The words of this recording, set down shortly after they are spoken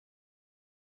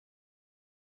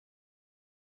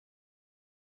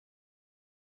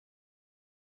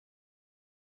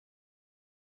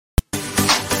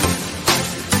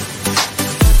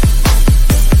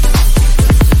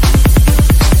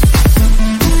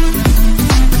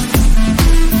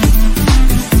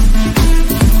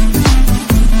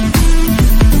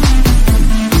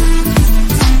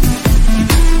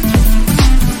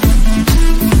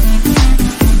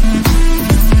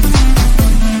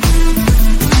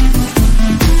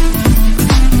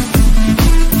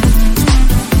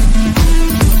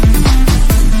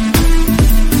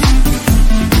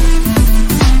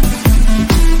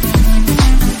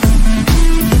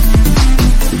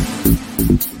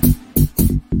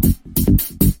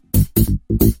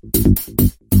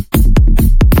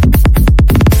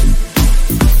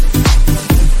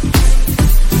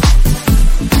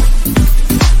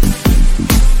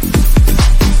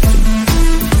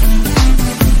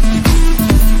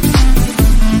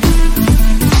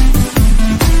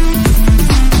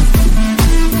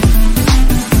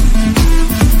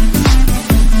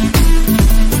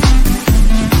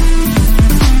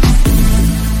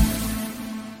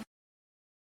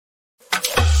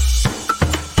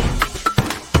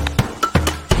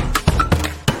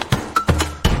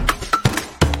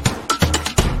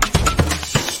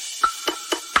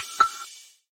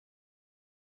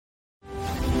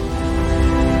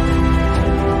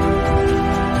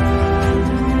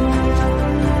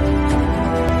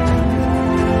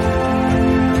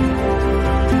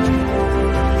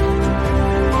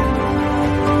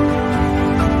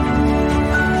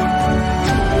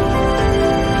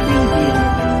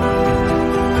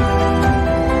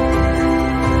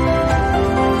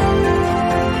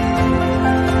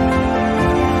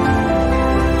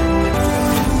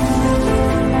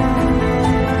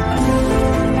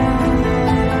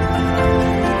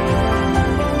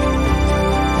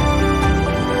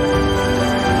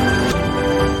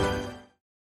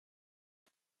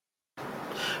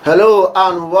Hello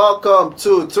and welcome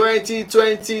to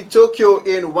 2020 Tokyo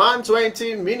in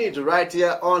 120 minutes right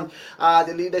here on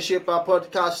the Leadership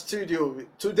Podcast Studio.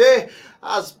 Today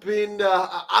has been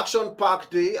action-packed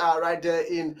day right there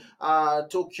in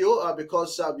Tokyo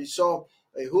because we saw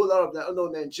a whole lot of the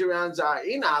Nigerians are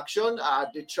in action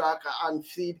at the track and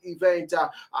field event.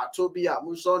 Toby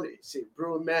Amusan,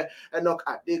 Brume, Enoch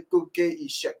Adegoke,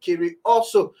 Ishakiri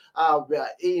also were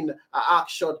in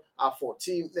action for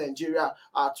Team Nigeria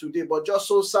today. But just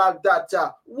so sad that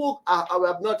we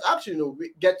have not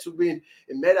actually get to win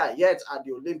a medal yet at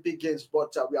the Olympic Games.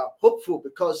 But we are hopeful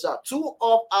because two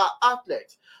of our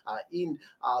athletes are in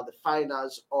the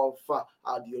finals of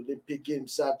the Olympic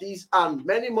Games. These and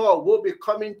many more will be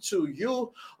coming to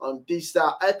you on this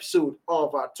episode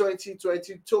of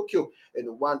 2020 Tokyo in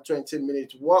 120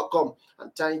 minutes. Welcome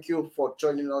and thank you for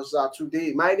joining us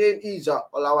today. My name is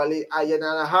Olawale Ayen, and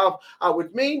I have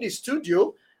with me in the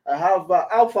studio, I have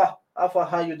Alpha. Alpha,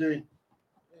 how you doing?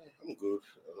 I'm good.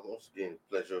 Once again,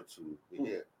 pleasure to be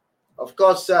here. Of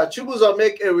course, Chubuzo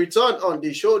make a return on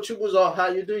the show. Chubuzo, how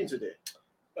you doing today?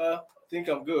 I think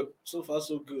I'm good. So far,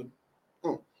 so good.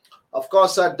 Of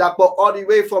course, Dapo all the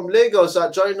way from Lagos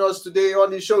joining us today on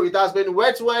the show. It has been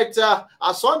wet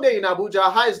a Sunday in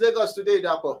Abuja. How is Lagos today,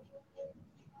 Dapo?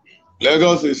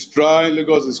 Lagos is dry.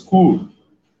 Lagos is cool.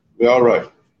 We're all right.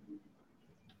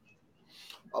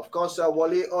 Of course,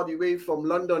 Wale all the way from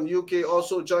London, UK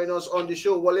also join us on the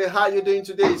show. Wale, how are you doing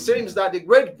today? It seems that the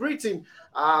Great Britain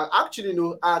actually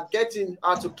are getting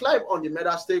to climb on the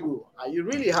medal table. Are you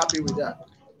really happy with that?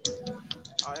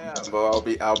 I am,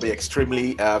 but I'll be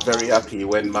extremely very happy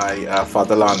when my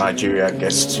fatherland Nigeria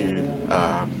gets to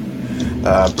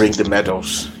bring the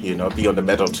medals. Be on the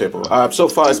medal table. So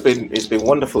far, it's been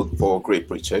wonderful for Great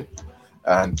Britain,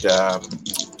 and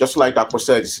just like Dapper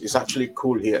said, it's actually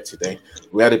cool here today.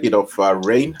 We had a bit of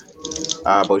rain,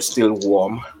 but it's still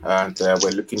warm, and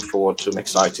we're looking forward to an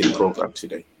exciting program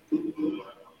today.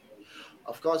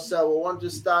 Of course, we want to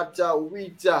start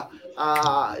with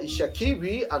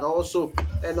Shakiri and also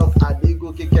Enoch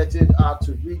Adegoke getting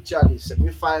to reach the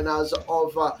semi-finals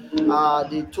of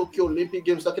the Tokyo Olympic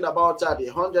Games. Talking about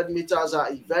the 100 meters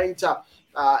event,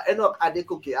 Enoch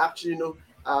Adegoke actually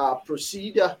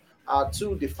proceed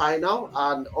to the final,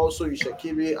 and also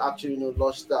Ishakiri actually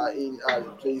lost in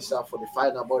place for the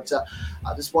final. But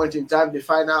at this point in time, the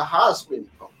final has been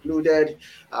concluded.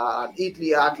 And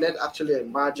Italy athlete actually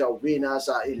emerged winners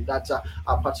in that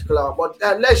particular. But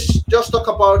let's just talk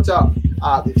about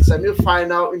the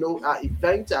semi-final,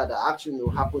 event that actually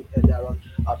happened earlier on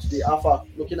today. After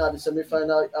looking at the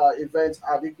semi-final event,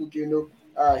 Adegoke,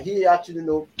 he actually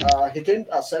he came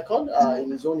second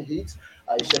in his own heat.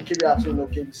 Shakiri actually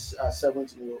came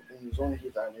seventh in his own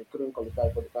heat, and he couldn't qualify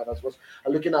for the finals. But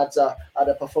looking at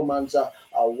the performance,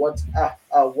 what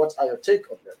are your take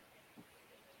on them?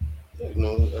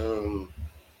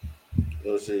 It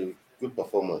was a good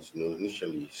performance.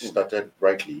 Initially started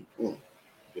brightly.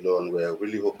 And we're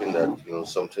really hoping that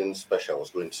something special was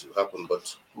going to happen.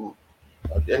 But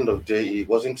at the end of the day, it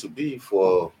wasn't to be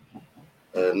for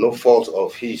no fault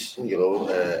of his.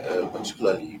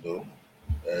 Particularly,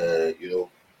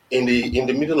 in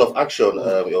the middle of action,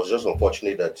 it was just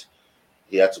unfortunate that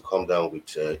he had to come down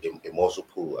with a muscle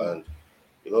pull, and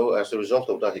as a result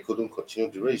of that, he couldn't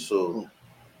continue the race. So.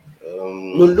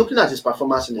 Looking at his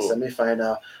performance in the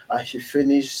semi-final, he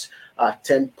finished at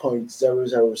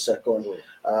 10.00 seconds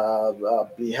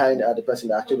behind the person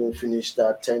that actually finished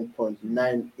at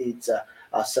 10.98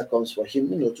 seconds for him,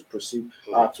 to proceed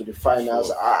to the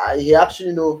finals. He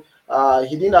actually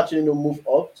he didn't actually move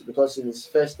up because in his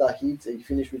first heat he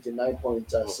finished with a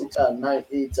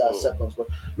 9.698 seconds. But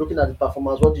looking at the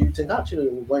performance, what do you think actually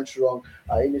went wrong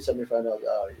in the semi-final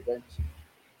event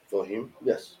for him?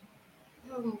 Yes.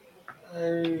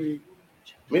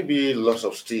 Maybe loss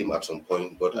of steam at some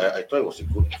point, but I thought it was a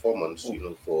good performance,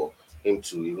 for him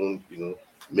to even,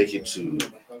 make it to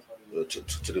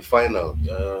the final.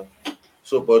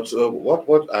 But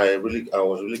what I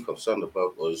was really concerned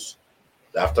about was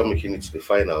after making it to the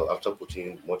final, after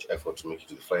putting much effort to make it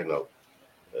to the final,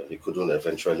 he couldn't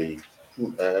eventually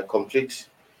complete,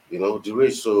 the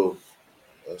race. So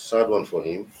a sad one for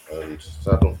him and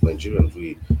sad one for Nigerians.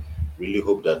 We really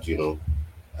hope that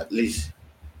at least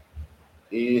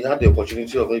he had the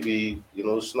opportunity of maybe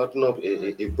snapping up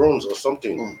a bronze or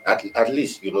something at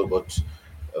least, but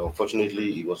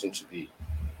unfortunately it wasn't to be.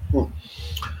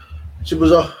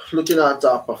 Chibuzo, looking at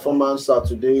our performance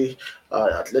today,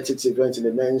 athletics event in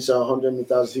the men's 100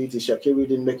 meters heat, Shakiri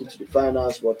didn't make it to the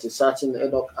finals, but a certain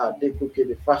Enoch Adegoke,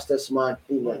 the fastest man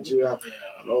in Nigeria,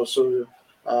 and also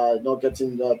not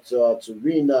getting that to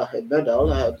win a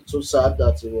medal. So sad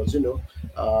that it was,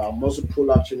 muscle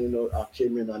pull action,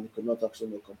 came in and he could not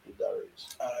actually complete that race.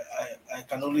 I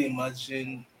can only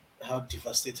imagine how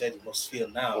devastated he must feel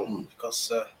now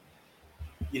because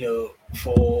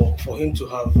for him to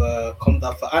have come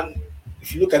that far, and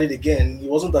if you look at it again, it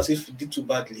wasn't as if he did too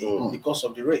badly because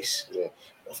of the race. Yeah.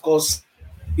 Of course,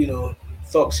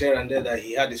 talks here and there that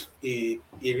he had a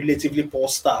relatively poor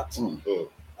start,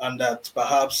 and that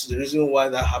perhaps the reason why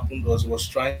that happened was he was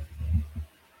trying.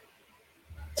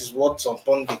 Is what some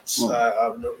pundits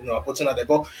are putting out there,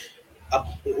 but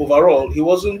overall he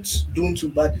wasn't doing too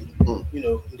badly,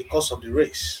 in the course of the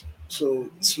race. So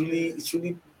it's really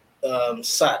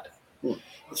sad.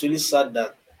 It's really sad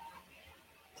that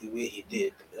the way he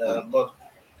did, but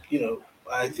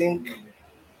I think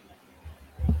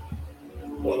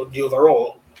the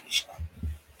overall,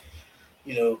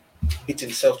 you know, beat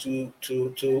himself too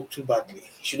badly.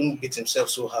 He shouldn't beat himself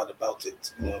so hard about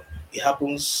it. It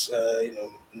happens,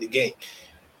 in the game.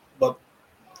 But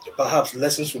perhaps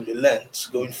lessons will be learned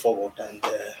going forward, and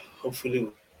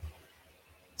hopefully,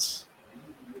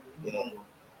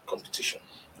 competition.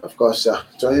 Of course,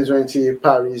 2020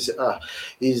 Paris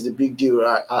is the big deal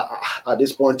at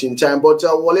this point in time. But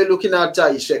Wale, looking at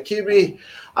Shaqiri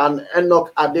and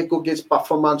Enoch Adegoke's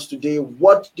performance today,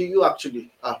 what do you actually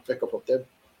pick up of them?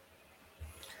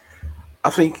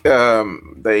 I think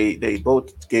they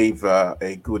both gave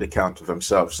a good account of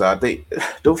themselves. They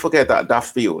don't forget that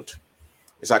field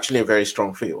is actually a very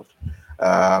strong field.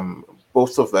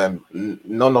 Both of them,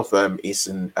 none of them is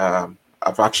in.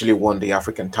 Have actually won the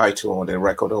African title or the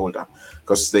record holder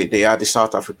because they are the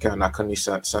South African Akani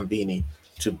Sambini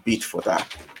to beat for that.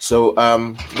 So,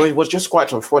 but it was just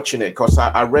quite unfortunate because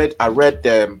I read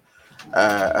a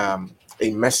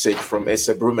message from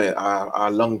Brume,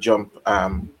 our long jump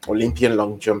Olympian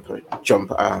long jump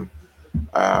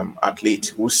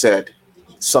athlete, who said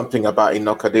something about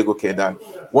Enoch Adegoke that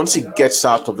once he gets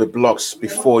out of the blocks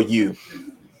before you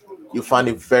find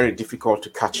it very difficult to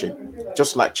catch him.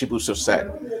 Just like Chibuso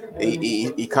said,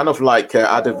 he kind of like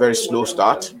had a very slow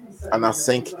start, and I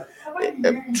think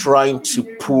trying to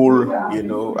pull,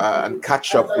 and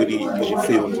catch up with the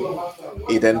field,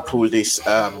 he then pulled his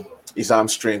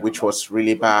hamstring, which was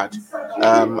really bad.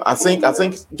 I think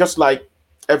just like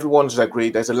everyone's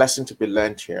agreed, there's a lesson to be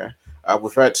learned here.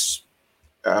 We've heard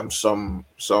some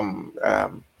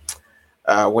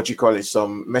what you call it,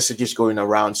 some messages going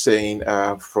around saying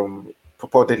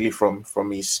purportedly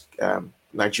from his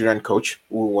Nigerian coach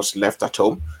who was left at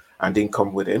home and didn't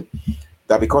come with him,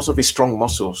 that because of his strong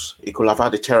muscles, he could have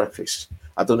had a therapist.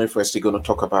 I don't know if we're still going to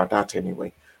talk about that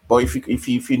anyway. But if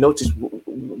you notice,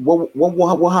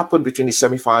 what happened between the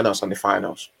semi-finals and the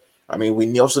finals? I mean,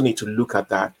 we also need to look at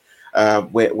that.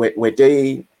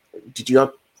 Did you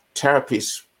have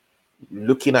therapists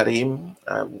looking at him?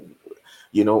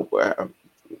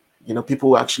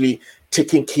 People actually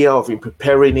taking care of him,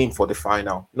 preparing him for the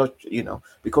final. Not,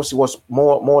 because it was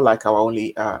more like our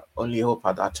only hope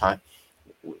at that time.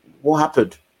 What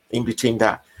happened in between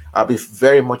that? I'll be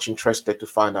very much interested to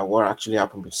find out what actually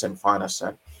happened with semi-finals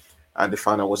and the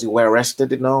final. Was he well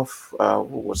rested enough?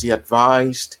 Was he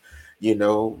advised?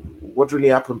 What really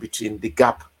happened between the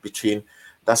gap between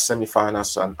that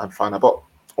semi-finals and final? But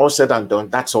all said and done,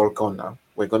 that's all gone now.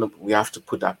 We have to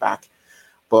put that back.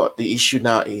 But the issue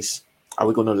now is, are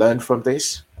we going to learn from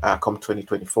this come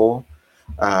 2024?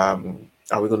 Are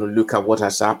we going to look at what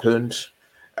has happened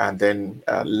and then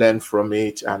learn from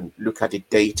it and look at the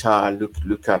data,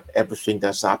 look at everything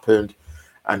that's happened,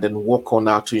 and then work on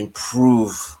how to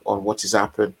improve on what has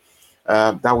happened?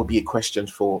 That would be a question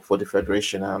for the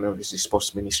Federation and obviously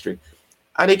Sports Ministry.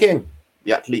 And again,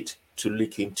 the athlete to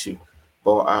look into.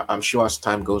 But I'm sure as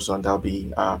time goes on, there'll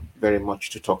be very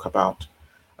much to talk about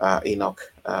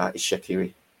Enoch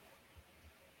Shaqiri.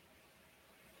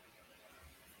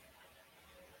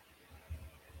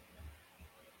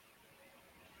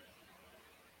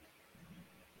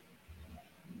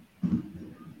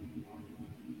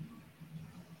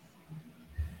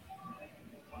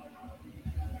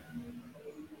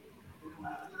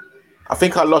 I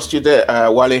think I lost you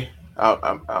there, Wale.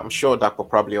 I'm sure Dapo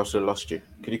probably also lost you.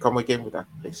 Could you come again with that,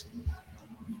 please?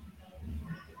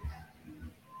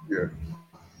 Yeah.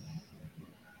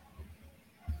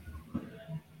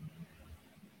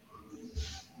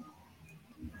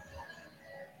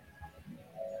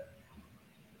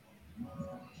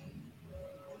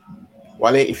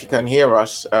 Wale, if you can hear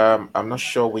us, I'm not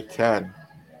sure we can.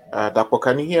 Dapo,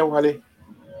 can you hear Wale?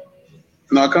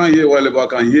 No, I can't hear Wale,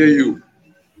 but I can hear you.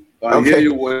 I Okay. hear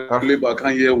you, Wale, but I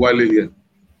can't hear Wale here.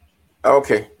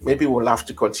 Okay, maybe we'll have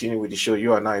to continue with the show.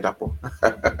 You and I, Dapo.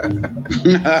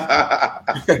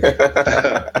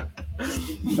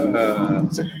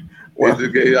 It's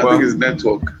okay. I think it's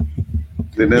network.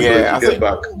 The network to get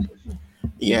back.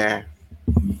 Yeah.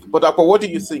 But Dapo, what do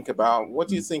you think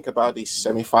about these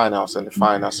semi-finals and the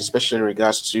finals, especially in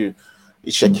regards to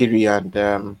Shaqiri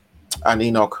and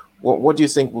Enoch? What do you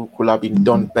think could have been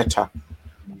done better?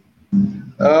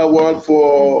 Well,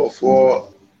 for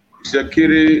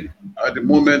Shaqiri, at the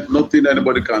moment, nothing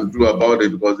anybody can do about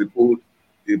it because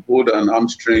he pulled an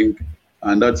hamstring,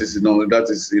 and that is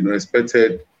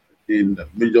expected in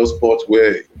major sports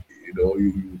where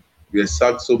you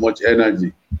exert so much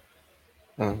energy.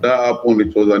 That happened.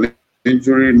 It was an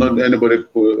injury. Not anybody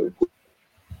couldn't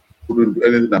do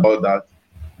anything about that.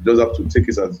 You just have to take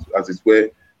it as its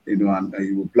way, and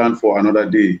you will plan for another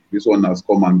day. This one has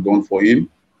come and gone for him,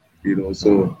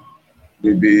 so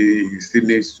maybe he still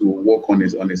needs to work on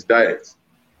his diet.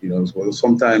 So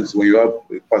sometimes when you have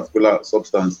a particular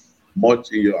substance,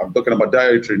 I'm talking about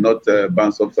dietary, not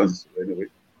banned substances anyway.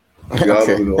 You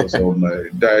have some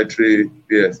dietary,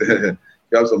 yes, you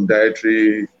have some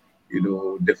dietary,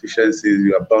 deficiencies.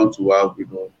 You are bound to have,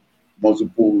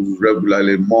 multiples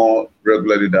more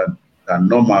regularly than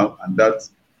normal, and that,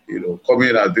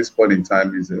 coming at this point in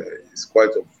time is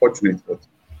quite unfortunate. But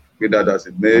be that as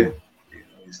it may,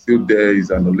 he's still there. He's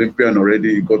an Olympian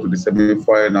already. He got to the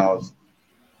semi-finals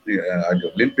at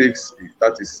the Olympics.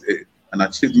 That is an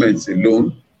achievement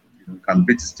alone. Can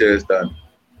beat his chest and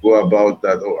go about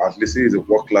that. Or at least he is a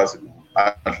world-class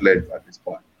athlete at this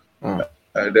point.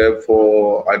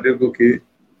 Therefore, Adegoke,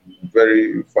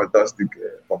 very fantastic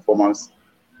performance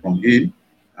from him,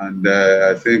 and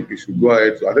I think we should go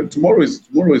ahead. I think tomorrow is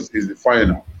the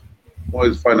final. Tomorrow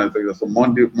is final. I think there's some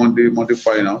Monday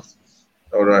finals.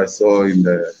 Or I saw in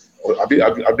the. Have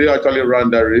they actually run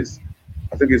that race?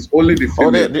 I think it's only the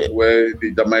female where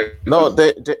the Jamaican. No,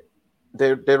 they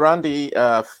ran the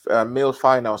male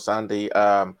finals, and the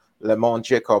Le Mans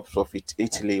Jacobs of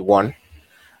Italy won.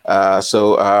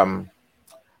 So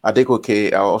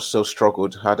Adegoke also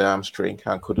struggled, had a hamstring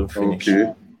and couldn't finish.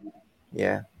 Okay.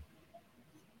 Yeah.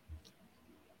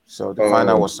 So the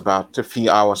final was about a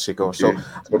few hours ago. Okay. So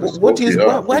what do you?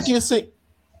 Why do you think?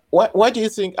 Why do you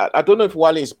think? I don't know if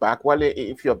Wale is back. Wale,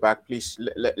 if you're back, please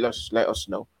let us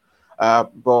know.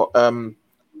 But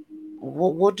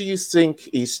what do you think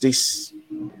is this?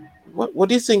 What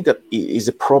do you think that is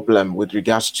a problem with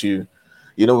regards to?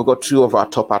 We've got two of our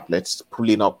top athletes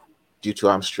pulling up due to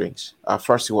hamstrings.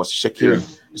 First, it was Shaqiri,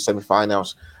 the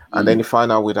semi-finals, and then the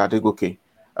final with Adegoke,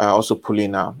 also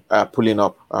pulling up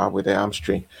with the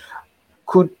hamstring.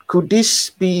 Could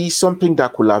this be something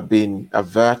that could have been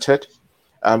averted?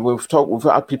 And we've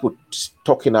had people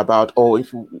talking about,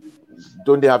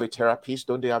 don't they have a therapist?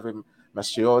 Don't they have a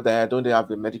masseur there? Don't they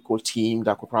have a medical team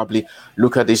that could probably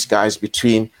look at these guys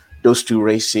between those two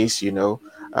races,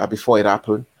 before it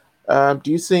happened?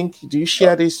 Do you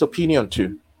share this opinion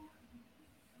too?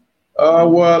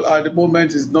 Well, at the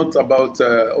moment, it's not about,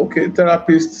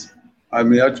 therapists. I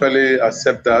may actually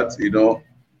accept that,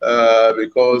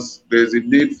 because there's a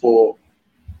need for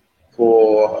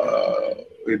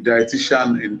a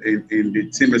dietitian in the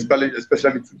team, especially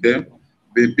to them.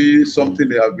 Maybe something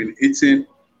they have been eating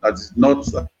that is not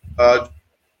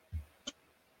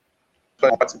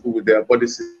compatible with their body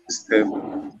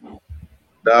system.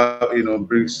 That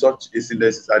brings such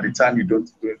illness at the time you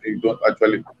don't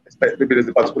actually expect. Maybe there's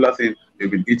a particular thing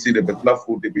they've been eating, a particular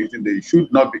food they've been eating they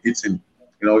should not be eating.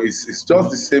 It's just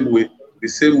the same way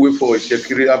for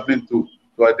Shaqiri happening to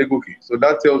Adegoke. So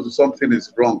that tells you something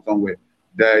is wrong somewhere,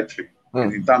 dietary,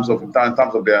 in terms of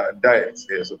their diets.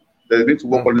 Yeah. So they need to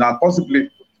work on it, and possibly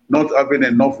not having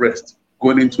enough rest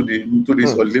going into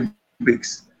these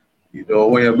Olympics. When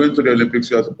you're going to the Olympics,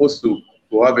 you are supposed to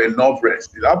have enough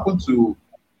rest. It happened to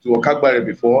Okagbare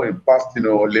before in past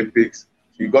Olympics.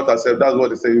 She got herself. That's what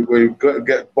they say. When you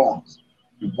get burnt,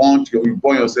 you burn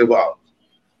yourself out.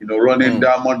 Running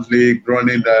Diamond League,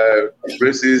 running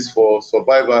races for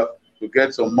Survivor to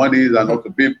get some money and not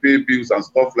to pay bills and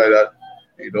stuff like that.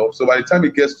 So by the time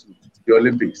it gets to the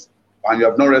Olympics and you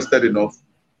have not rested enough,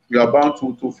 you are bound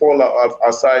to fall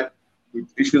aside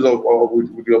with issues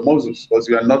with your muscles, because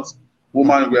you are not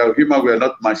woman. We are human. We are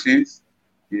not machines.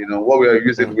 What we are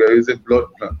using blood.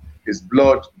 It's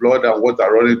blood and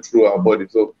water running through our body.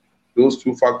 So those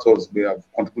two factors may have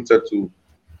contributed to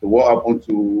what happened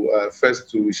to first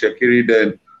to Shaqiri,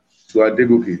 then to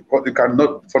Adegoke. But they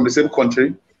cannot, from the same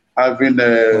country, having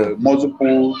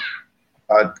multiple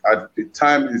at the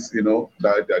time is the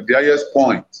highest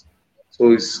point.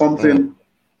 So it's something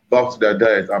back to their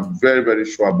diet. I'm very, very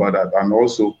sure about that. And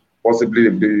also possibly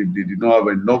they did not have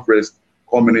enough rest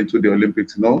coming into the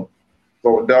Olympics,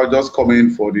 So they're just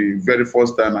coming for the very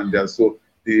first time, and so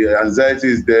the anxiety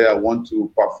is there. I want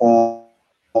to perform.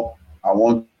 I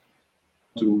want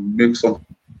to make something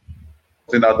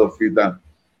out of it, and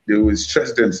they will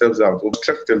stress themselves out or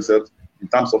stretch themselves in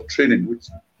terms of training, which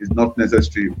is not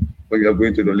necessary when you are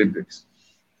going to the Olympics.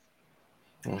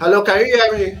 Hello, can you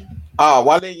hear me?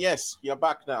 Wale, yes, you're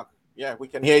back now. Yeah, we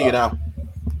can hear you now.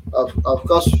 Of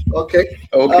course. Okay.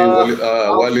 Okay,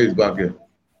 Wale is back here.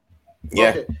 Yeah.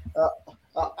 Okay.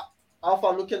 Alpha,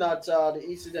 looking at the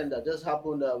incident that just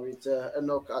happened with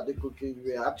Enoch Adegoke,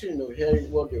 we are actually hearing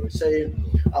what they were saying.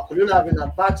 Could you have been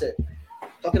adverted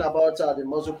talking about the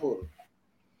muzzle pull?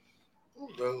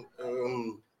 Well,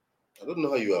 I don't know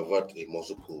how you avert a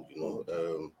muscle pull.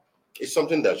 It's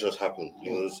something that just happened.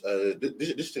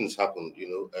 These things happen.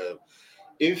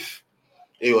 If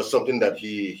it was something that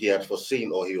he had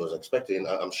foreseen or he was expecting,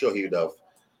 I'm sure he would have.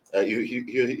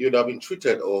 He would have been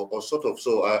treated or sort of.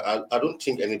 So I don't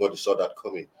think anybody saw that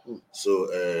coming. So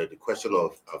the question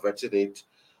of averting it,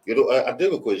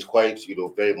 Adegoke is quite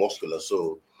very muscular.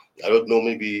 So I don't know.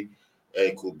 Maybe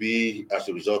it could be as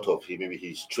a result of maybe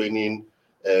his training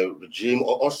regime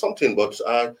or something. But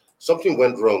something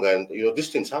went wrong, and these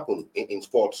things happen in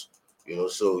sports.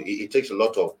 So it takes a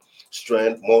lot of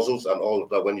strength, muscles, and all of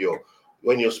that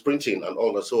when you're sprinting and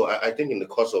all that. So I think in the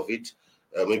course of it.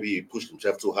 Maybe he pushed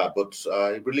himself too hard, but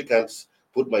I really can't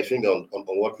put my finger on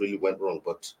what really went wrong.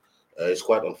 But it's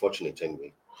quite unfortunate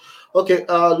anyway. Okay,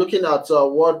 looking at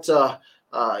what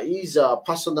his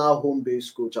personal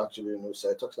home-based coach actually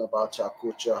said, talking about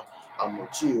Coach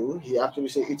Amusan, he actually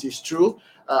said it is true.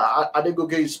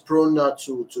 Adegoke is prone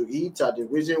to it. The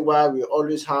reason why we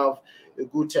always have a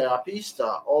good therapist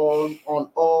on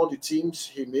all the teams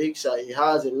he makes. He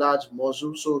has a large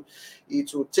muscle, so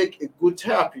it will take a good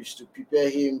therapist to prepare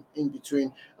him in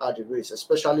between the race,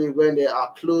 especially when they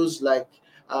are close, like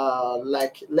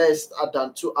less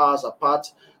than 2 hours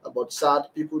apart. But sad,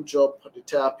 people drop the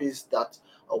therapists that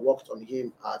worked on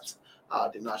him at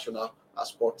the National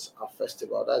Sports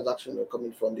Festival. That is actually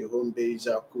coming from the home base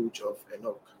coach of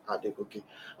Enoch Adegoke.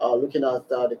 Looking at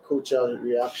the coach's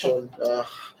reaction.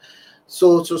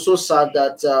 So sad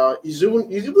that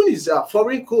his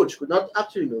foreign coach could not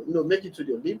actually make it to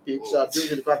the Olympics due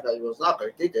to the fact that he was not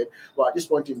accredited. But at this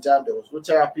point in time, there was no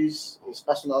therapist. His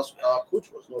personal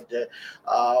coach was not there.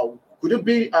 Could it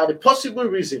be the possible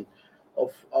reason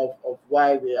of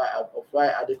why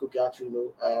Adegoke actually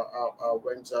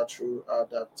went through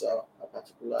that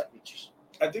particular issue?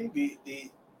 I think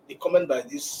the comment by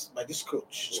this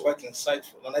coach is quite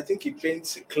insightful, and I think he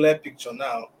paints a clear picture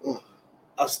now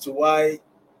as to why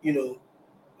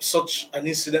such an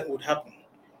incident would happen.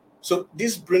 So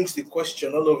this brings the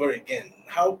question all over again: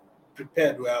 how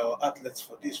prepared were our athletes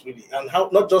for this, really, and how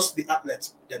not just the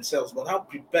athletes themselves, but how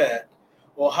prepared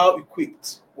or how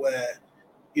equipped were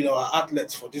our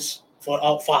athletes for this, for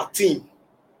our team,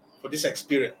 for this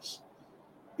experience.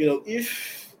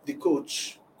 If the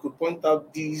coach could point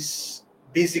out these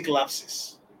basic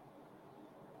lapses,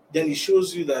 then it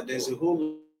shows you that there's a whole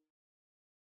lot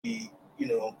to be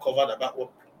uncovered about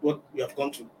what we have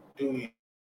gone to do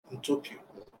in Tokyo.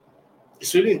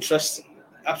 It's really interesting,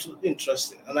 absolutely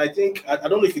interesting. And I think I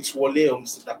don't know if it's Wale or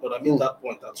Mr. Dakota made that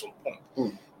point at some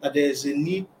point, that there's a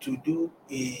need to do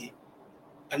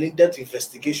an in-depth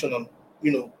investigation on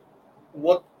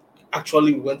what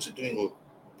actually we went to do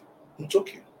in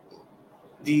Tokyo.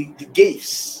 The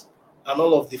gaffes and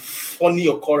all of the funny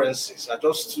occurrences are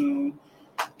just too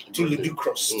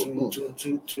ludicrous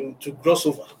to gloss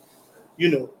over.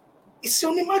 It's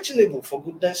unimaginable, for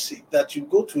goodness sake, that you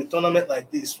go to a tournament like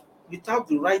this without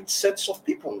the right sets of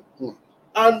people.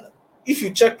 And if you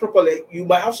check properly, you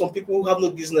might have some people who have no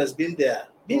business being there.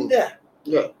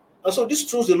 Yeah. And so this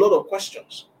throws a lot of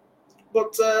questions.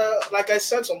 But like I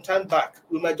said some time back,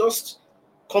 we might just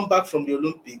come back from the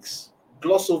Olympics,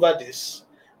 gloss over this,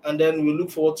 and then we look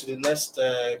forward to the next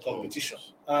competition.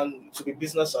 And it will be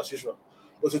business as usual.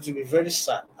 But it will be very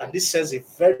sad. And this sends a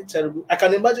very terrible... I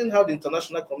can imagine how the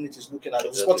international community is looking at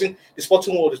it. The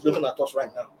sporting world is looking at us right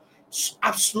now. It's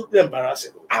absolutely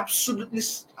embarrassing. Absolutely.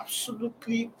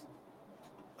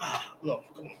 No,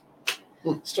 come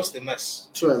on. It's just a mess.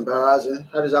 Too embarrassing.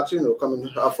 That is actually coming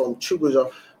from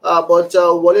Chubuzo. But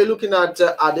Wale, looking at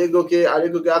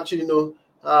Adegoke actually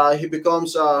he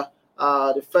becomes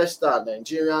the first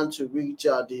Nigerian to reach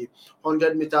the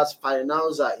 100 meters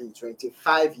finals in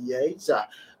 25 years.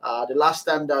 The last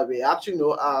time that we actually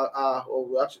the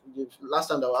last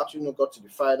time that we actually got to the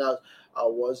finals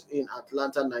was in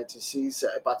Atlanta '96.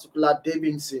 A particular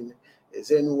Davidson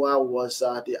Ezenwa was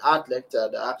the athlete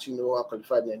that actually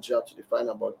qualified Nigeria to the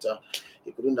final, but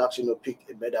he couldn't actually pick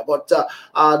a medal.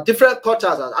 But different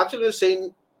quarters are actually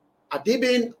saying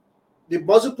Adibin, the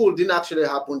buzzer pool didn't actually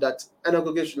happen. That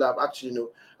Adegoke should have actually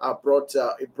brought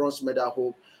a bronze medal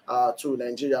home to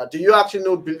Nigeria. Do you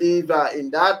actually believe in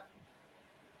that?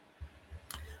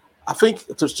 I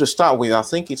think to start with, I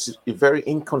think it's very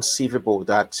inconceivable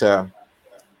that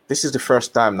this is the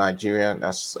first time a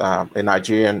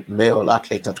Nigerian male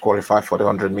athlete had qualified for the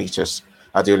 100 meters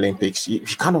at the Olympics. You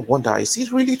kind of wonder, is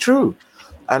it really true?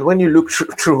 And when you look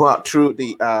through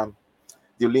the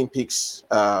Olympics,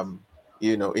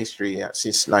 history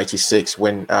since '96,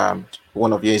 when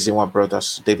one of the Ezenwa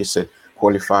brothers, Davidson,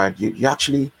 qualified, you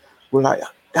actually were like,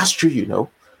 that's true,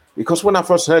 because when I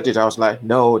first heard it, I was like,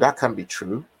 no, that can't be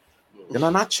true. Then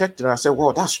I checked it and I said,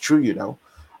 well, that's true.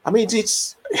 I mean,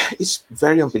 it's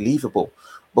very unbelievable.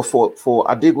 But for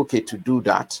Adegoke to do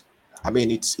that, I mean,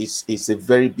 it's a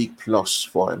very big plus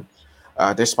for him,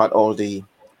 despite all the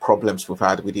problems we've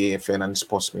had with the AFN and the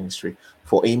sports ministry.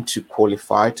 For him to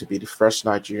qualify to be the first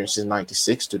Nigerian since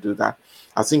 '96 to do that,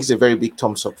 I think it's a very big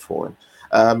thumbs up for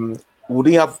him. Would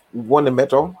he have won a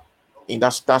medal in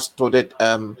that star-studded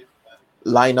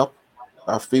lineup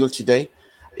field today?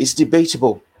 It's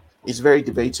debatable. It's very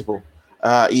debatable.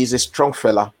 He's a strong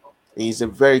fella. He's a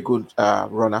very good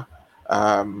runner.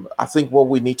 I think what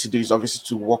we need to do is obviously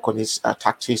to work on his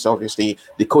tactics. Obviously,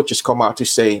 the coaches come out to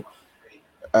say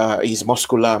he's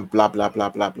muscular and blah, blah, blah,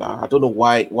 blah, blah. I don't know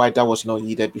why that was not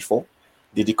needed before.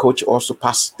 Did the coach also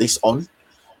pass this on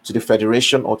to the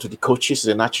federation or to the coaches,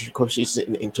 the national coaches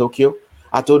in Tokyo?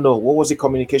 I don't know. What was the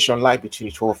communication like between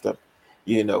the two of them?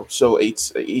 So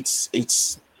it's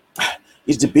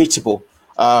debatable.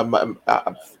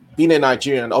 Being a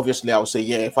Nigerian, obviously, I would say,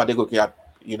 yeah, if Adegoke had,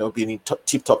 been in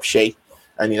tip-top shape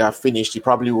and have finished, he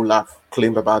probably would have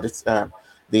claimed about it,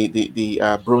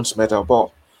 the bronze medal.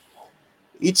 But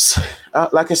it's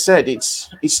like I said, it's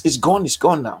gone. It's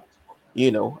gone now.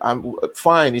 I'm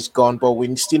fine. It's gone, but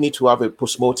we still need to have a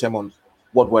postmortem on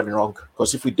what went wrong.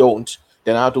 Because if we don't,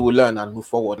 then how do we learn and move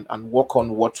forward and work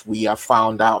on what we have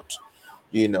found out?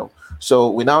 So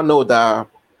we now know that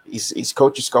his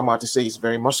coaches come out to say he's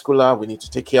very muscular. We need to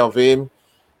take care of him.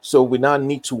 So we now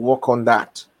need to work on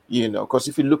that, because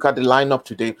if you look at the lineup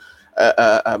today,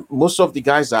 most of the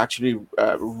guys that actually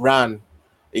ran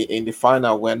in the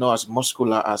final were not as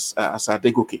muscular as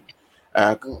Adegoke.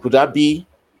 Could that be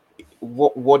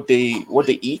what they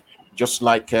eat? Just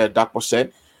like Dapo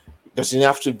said, does it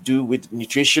have to do with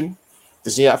nutrition?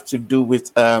 Does it have to do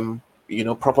with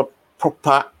proper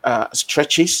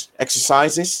stretches,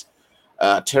 exercises,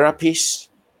 therapies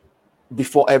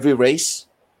before every race?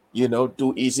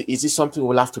 Is it something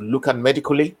we'll have to look at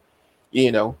medically?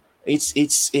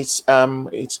 It's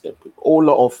all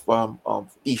of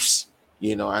ifs,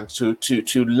 and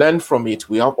to learn from it,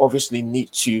 we obviously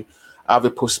need to have a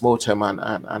postmortem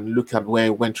and look at where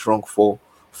it went wrong for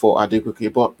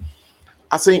Adegoke. But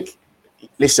I think,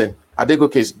 listen,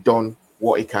 Adegoke has done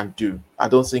what he can do. I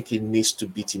don't think he needs to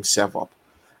beat himself up.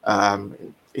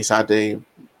 He's had a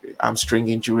hamstring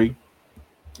injury.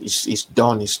 He's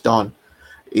done. He's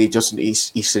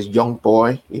a young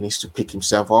boy. He needs to pick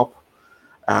himself up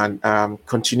and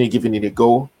continue giving it a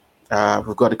go.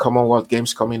 We've got the Commonwealth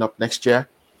Games coming up next year.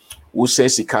 Who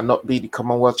says he cannot be the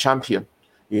Commonwealth champion?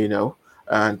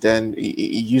 And then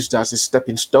he used that as a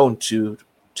stepping stone to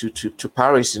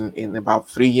Paris in about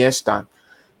 3 years' time.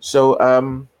 So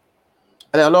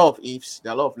there are a lot of ifs.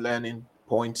 There are a lot of learning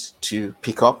points to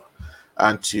pick up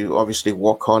and to obviously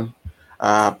work on.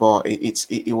 But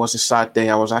it was a sad day.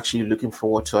 I was actually looking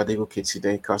forward to Adegoke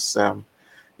today because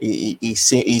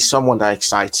he's someone that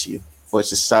excites you. But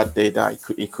it's a sad day that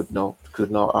he could not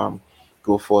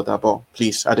go further. But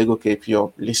please, Adegoke, if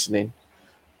you're listening,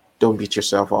 don't beat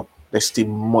yourself up. There's still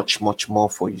much, much more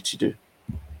for you to do.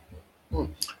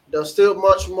 There's still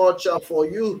much for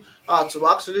you to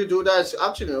actually do that. It's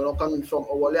actually not coming from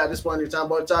Owole at this point in time.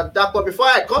 But Dapo, before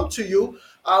I come to you,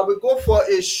 we go for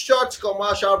a short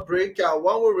commercial break.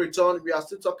 When we return, we are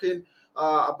still talking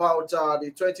about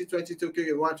the 2020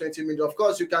 Tokyo in 120 minutes. Of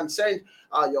course, you can send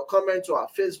your comment to our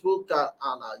Facebook and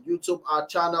our YouTube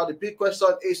channel. The big question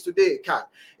is today, can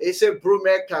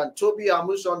Brume, can Toby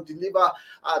Amusan deliver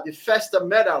the first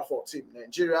medal for Team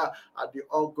Nigeria at the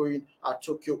ongoing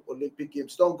Tokyo Olympic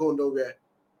Games? Don't go nowhere.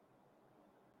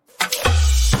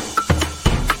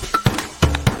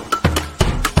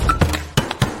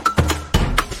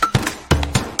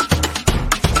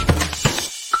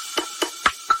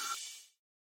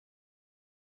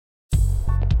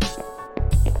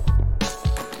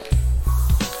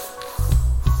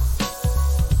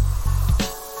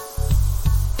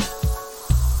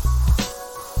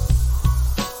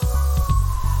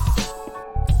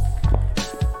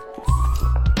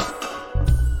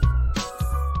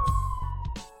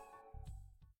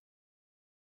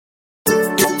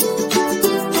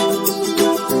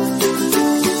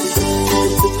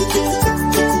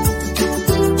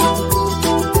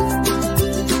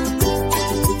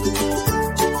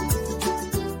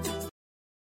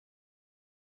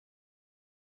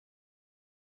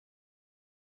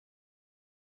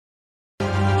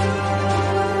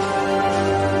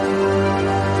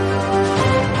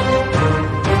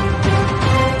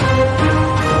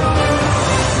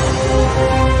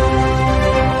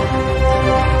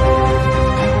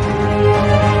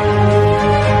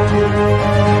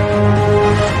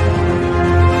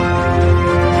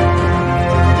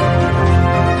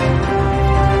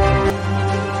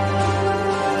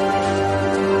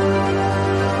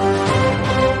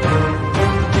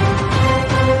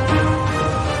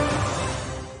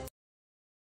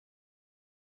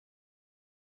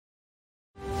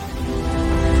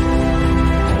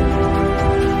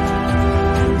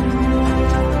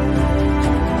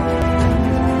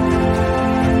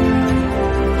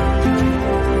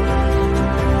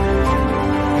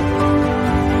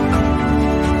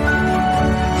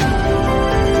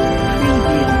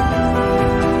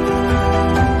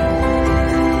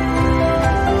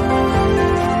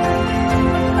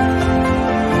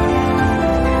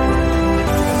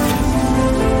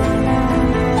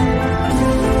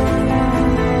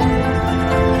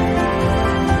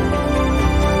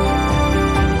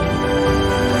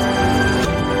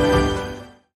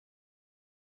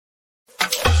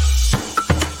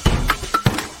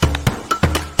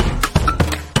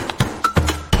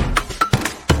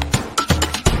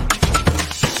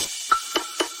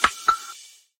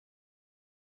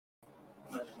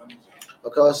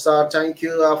 Of course, thank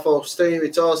you for staying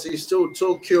with us. It's still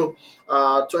Tokyo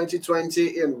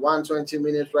 2020 in 120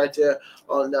 minutes right here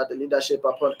on the Leadership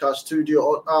Podcast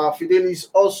Studio. Fidelis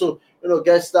also,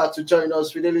 gets that to join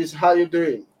us. Fidelis, how you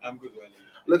doing? I'm good, Wally.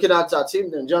 Looking at our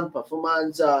team and jump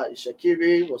performance,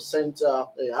 Ishakiri was sent,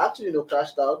 actually,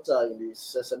 crashed out in the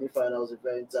semi-finals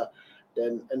event.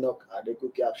 Then Enoch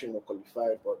Adegoke actually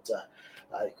qualified, but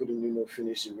I couldn't,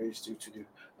 finish the race due to the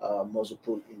muscle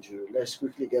pull injury. Let's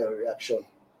quickly get a reaction.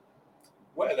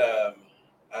 Well,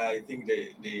 I think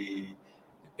the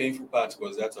painful part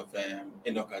was that of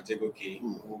Enoch Adegoke,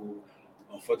 who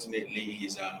unfortunately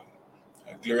his a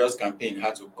glorious campaign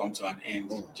had to come to an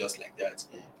end just like that.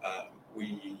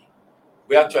 We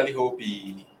actually hope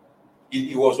he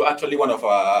was actually one of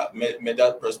our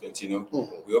medal prospects. We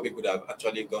hope he could have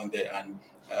actually gone there and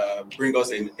bring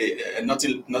us a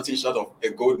nothing short of a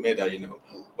gold medal.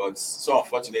 But so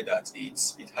unfortunate that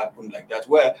it happened like that.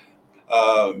 Where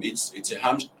it's a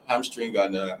hamstring,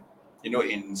 and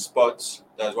in sports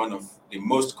that's one of the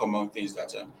most common things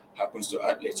that happens to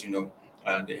athletes.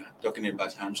 And they're talking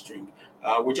about hamstring.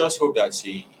 We just hope that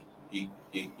he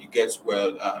gets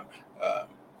well.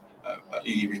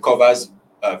 He recovers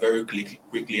very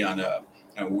quickly, and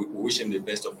we wish him the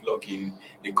best of luck in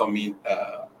the coming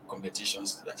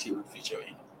competitions that he will feature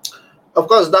in. Of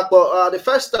course, the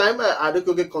first time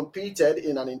Adegoke competed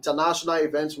in an international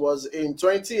event was in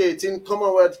 2018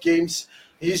 Commonwealth Games.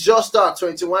 He's just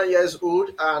 21 years old,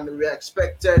 and we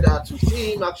expected to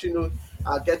see him actually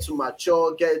get to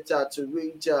mature, get to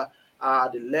reach the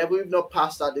level, if not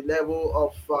past the level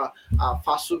of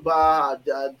Fasuba,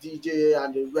 DJ,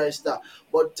 and the rest.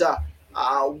 But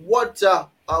what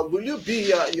will you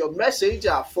be your message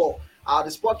for the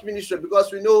sports ministry?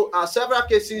 Because we know several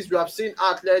cases we have seen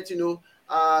athletes,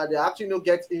 they actually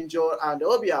get injured and they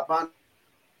will be abandoned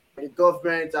by the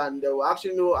government, and they will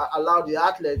actually allow the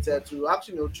athlete to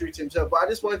actually treat himself. But at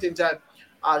this point in time,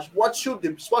 what should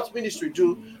the sports ministry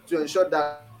do to ensure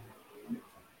that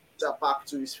back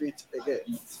to his feet again?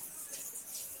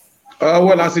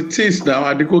 Well, as it is now,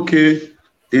 Adegoke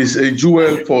is a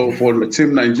jewel for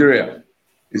Team Nigeria.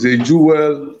 Is a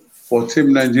jewel for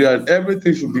Team Nigeria, and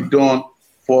everything should be done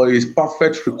for his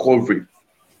perfect recovery.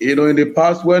 In the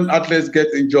past, when athletes get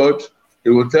injured,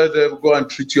 they will tell them, go and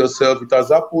treat yourself. It has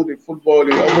happened in football,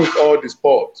 in almost all the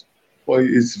sports. But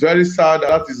it's very sad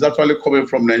that is actually coming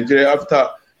from Nigeria after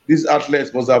these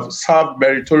athletes must have served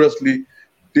meritoriously,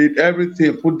 did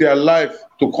everything, put their life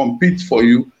to compete for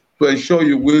you, to ensure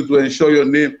you win, to ensure your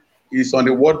name is on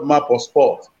the world map of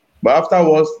sport. But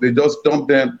afterwards, they just dump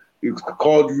them. It's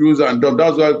called use and dump.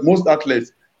 That's why most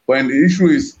athletes, when the issue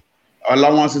is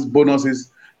allowances,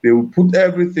 bonuses, they will put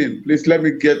everything. Please let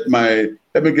me get my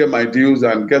deals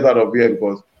and get out of here,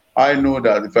 because I know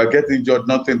that if I get injured,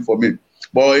 nothing for me.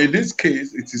 But in this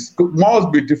case,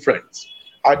 must be different.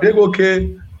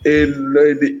 Adegoke in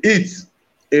the heat,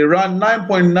 around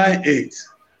 9.98.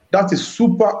 That is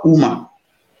superwoman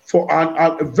for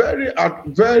a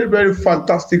very, very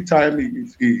fantastic time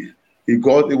he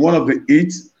got in one of the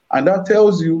heats, and that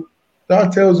tells you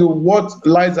what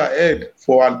lies ahead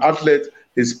for an athlete,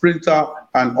 a sprinter,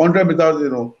 and 100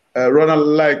 meters, runner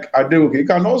like Adegoke. He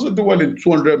can also do well in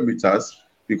 200 meters,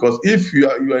 because if you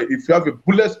have a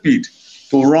bullet speed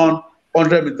to run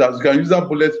 100 meters, you can use that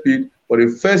bullet speed for the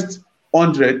first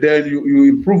 100, then you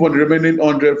improve on the remaining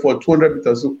 100 for 200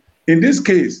 meters. So in this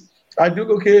case,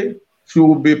 Adegoke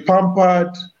should be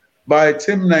pampered by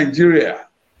Team Nigeria.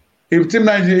 If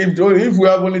we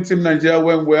have only Team Nigeria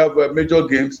when we have major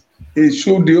games,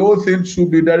 the whole thing should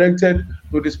be directed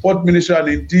to the sport ministry, and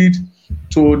indeed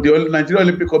to the Nigeria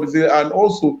Olympic Committee and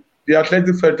also the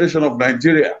Athletic Federation of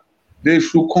Nigeria. They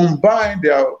should combine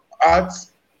their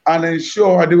arts and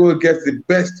ensure Adegoke gets the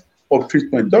best of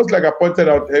treatment. Just like I pointed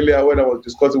out earlier when I was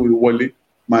discussing with Wale,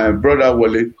 my brother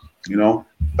Wale,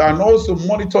 and also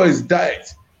monitor his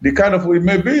diet. It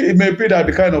may be that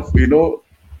the kind of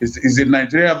is a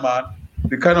Nigerian man,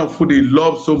 the kind of food he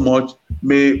loves so much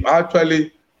may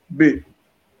actually contain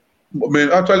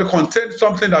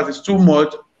something that is too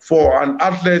much for an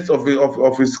athlete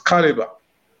of his caliber.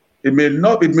 It may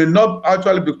not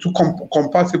actually be too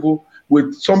compatible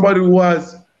with somebody who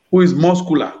is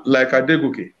muscular like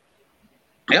Adegoke.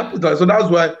 So that's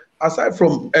why, aside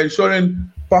from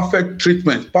ensuring perfect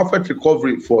treatment, perfect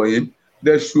recovery for him,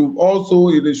 they should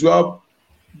have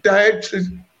dietary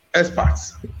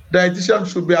experts.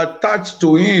 Dietitians should be attached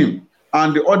to him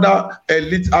and the other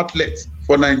elite athletes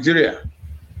for Nigeria.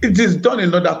 It is done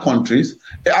in other countries.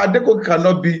 Adegoke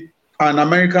cannot be an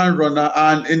American runner,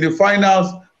 and in the finals,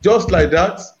 just like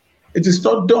that, it is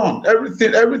not done.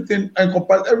 Everything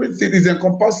is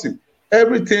encompassing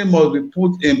Everything must be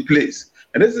put in place.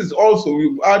 And this is also,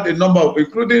 we've had a number of,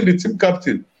 including the team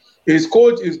captain. His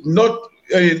coach is not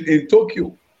in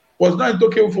Tokyo, was not in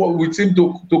Tokyo with him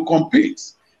to compete.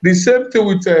 The same thing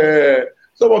with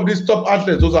some of these top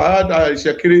athletes. Also, I had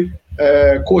Shaqiri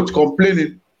coach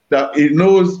complaining that he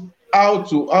knows how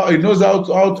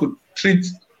to treat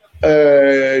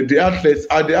the athletes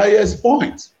at the highest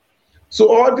point.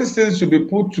 So all these things should be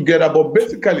put together. But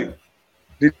basically,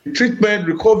 the treatment,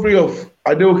 recovery of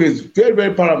Adegoke is very,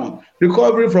 very paramount.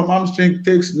 Recovery from hamstring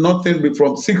takes nothing but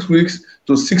from 6 weeks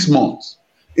to 6 months.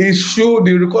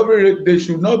 The recovery rate, there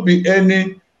should not be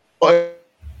any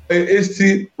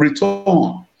hasty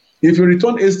return. If you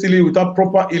return hastily without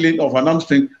proper healing of an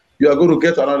hamstring, you are going to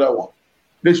get another one.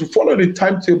 They should follow the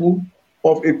timetable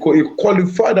of a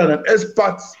qualified and an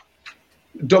expert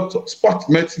doctor, sport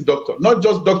medicine doctor, not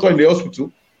just doctor in the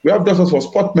hospital. We have doctors for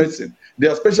sport medicine. They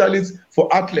are specialists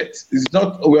for athletes. We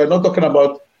are not talking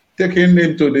about taking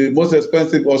them to the most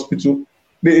expensive hospital.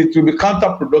 It will be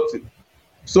counterproductive.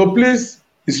 So please,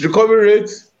 his recovery rate,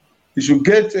 you should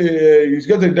get a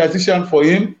dietitian for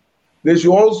him. They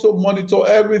should also monitor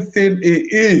everything he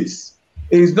eats.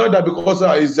 It's not that because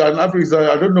he's an African,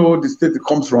 I don't know the state it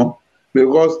comes from,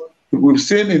 because we've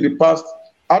seen in the past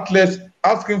athletes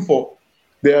asking for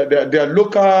their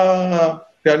local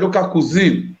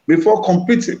cuisine before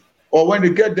competing, or when they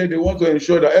get there, they want to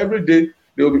ensure that every day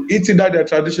they will be eating their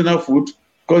traditional food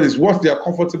because it's what they are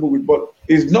comfortable with, but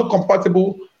it's not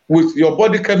compatible with your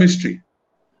body chemistry.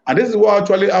 And this is what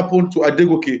actually happened to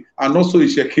Adegoke and also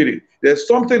Ishekiri. There's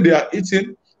something they are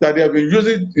eating that they have been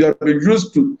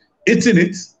used to eating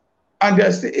it, and they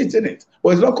are still eating it.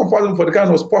 But it's not compatible for the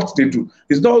kind of sports they do.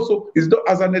 It's not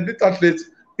as an elite athlete,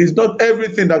 it's not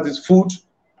everything that is food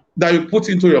that you put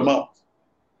into your mouth.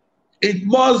 It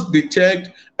must be checked.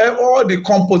 All the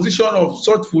composition of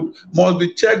such food must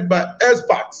be checked by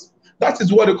experts. That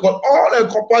is what they call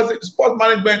all-encompassing. Sport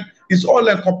management is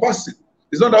all-encompassing.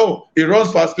 It's not that, he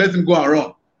runs fast, let him go and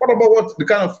run. What about the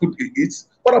kind of food he eats?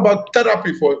 What about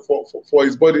therapy for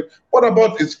his body? What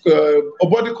about his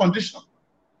body condition?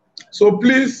 So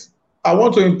please, I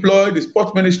want to employ the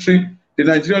Sports Ministry, the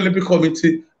Nigerian Olympic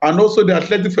Committee, and also the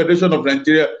Athletic Federation of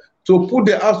Nigeria to put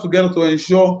their hands together to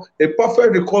ensure a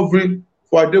perfect recovery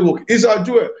for Adegoke. It's a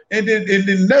jewel. In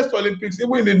the next Olympics,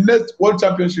 even in the next World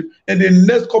Championship, in the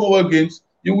next Commonwealth Games,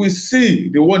 you will see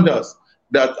the wonders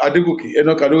that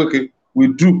Enoch Adegoke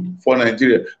will do for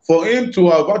Nigeria. For him to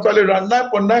have actually run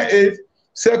 9.98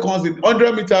 seconds in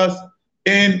 100 meters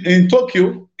in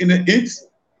Tokyo in the heat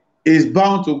is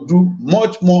bound to do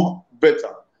much more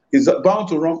better. Is bound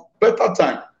to run better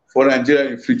time for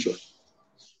Nigeria in future.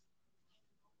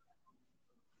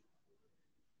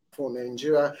 For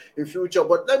Nigeria in future,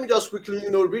 but let me just quickly,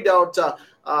 read out the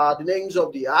names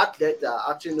of the athletes.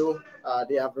 Actually,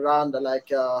 they have run 10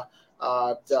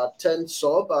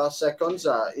 seconds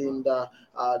in the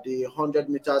 100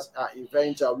 meters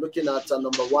event. Looking at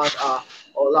number one,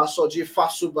 Olasoji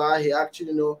Fasuba. He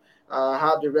actually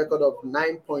have the record of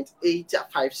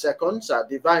 9.85 seconds.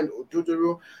 Divine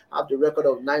Oduduru have the record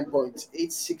of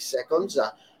 9.86 seconds.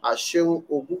 Sheun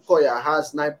Ogukoya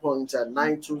has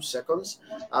 9.92 seconds.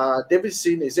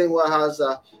 Davidson Ezenwa has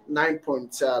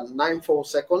 9.94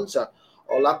 seconds.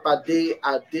 Olapade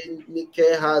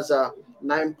Adenike has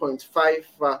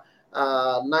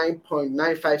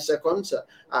 9.95 seconds.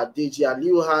 Deji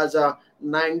Aliu has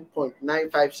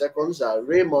 9.95 seconds.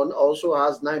 Raymond also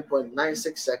has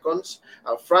 9.96 seconds.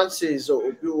 Francis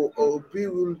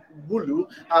Obikwelu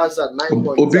has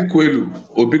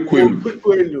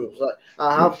 9.0.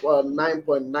 I have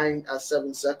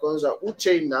 9.97 seconds.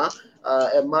 Uchenna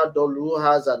Emadolu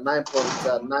has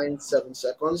 9.97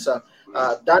 seconds.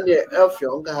 Daniel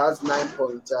Elfiong has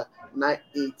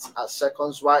 9.98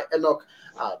 seconds, while Enoch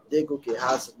Adegoke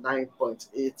has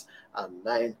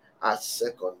 9.89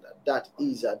 seconds. That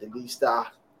is the list.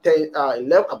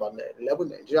 11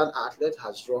 Nigerian athletes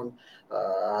has run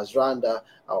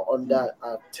under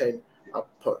 10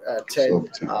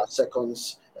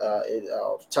 seconds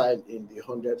of time in the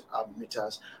 100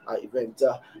 meters event.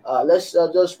 Let's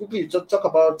just quickly talk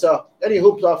about any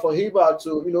hopes for him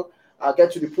to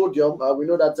get to the podium. We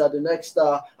know that the next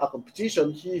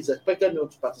competition he is expected to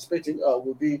participate in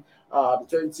will be the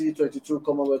 2022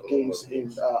 Commonwealth Games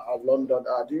in London.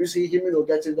 Do you see him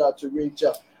getting to reach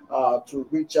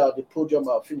the podium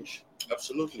finish?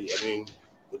 Absolutely. I mean,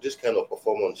 with this kind of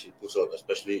performance he puts up,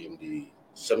 especially in the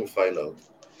semi-final,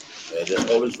 there's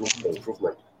always room for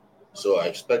improvement. So I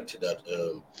expect that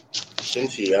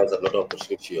since he has another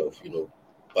opportunity of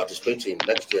participating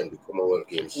next year in the Commonwealth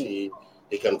Games, he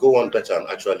can go on better and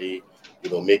actually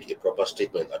make a proper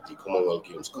statement at the Commonwealth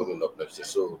Games coming up next year.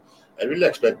 So I really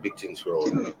expect big things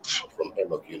from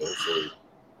Enoch.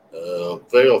 So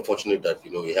very unfortunate that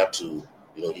he had to,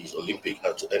 his Olympic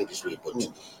had to end this way. But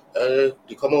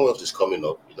the Commonwealth is coming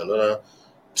up in another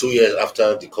 2 years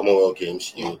after the Commonwealth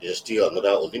Games. There's still another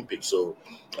Olympic. So,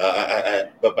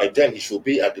 but by then he should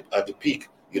be at the peak.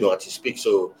 At his peak.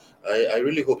 So I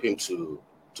really hope him to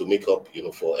make up,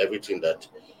 for everything that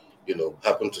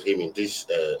happened to him in this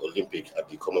Olympic at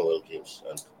the Commonwealth Games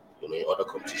and in other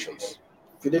competitions.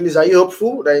 Fidelis, are you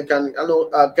hopeful that you can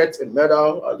get a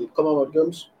medal at the Commonwealth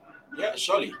Games? Yeah,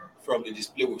 surely from the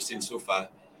display we've seen so far,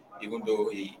 even though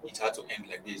it had to end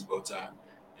like this, but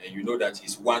you know that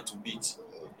he's one to beat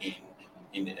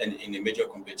in in a major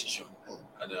competition,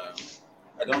 and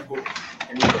I don't hope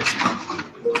any person,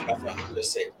 because after I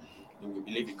just said, we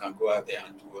believe he can go out there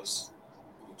and do us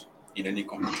good in any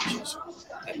competition. So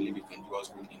I believe he can do us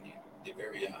good in the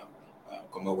very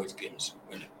Commonwealth Games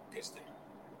when it gets there.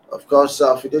 Of course,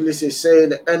 Fidelis is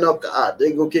saying Enoch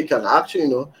Adegoke can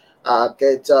actually,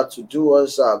 get to do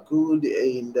us good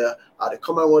in the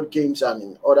Commonwealth Games and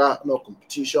in other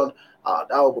competition.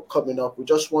 That will be coming up. We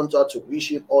just want to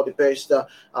wish him all the best. The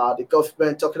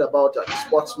government talking about the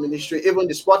sports ministry, even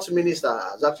the sports minister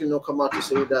has actually not come out to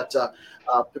say that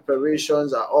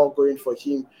preparations are all going for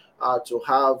him to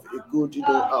have a good,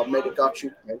 medical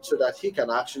treatment so that he can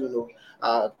actually,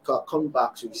 come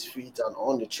back to his feet and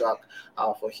on the track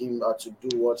for him to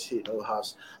do what he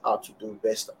has to do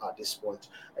best at this point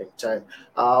in time.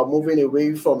 Moving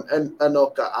away from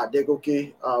Enoch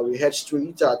Adegoke, we head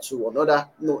straight to another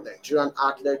Nigerian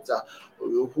athlete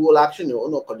who will actually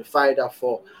qualified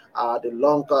for the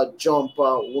long jump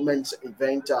women's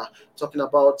event. Talking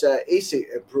about Ace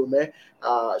Brume,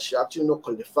 she actually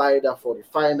qualified for the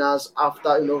finals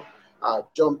after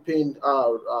jumping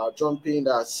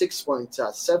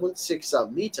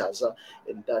 6.76 meters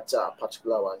in that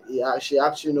particular one. She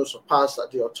actually surpassed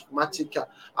the automatic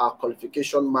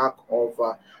qualification mark of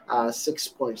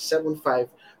 6.75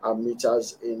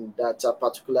 meters in that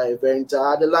particular event.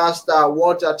 The last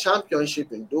World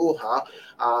Championship in Doha,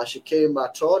 she came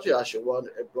third. She won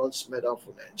a bronze medal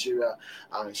for Nigeria,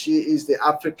 and she is the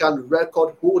African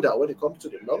record holder when it comes to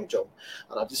the long jump.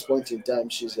 And at this point in time,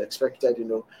 she's expected,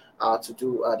 to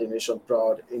do the nation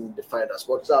proud in the finals.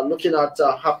 But looking at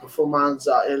her performance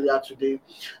earlier today,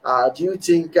 do you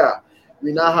think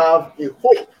we now have a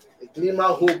hope, a glimmer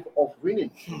hope of winning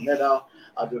a medal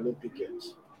at the Olympic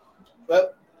Games?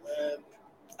 Well,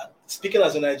 speaking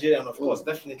as a Nigerian, of course,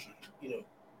 definitely, we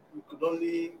could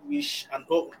only wish and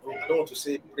hope. I don't want to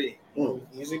say pray.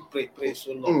 Music pray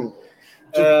so long.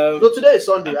 So today is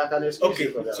Sunday. I can excuse okay,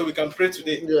 you for that. so we can pray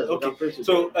today. Yes, we okay, can pray today.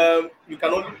 so we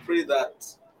can only pray that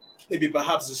maybe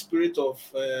perhaps the spirit of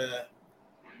the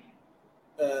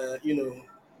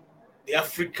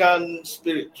African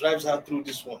spirit drives her through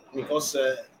this one, because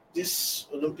this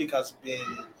Olympic has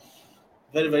been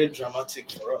very, very dramatic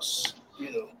for us,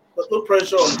 but no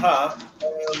pressure on her.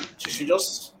 She should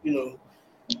just,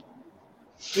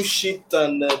 push it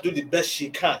and do the best she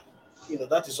can.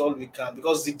 That is all we can,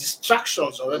 because the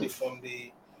distractions already from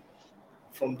the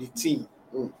team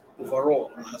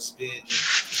overall has been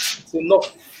it's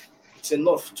enough. It's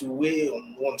enough to weigh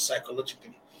on one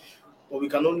psychologically. But we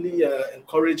can only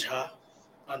encourage her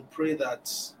and pray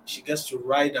that she gets to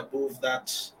ride above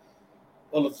that,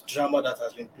 all of the drama that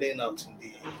has been playing out in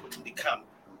the camp,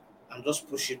 and just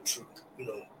push it through.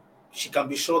 She can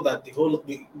be sure that the over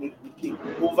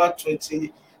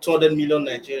 200 million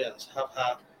Nigerians have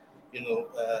her,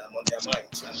 on their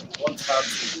minds, and want her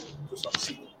to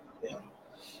succeed. Yeah.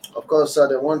 Of course,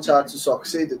 they want her to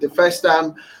succeed. The first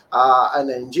time a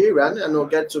Nigerian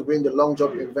get to win the long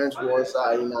jump event was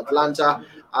in Atlanta,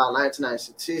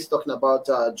 1996. Talking about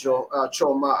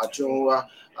Choma Ajonwa.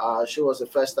 She was the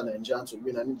first Nigerian to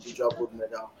win an individual gold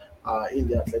medal in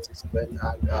the athletics event,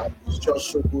 and it's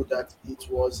just so good that it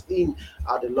was in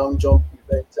the long jump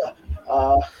event.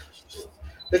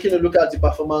 Taking a look at the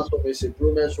performance of Mr.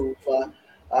 Brume so far,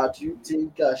 do you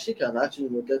think she can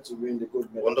actually get to win the gold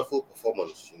medal? Wonderful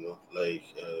performance, like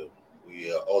we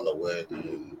are all aware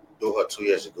in Doha 2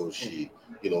 years ago, she,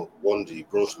 won the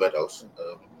bronze medals.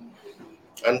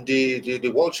 And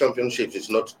the World Championships is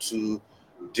not too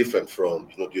different from,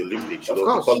 the Olympics.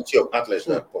 The quality of athletes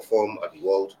that perform at the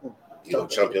World,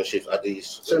 Championships are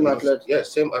these same athletes. Yeah,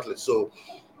 same athletes. So,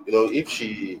 if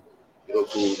she, could,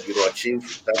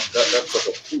 achieve that sort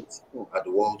of feat at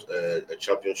the World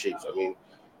Championships,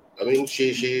 I mean,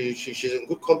 she's in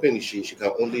good company. She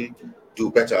can only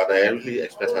do better, and I really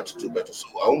expect her to do better. So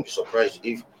I won't be surprised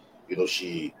if,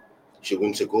 she she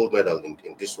wins a gold medal in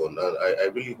this one. And I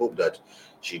really hope that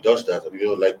she does that.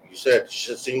 Like you said,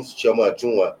 since Chioma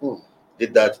Ajunwa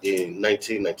did that in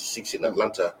 1996 in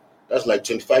Atlanta, that's like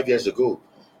 25 years ago.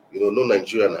 No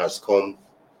Nigerian has come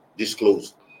this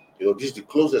close. This is the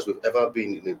closest we've ever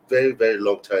been in a very, very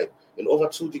long time. In over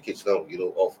 2 decades now,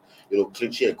 of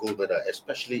clinching a gold medal,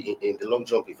 especially in the long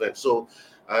jump event. So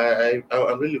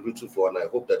I'm really rooting for her, and I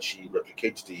hope that she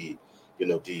replicates the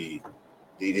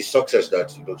success that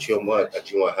Chioma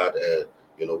Ajunwa had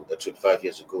 25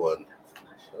 years ago, and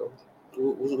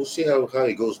we'll see how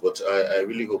it goes. But I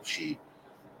really hope she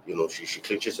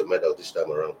clinches a medal this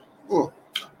time around.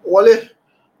 Wale,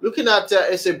 looking at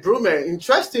Ese Brume,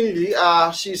 interestingly,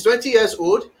 she's 20 years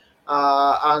old,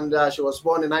 and she was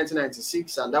born in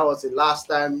 1996, and that was the last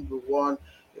time we won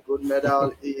a gold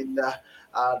medal in the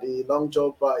long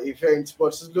jump event.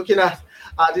 But looking at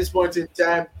this point in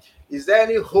time, is there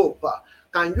any hope?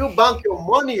 Can you bank your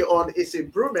money on Ese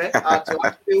Brume to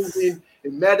actually win a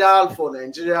medal for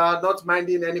Nigeria, not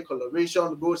minding any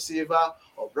coloration, gold, silver,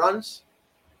 or bronze?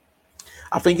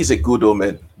 I think it's a good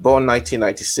omen. Born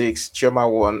 1996, Chioma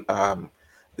won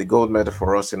the gold medal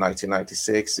for us in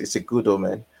 1996. It's a good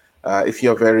omen. If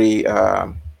you're very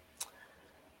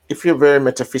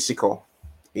metaphysical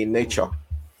in nature,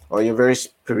 or you're very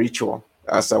spiritual,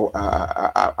 as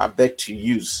I beg to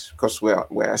use, because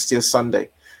we're still Sunday.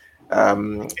 I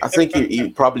think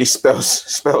it probably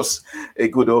spells a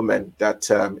good omen that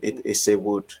it is a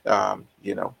would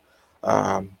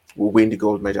will win the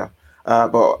gold medal.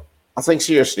 But I think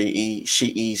seriously,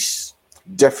 she is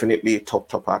definitely a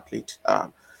top athlete.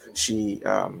 She's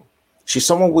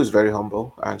someone who is very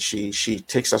humble, and she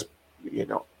takes us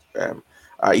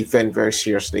event very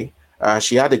seriously.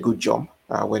 She had a good jump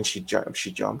when she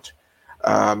jumped.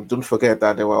 Don't forget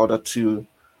that there were other 2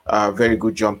 very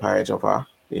good jump ahead of her.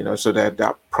 So there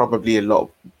are probably a lot of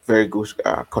very good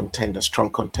contenders, strong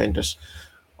contenders,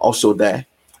 also there.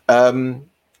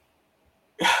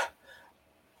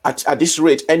 At this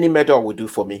rate, any medal will do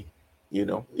for me.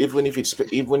 Even if it's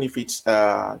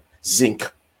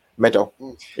zinc medal,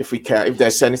 if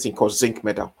there's anything called zinc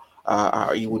medal,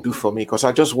 it will do for me, because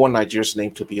I just want Nigeria's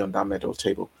name to be on that medal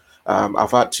table.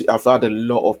 I've had a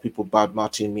lot of people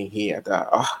badmouthing me here that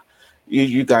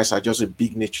you guys are just a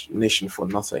big nation for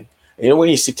nothing. When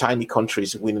you see tiny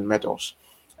countries winning medals,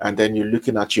 and then you're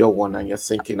looking at your one and you're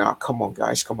thinking, come on,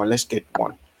 guys, come on, let's get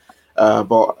one.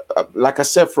 But like I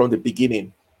said from the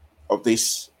beginning of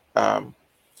this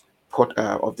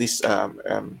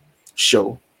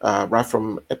show, right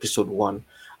from episode 1,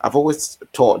 I've always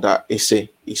thought that Ese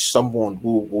is someone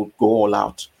who would go all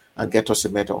out and get us a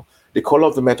medal. The color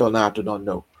of the medal now I do not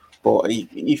know. But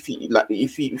if he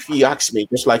asks me,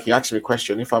 just like he asked me a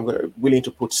question, if I'm willing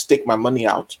to stake my money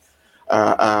out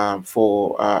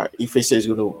for if he says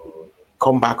going to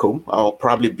come back home, I'll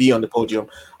probably be on the podium.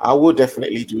 I will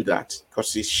definitely do that,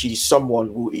 because she's someone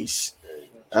who is.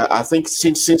 I think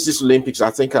since this Olympics,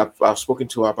 I think I've spoken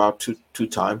to her about two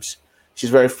times. She's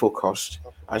very focused,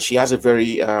 and she has a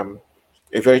very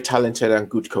talented and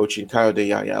good coach in Kayode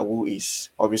Yaya, who is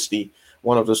obviously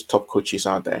one of those top coaches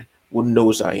out there, who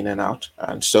knows her in and out.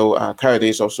 And so Kayode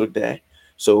is also there.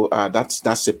 So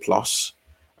that's a plus.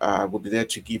 We'll be there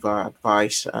to give her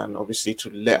advice, and obviously to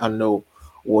let her know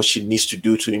what she needs to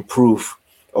do to improve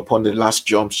upon the last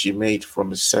jump she made from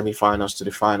the semi-finals to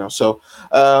the final. So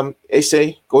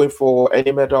Ese going for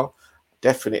any medal,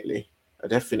 definitely.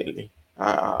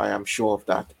 I am sure of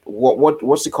that.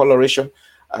 What's the coloration?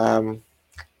 I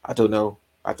don't know,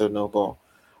 but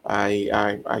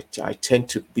I tend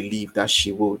to believe that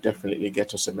she will definitely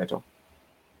get us a medal.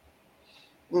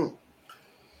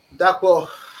 Dakwa,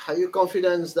 are you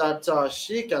confident that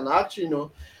she can actually,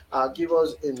 give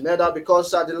us a medal?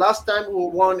 Because the last time we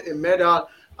won a medal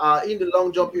in the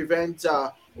long jump event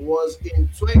was in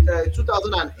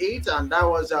 2008, and that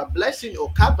was Blessing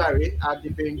Okabari at the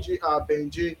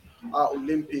Beijing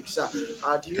Olympics.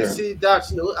 Do you see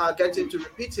that getting to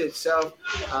repeat itself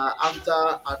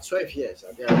after 12 years?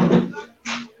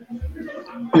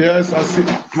 Yes,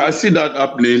 I see that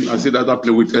happening. I see that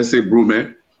happening with Ese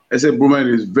Brume. Ese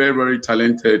Brume is very, very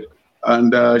talented,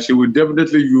 and she will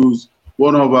definitely use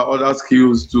one of her other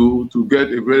skills to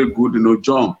get a very good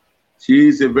jump. She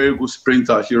is a very good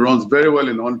sprinter. She runs very well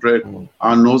in 100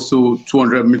 and also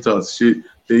 200 meters. She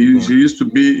used to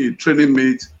be a training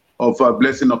mate of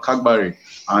Blessing Okagbari,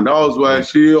 and that was why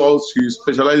she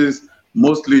specializes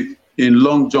mostly in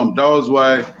long jump. That was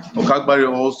why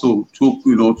Okagbari also took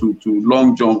to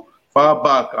long jump far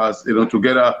back as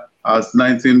together as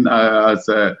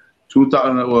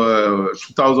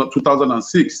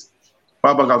 2006.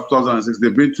 Far back as 2006,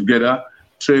 they've been together,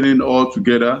 training all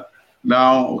together.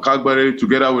 Now, Kagbari,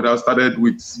 together with us, started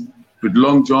with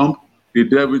long jump. They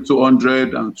did with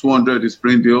 200 and 200 the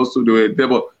sprint. They were there,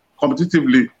 but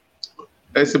competitively,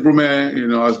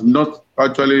 Brume, has not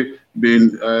actually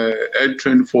been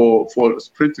trained for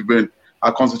sprint event.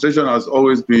 Her concentration has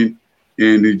always been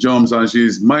in the jumps, and she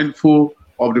is mindful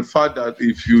of the fact that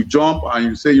if you jump and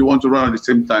you say you want to run at the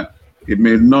same time,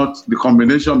 the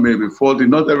combination may be faulty.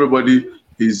 Not everybody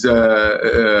is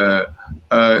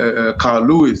Carl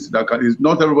Lewis.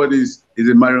 Not everybody is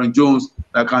a Marion Jones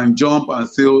that can jump and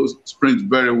still sprint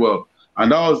very well.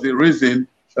 And that was the reason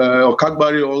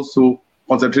Okagbari also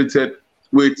concentrated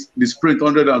with the sprint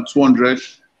 100 and 200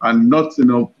 and not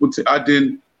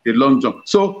adding a long jump.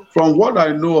 So from what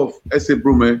I know of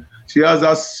Brume, she has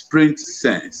that sprint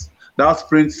sense, that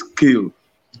sprint skill.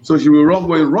 So she will run,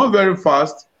 when you run very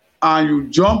fast and you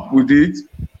jump with it,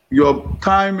 your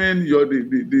timing,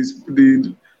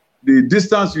 the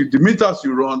distance, the meters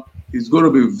you run is going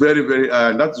to be very, very high.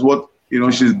 And that's what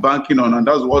she's banking on, and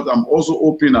that's what I'm also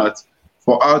hoping at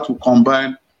for her to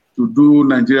combine to do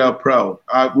Nigeria proud.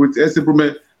 With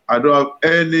Brume, I don't have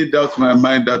any doubt in my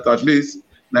mind that at least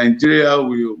Nigeria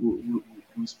will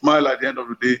smile at the end of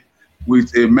the day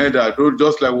with a medal.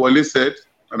 Just like Wale said,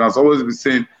 and has always been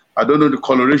saying, I don't know the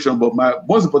coloration, but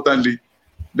most importantly,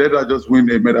 let her just win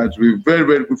a medal. It will be very,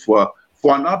 very good for her.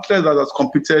 For an athlete that has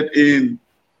competed in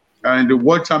the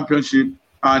World Championship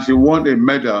and she won a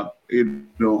medal,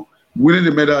 winning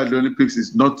the medal at the Olympics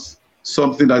is not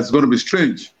something that's going to be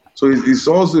strange. So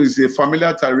it's a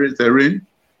familiar terrain,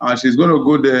 and she's going to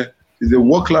go there. She's a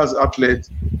world-class athlete,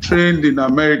 trained in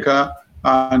America,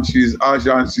 and she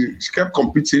kept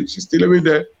competing. She's still living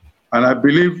there, and I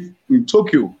believe in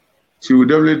Tokyo, she will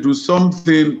definitely do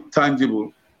something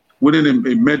tangible, winning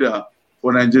a medal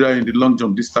for Nigeria in the long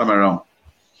jump this time around.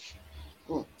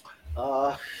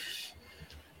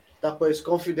 That is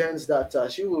confidence that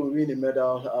she will win a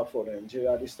medal for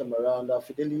Nigeria this time around.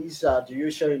 Fidelis, do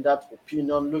you share in that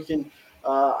opinion? Looking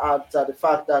at the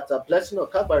fact that Blessing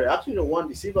Okagbari actually won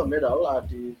the silver medal at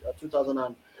the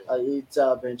 2008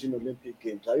 Beijing Olympic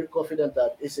Games. Are you confident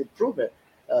that it's a proven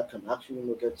can actually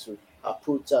get to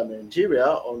put Nigeria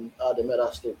on the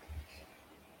medal stage?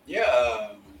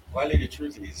 Yeah, while the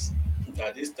truth is,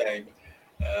 at this time,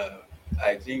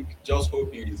 I think just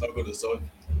hoping it's not going to solve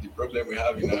the problem we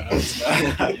have in our hands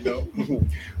now.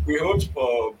 We hoped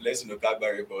for Blessing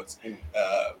Okagbari, but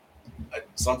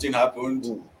something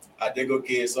happened.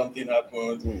 Adegoke, something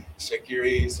happened.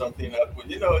 Shakiri, something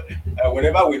happened.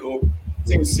 Whenever we hope,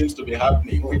 things seems to be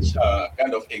happening, which are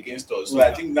kind of against us. So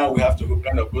I think now we have to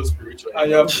kind of go spiritual.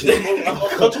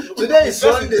 Today is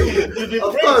Sunday.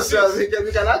 Of course, we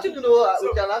can actually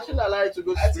we can actually allow it to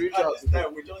go spiritual. At this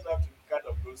time, we just have to kind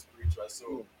of go spiritual.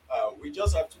 So we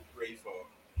just have to pray for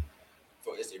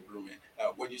Brume.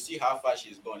 When you see how far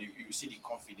she's gone, you see the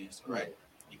confidence, right?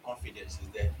 The confidence is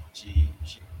there. She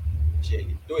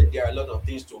though there are a lot of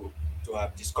things to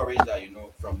have discouraged her,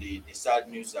 from the sad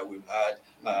news that we've had,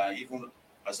 even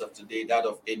as of today, that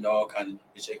of Enoch and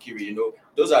Shakiri,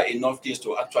 those are enough things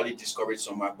to actually discourage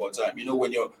someone. But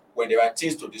when there are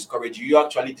things to discourage you, you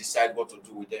actually decide what to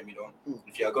do with them.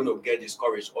 If you are going to get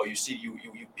discouraged, or you see you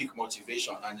pick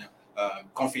motivation and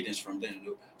confidence from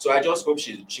them. So I just hope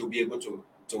she'll be able to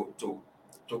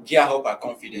gear up her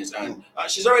confidence, and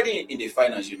she's already in the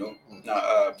finals.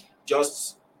 Now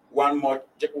just one more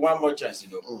chance.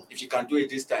 If she can do it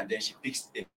this time, then she picks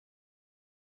it.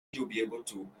 She'll be able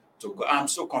to go. I'm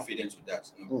so confident with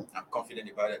that. I'm confident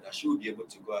about it that she will be able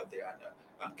to go out there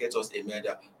and get us a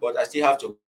medal. But I still have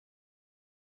to.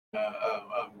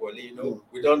 Wally,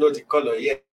 we don't know the color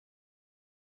yet.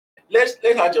 Let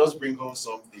her just bring home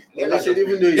something. Let her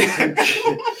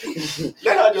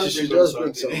just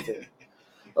bring something.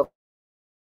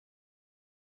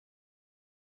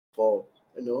 For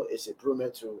it's a Brume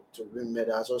to win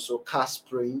medals. Also, cast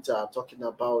sprint, talking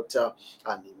about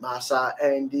Animasa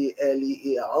and the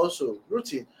early also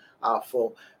rooting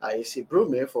for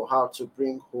Brume for how to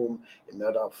bring home a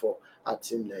medal for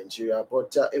Team Nigeria.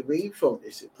 But away from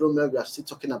Brume, we are still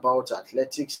talking about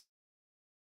athletics.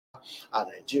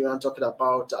 Nigerian, talking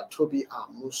about Toby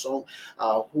Amusan,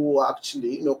 who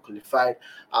actually qualified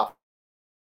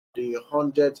the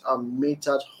 100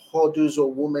 meter hurdles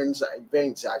or women's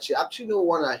events. She actually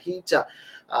won a hit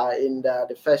in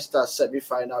the first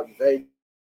semi-final. Very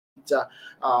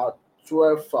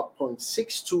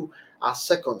 12.62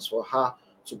 seconds for her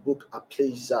to book a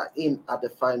place in at the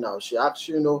final. She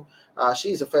actually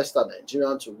she is the first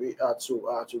Nigerian to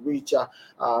reach the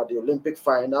Olympic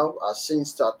final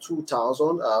since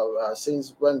 2000.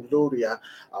 Since when Gloria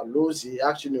Lozi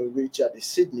actually reached the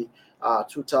Sydney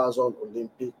 2000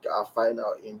 Olympic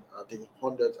final in the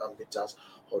 100 meters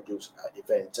hurdles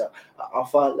event.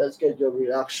 Alpha, let's get your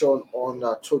reaction on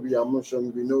Toby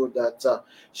Amusan. We know that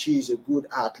she is a good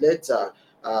athlete.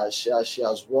 She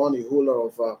has won a whole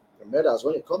lot of medals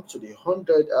when it comes to the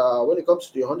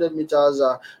 100 meters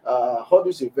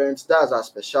hurdles event. That's her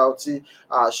specialty.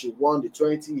 She won the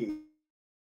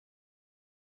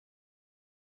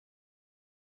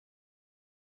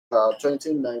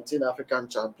 2019 African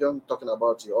champion, talking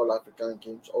about the All African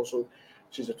Games. Also,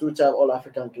 she's a two-time All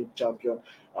African Game champion.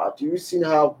 Do you see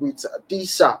her with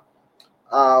this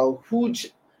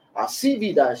huge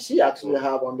CV that she actually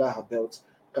have under her belt?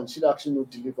 Can she actually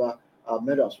deliver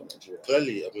medals for Nigeria?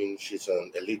 Clearly, I mean, she's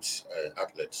an elite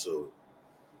athlete, so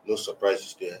no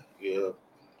surprises there. Yeah,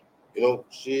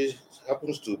 she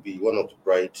happens to be one of the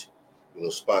bright,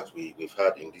 sparks we've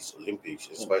had in these Olympics,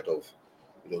 in spite of,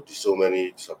 the so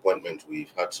many disappointments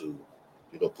we've had to,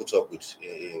 put up with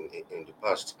in the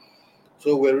past.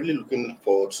 So we're really looking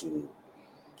forward to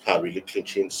her really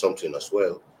clinching something as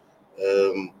well.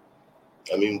 Um,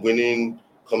 I mean,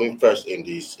 coming first in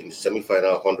the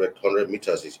semi-final 100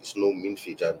 meters is no mean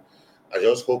feat, and I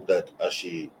just hope that as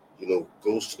she,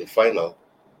 goes to the final,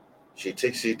 she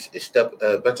takes it a step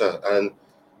better. And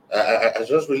I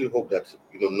just really hope that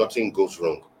nothing goes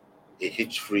wrong, a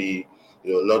hitch free,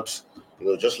 not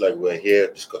just like we're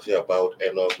here discussing about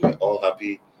Enoch. We're all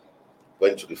happy,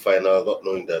 went to the final, not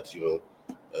knowing that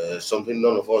something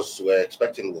none of us were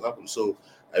expecting will happen. So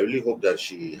I really hope that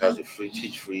she has a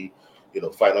hitch free,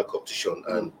 final competition.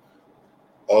 And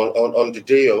on the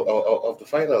day of the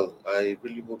final, I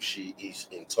really hope she is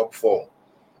in top form.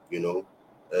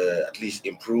 At least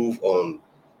improve on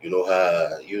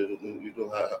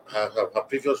her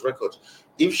previous records.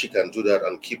 If she can do that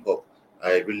and keep up,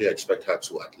 I really expect her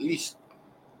to at least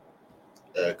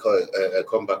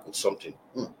come back with something.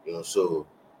 So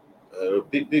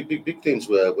big things.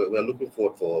 We're looking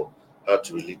forward for her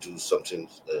to really do something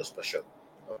special.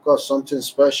 Of course, something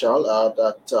special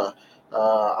that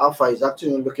Alpha is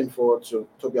actually looking forward to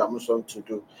Toby Amuson to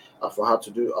do, for her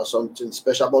to do something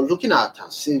special. But looking at her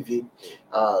CV,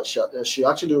 she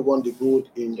actually won the gold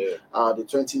in the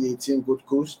 2018 Gold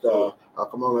Coast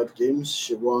Commonwealth Games.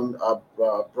 She won a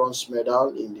bronze medal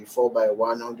in the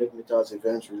 4x100 meters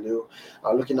event relay.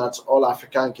 Looking at All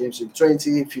African Games in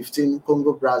 2015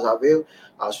 Congo Brazzaville,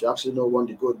 she actually won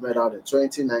the gold medal in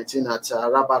 2019 at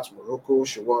Rabat, Morocco.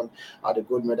 She won the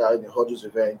gold medal in the hurdles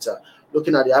event.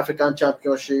 Looking at the African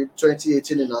Championship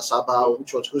 2018 in Asaba,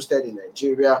 which was hosted in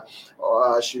Nigeria,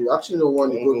 she actually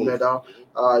won the gold medal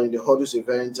in the hurdles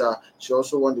event. She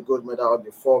also won the gold medal on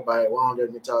the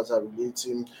 4x100 meters relay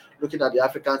team. Looking at the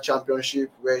African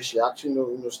Championship, where she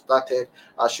actually started,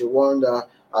 she won the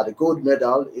gold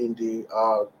medal in the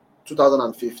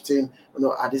 2015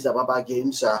 Addis Ababa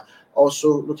Games.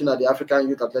 Also, looking at the African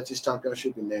Youth Athletics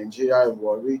Championship in Nigeria in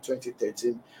Warri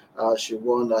 2013, she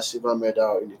won a silver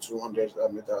medal in the 200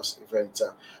 meters event.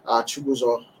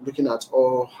 Chibuzo, looking at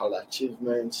all her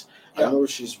achievements, I know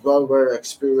she's very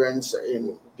experienced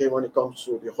in game when it comes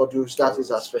to the hurdles. That is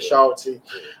her specialty.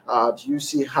 Do you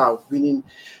see her winning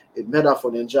a medal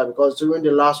for Nigeria? Because during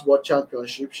the last World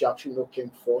Championship, she actually came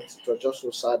fourth. It was just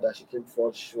so sad that she came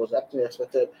fourth. She was actually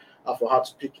expected for her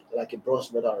to pick like a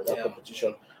bronze medal in that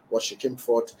competition, but she came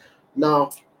fourth.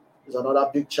 Now, there's another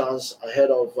big chance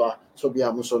ahead of Toby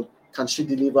Amuson. Can she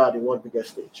deliver at the world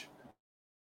biggest stage?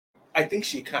 I think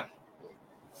she can.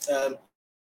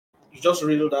 You just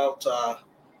reeled out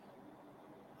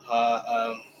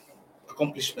her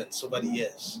accomplishments over the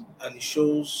years, and it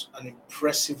shows an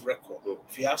impressive record.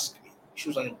 If you ask me, it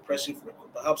shows an impressive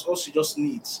record. Perhaps all she just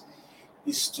needs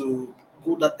is to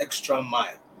go that extra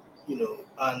mile,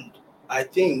 and I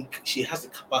think she has the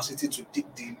capacity to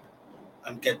dig deep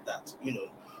and get that,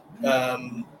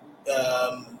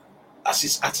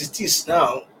 as it is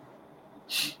now,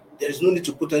 there is no need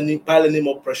to pile any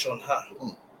more pressure on her.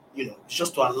 It's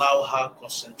just to allow her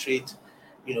concentrate,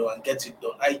 and get it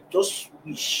done. I just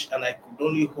wish, and I could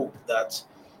only hope that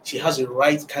she has the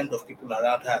right kind of people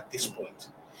around her at this point,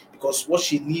 because what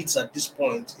she needs at this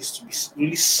point is to be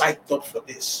really psyched up for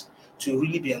this, to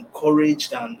really be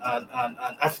encouraged, and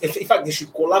in fact, they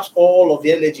should collapse all of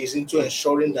the energies into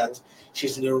ensuring that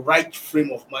she's in the right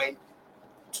frame of mind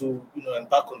to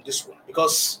embark on this one,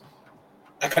 because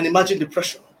I can imagine the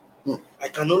pressure. I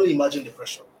can only imagine the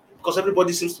pressure, because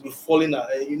everybody seems to be falling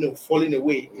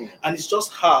away, and it's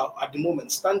just her at the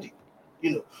moment standing.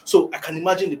 So I can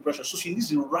imagine the pressure. So she needs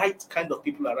the right kind of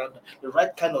people around her, the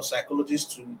right kind of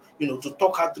psychologists to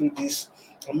talk her through this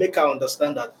and make her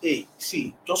understand that, hey,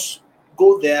 see, just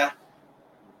go there,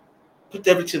 put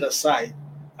everything aside,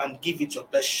 and give it your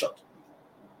best shot.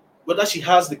 whether she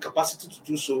has the capacity to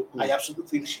do so, I absolutely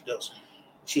think she does.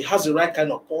 She has the right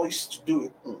kind of poise to do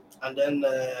it. And then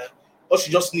what she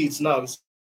just needs now is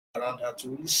around her to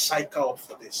really psych her up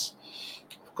for this.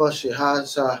 Of course,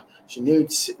 she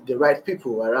needs the right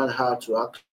people around her to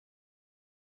act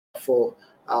for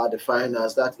the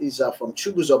finals. That is from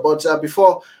Chubuzo. But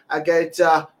before I get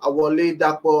Awole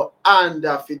Dapo and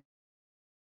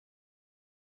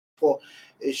for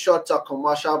a short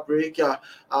commercial break,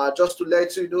 just to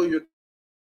let you know, you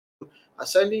are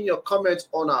sending your comments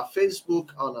on our Facebook,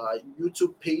 on our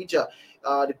YouTube page.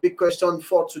 The big question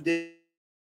for today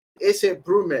is a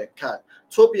Brume can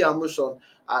Toby Amusan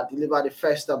deliver the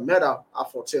first medal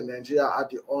for Team Nigeria at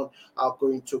the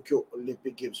ongoing Tokyo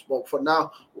Olympic Games. But for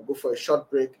now, we'll go for a short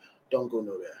break. Don't go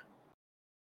nowhere.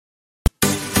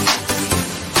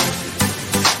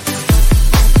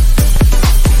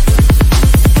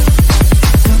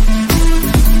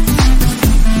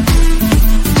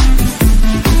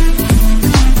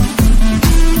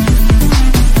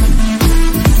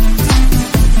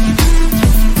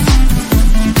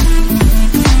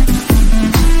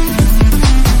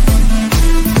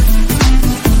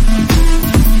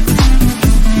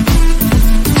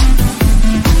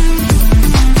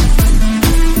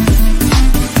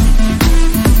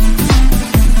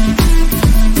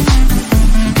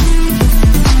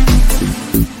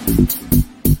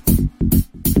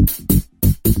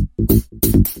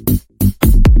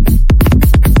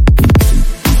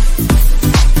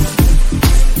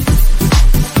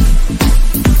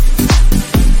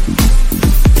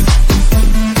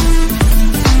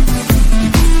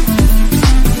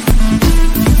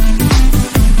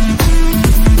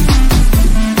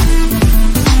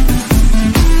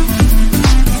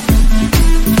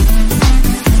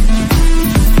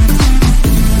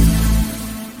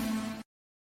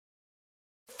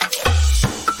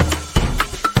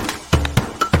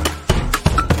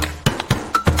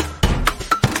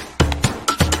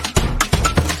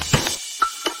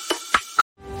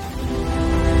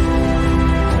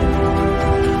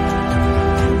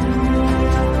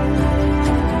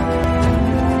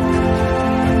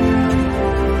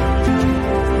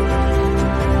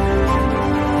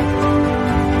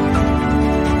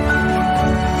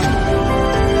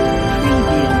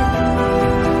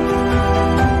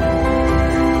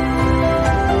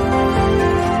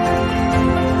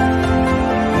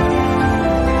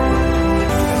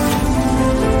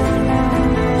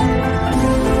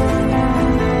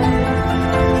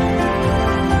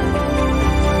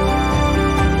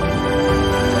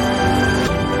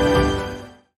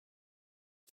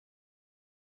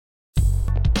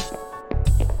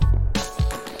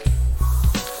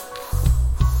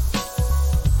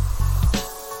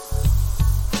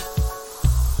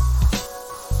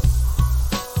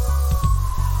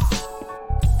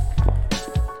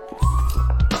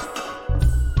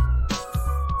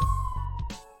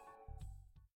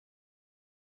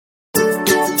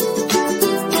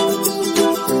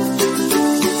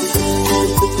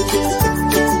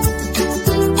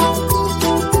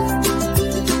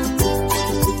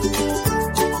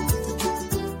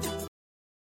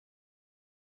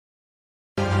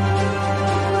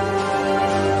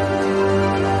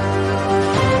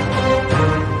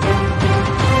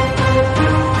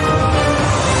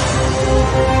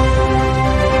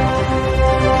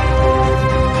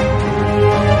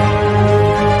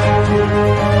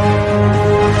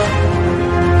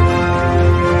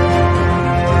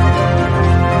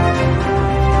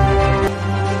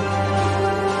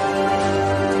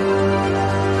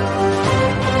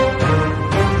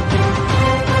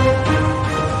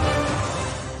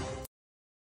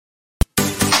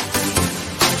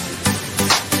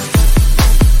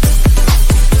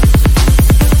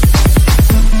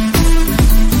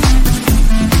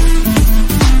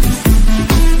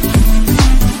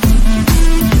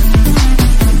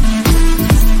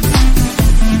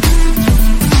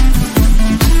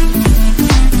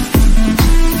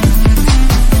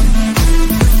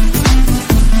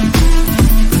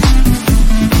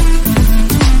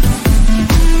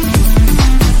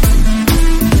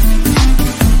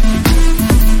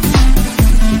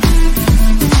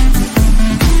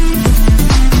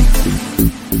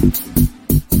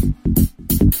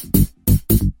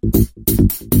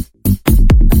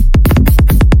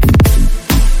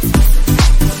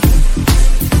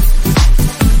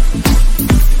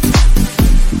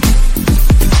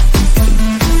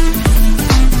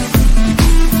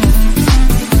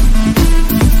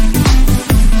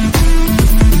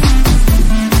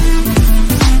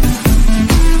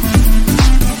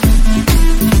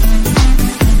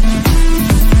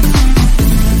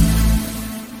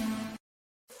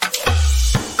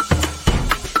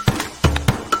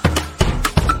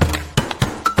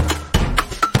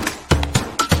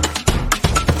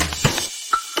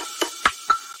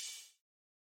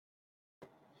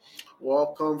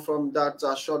 Welcome from that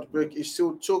short break. It's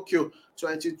still Tokyo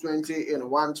 2020 in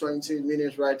 120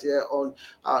 minutes right here on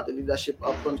the Leadership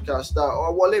Podcast.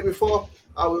 Wale, before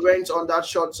we went on that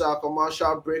short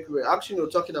commercial break, we were actually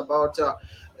talking about Toby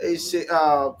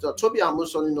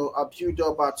Amusan, a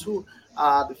build up to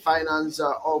the finance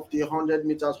of the 100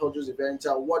 meters hurdles event.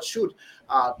 What should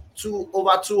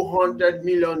over 200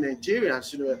 million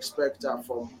Nigerians expect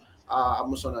from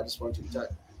Amusan at this point in time?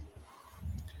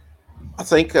 I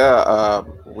think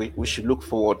we should look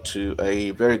forward to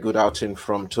a very good outing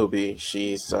from Toby.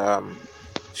 She's a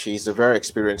very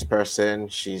experienced person.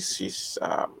 She's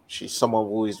someone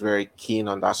who is very keen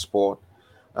on that sport.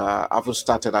 Avo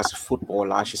started as a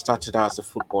footballer. She started as a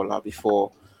footballer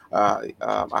before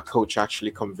our coach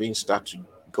actually convinced her to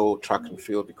go track and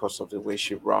field because of the way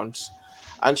she runs.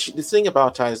 And the thing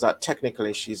about her is that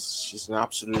technically she's an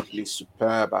absolutely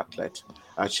superb athlete.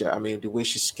 I mean, the way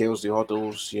she scales the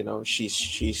hurdles,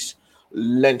 she's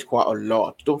learned quite a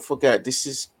lot. Don't forget, this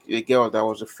is a girl that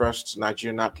was the first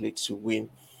Nigerian athlete to win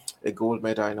a gold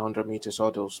medal in 100 meters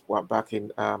hurdles back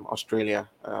in Australia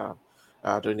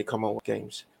during the Commonwealth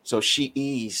Games. So she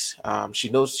knows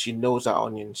her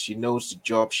onions. She knows the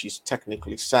job. She's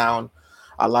technically sound.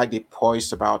 I like the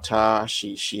poise about her.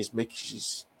 She's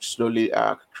slowly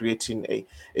creating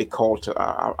a cult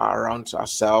around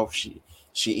herself.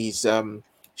 She's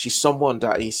someone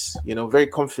that is very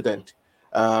confident.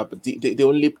 But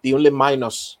the only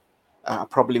minus I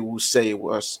probably would say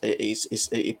is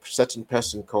a certain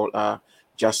person called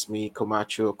Jasmine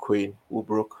Camacho Queen, who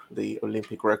broke the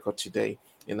Olympic record today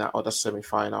in that other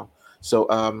semi-final. So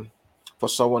for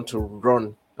someone to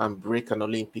run and break an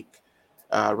Olympic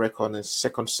record in the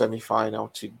second semi-final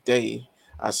today,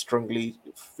 I strongly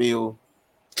feel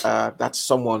that's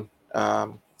someone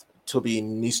Toby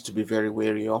needs to be very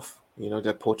wary of.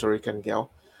 The Puerto Rican girl,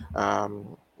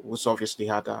 who's obviously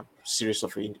had a series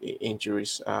of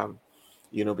injuries.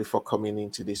 Before coming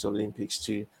into these Olympics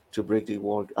to break the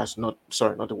world as not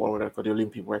the world record, the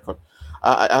Olympic record.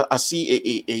 I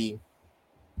see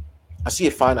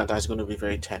a final that's going to be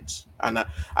very tense, and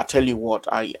I tell you what,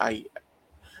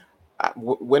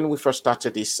 when we first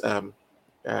started this um,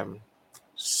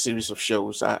 series of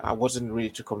shows, I wasn't really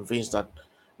too convinced that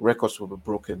records will be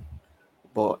broken,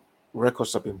 but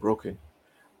records have been broken.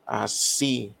 I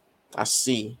see, I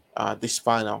see this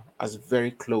final as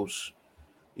very close,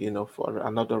 for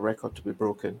another record to be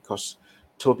broken because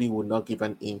Toby would not give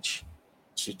an inch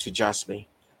to Jasmine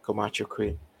Camacho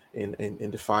Queen in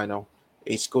the final.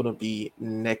 It's going to be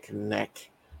neck and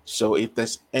neck. So if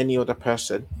there's any other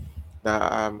person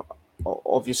that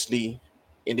obviously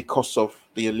in the course of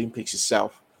the Olympics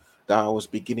itself that I was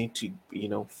beginning to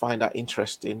find that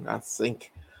interesting, I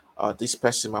think this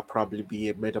person might probably be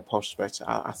a medal prospect.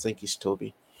 I think it's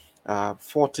Toby.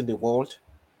 Fourth in the world.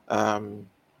 Um,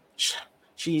 sh-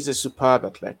 she's a superb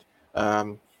athlete.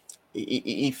 Um,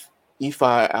 if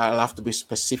I'll have to be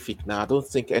specific now, I don't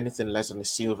think anything less than a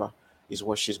silver is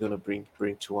what she's going to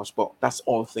bring to us. But that's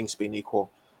all things being equal.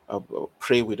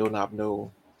 Pray we don't have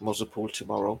no muzzle pull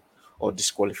tomorrow, or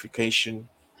disqualification,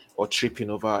 or tripping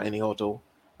over any hurdle.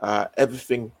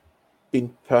 Everything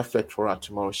been perfect for her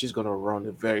tomorrow. She's going to run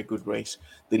a very good race.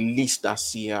 The least I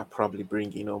see her probably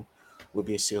bringing home will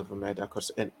be a silver medal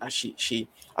because and she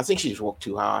I think she's worked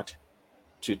too hard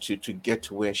to get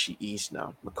to where she is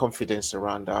now. The confidence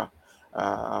around her,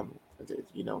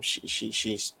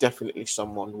 she's definitely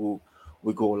someone who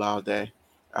will go out there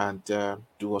and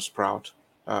do us proud.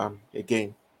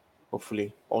 Again,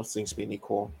 hopefully, all things being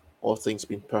equal, all things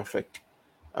being perfect,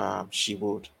 she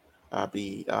would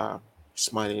be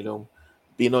smiling home,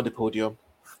 being on the podium.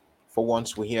 For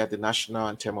once, we hear the national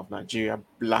anthem of Nigeria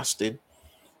blasting.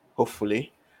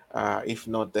 Hopefully, if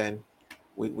not, then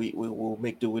we will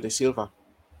make do with the silver.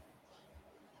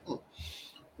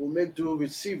 We'll make do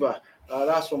with silver.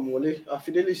 That's from Wale.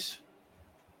 Fidelis.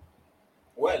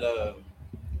 Well,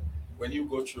 when you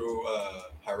go through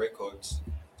her records,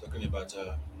 talking about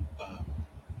uh,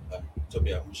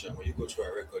 Toby Amusha, when you go through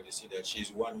her record, you see that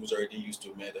she's one who's already used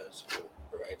to medals,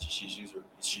 right? She's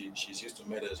used to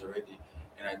medals already,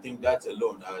 and I think that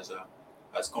alone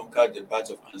has conquered the part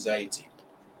of anxiety.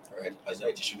 Right,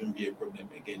 anxiety shouldn't be a problem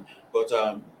again. But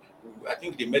I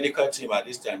think the medical team at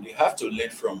this time they have to learn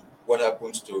from what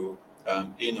happened to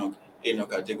Enoch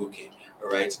Adegoke. All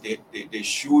right, they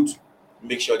should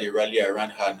make sure they rally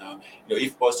around her now.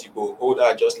 If possible, hold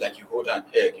her just like you hold an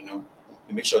egg.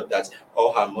 To make sure that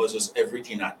all her muscles,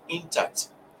 everything are intact,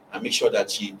 and make sure that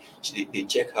they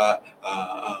check her.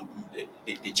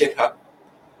 They check her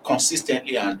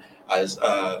consistently and as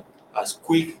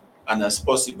quick and as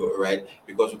possible, right?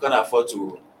 Because we can't afford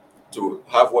to to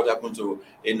have what happened to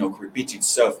Enoch repeat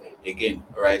itself again,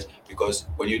 right? Because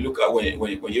when you look at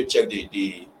when you check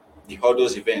the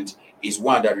hurdles event, is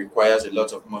one that requires a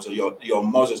lot of muscle. Your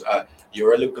muscles are you're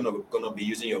really gonna be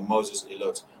using your muscles a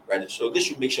lot, right? So this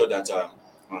should make sure that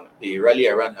they rally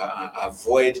around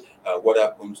avoid what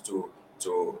happened to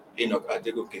Enoch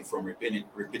Adegoke from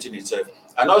repeating itself.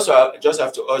 And also, I just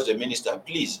have to urge the minister,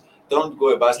 please don't go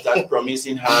about start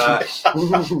promising her.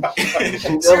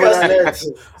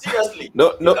 Seriously, seriously.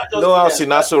 No, You no, can't just no go there house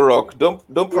and in start. Aso Rock. Don't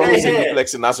Yeah, promise a yeah.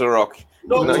 duplex in Aso Rock.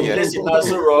 No Not yet. duplex in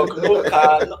Aso Rock, no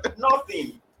car,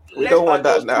 nothing. We don't want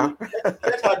that now.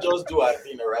 Let her just do her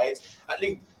thing, all right? I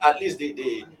think at least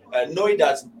they knowing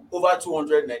that over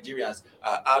 200 Nigerians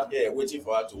are out there waiting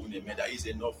for her to win a medal is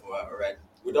enough for her, all right?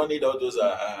 We don't need all those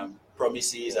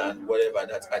promises and whatever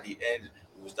that at the end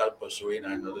we'll start pursuing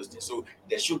and all those things. So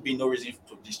there should be no reason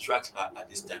to distract her at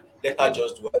this time. Let her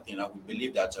just do her thing, and we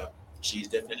believe that she is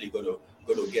definitely going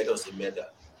to get us a medal.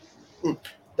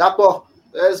 Dapo,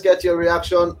 let's get your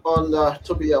reaction on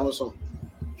Toby Amusan.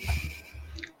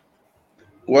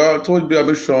 Well, I told you,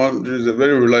 Abishon, she's a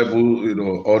very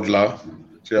reliable, oddler.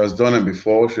 She has done it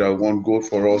before. She has won gold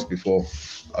for us before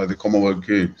at the Commonwealth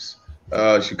Games.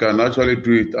 She can actually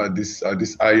do it at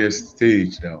this highest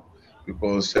stage now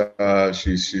because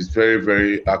she's very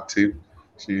very active.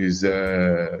 She's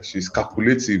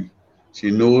calculative.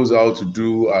 She knows how to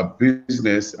do a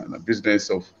business and a business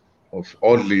of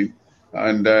oddly,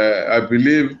 and I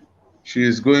believe she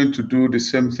is going to do the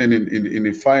same thing in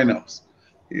the finals.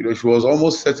 She was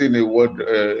almost setting a world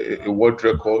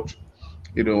record,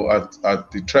 at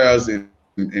the trials in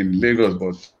Lagos,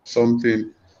 but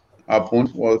something happened.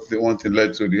 One thing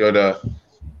led to the other.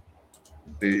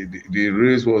 The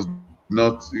race was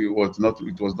not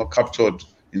captured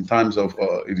in terms of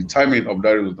the timing of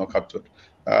that race was not captured.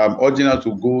 I'm urging her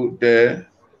to go there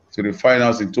to the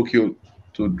finals in Tokyo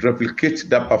to replicate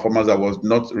that performance that was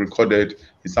not recorded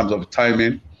in terms of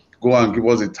timing. Go and give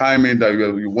us the timing that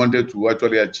you wanted to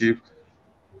actually achieve,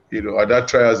 at that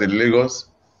trials in Lagos,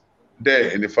 there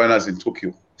in the finals in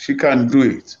Tokyo. She can do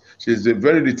it. She's a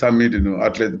very determined,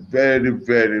 athlete, very,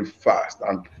 very fast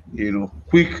and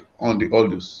quick on the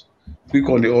hurdles. Quick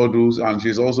on the hurdles, and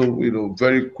she's also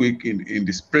very quick in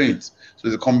the sprints. So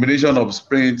it's a combination of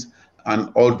sprints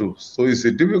and hurdles. So it's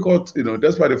a difficult,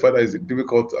 despite the fact that it's a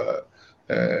difficult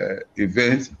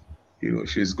event.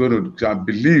 She's going to. I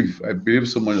believe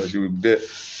so much that she will be there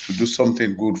to do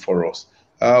something good for us.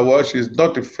 Well, she's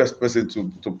not the first person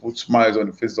to put smiles on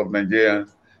the faces of Nigerians,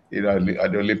 at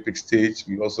the Olympic stage.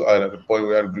 We also had at the point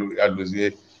where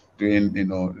Adegoke doing,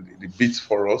 the beats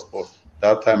for us, but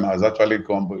that time has actually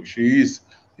gone. But she is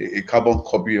a carbon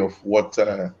copy of what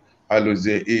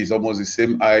Adegoke is, almost the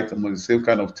same height, almost the same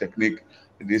kind of technique,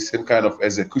 the same kind of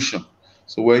execution.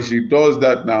 So when she does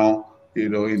that now,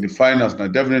 in the finals, now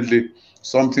definitely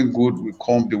something good will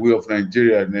come the way of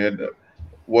Nigeria. And then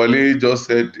Wale just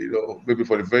said, maybe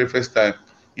for the very first time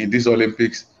in these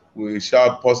Olympics, we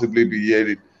shall possibly be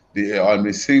hearing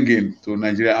the singing to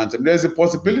Nigerian anthem. There's a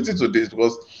possibility to this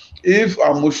because if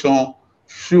Amusan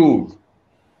should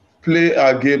play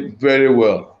our game very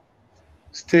well,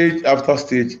 stage after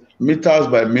stage, meters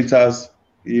by meters,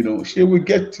 she will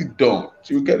get it done.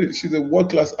 She will get it. She's a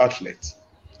world-class athlete.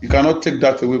 You cannot take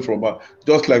that away from her.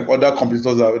 Just like other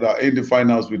competitors that are in the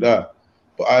finals with her.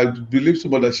 But I believe so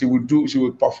much that she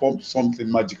will perform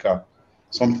something magical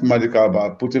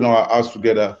about putting our hearts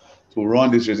together to run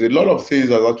this race. A lot of things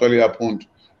has actually happened,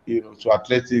 to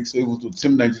athletics, even to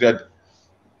Team Nigeria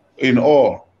in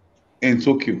all in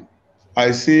Tokyo. I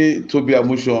see Toby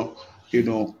Amusan,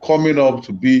 coming up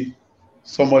to be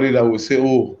somebody that will say,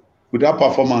 oh, with that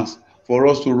performance, for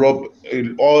us to rub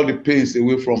all the pains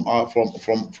away from our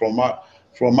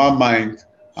mind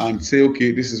and say,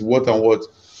 okay, this is what and what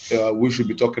we should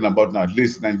be talking about now. At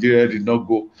least Nigeria did not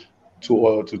go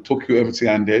to Tokyo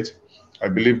empty-handed. I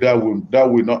believe that will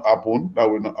not happen. That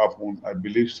will not happen. I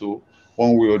believe so.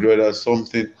 One way or the other,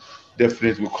 something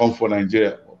definitely will come for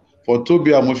Nigeria. For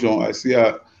Toby Amusan, I see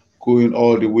her going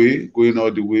all the way. We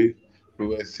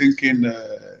were thinking,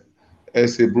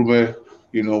 as a Brume,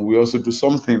 we also do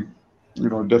something,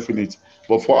 definite.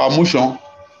 But for Amusan,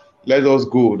 let us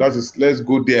go. Let's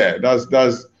go there. That's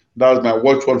my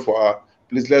watchword for her.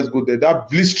 Please let's go there. That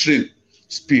blistering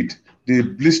speed, the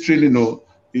blistering,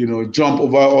 jump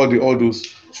over all the hurdles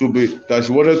should be that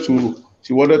she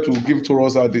wanted to give to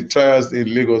us at the trials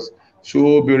in Lagos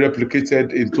should be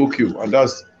replicated in Tokyo, and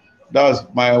that's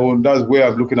where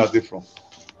I'm looking at it from.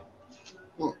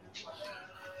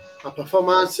 A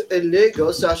performance in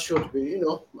Lagos should be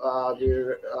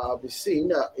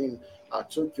seen in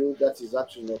Tokyo. That is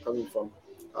actually coming from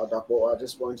that ball at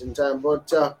this point in time.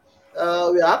 But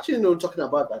we're actually talking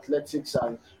about athletics,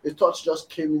 and a thought just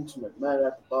came into my mind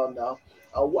right about now.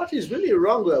 What is really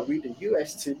wrong with the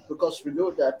US team? Because we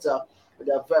know that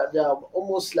they are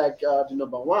almost like the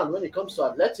number one when it comes to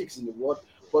athletics in the world.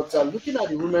 But looking at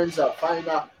the women's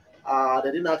final,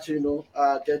 they didn't actually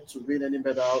get to win any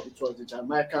medal. It was the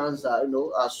Jamaicans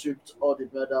that swept all the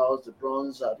medals, the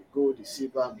bronze, the gold, the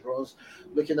silver, and bronze.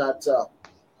 Looking at the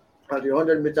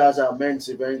 100 meters men's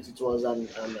event, it was an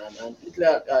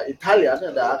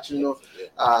Italian that actually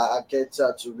get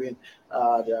to win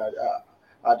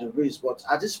the race. But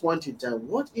at this point in time,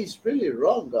 what is really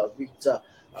wrong with the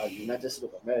United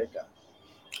States of America?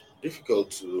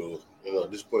 Difficult to,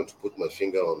 at this point to put my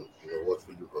finger on, what's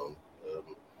really wrong.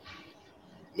 Um,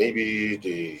 Maybe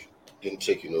they didn't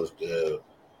take, the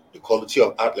quality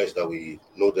of athletes that we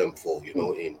know them for,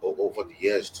 in over the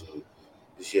years to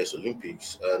this year's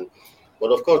Olympics.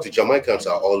 But of course, the Jamaicans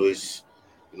are always,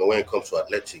 when it comes to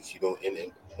athletics,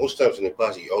 and most times in the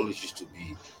past, it always used to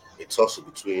be a tussle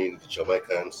between the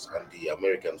Jamaicans and the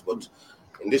Americans. But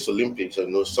in this Olympics,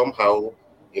 somehow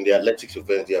in the athletics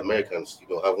event, the Americans,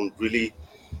 haven't really,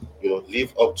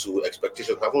 live up to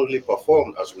expectations, haven't really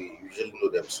performed as we usually know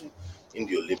them to in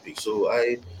the Olympics. So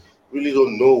I really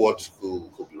don't know what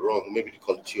could be wrong. Maybe the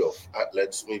quality of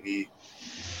athletes, maybe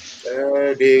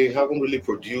they haven't really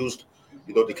produced,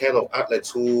 the kind of athletes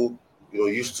who,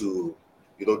 used to,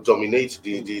 dominate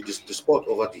the sport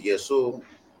over the years. So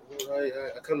I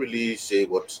can't really say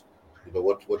what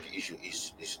the issue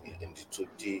is in the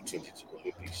 2022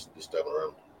 Olympics this time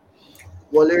around.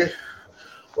 Wale,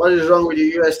 what is wrong with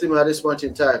the US team at this point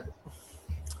in time?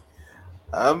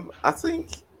 Um, I think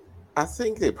I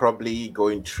think they're probably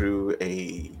going through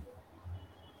a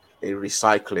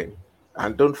recycling,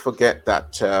 and don't forget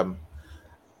that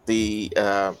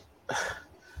the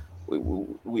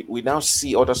we now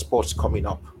see other sports coming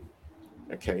up.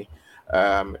 Okay,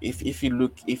 if you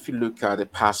look at the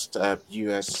past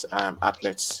U.S.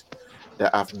 Athletes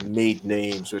that have made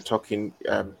names, we're talking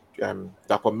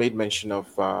Dapper made mention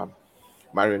of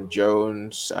Marion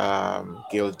Jones,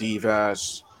 Gail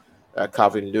Divas,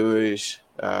 Calvin Lewis,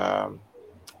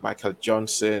 Michael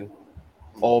Johnson,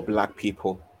 all black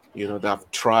people, that have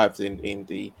thrived in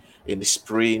the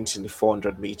sprint, in the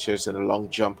 400 meters, and the long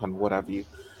jump, and what have you.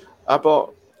 But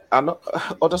I know,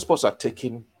 other sports are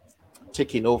taking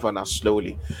over now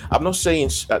slowly. I'm not saying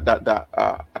that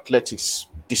athletics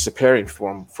disappearing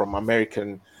from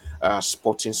American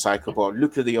sporting cycle, but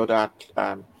look at the other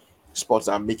sports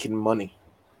that are making money.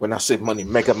 When I say money,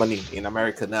 mega money in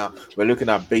America now, we're looking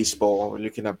at baseball, we're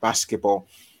looking at basketball,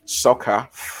 soccer,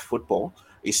 football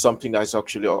is something that's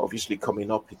actually obviously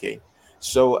coming up again.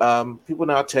 So people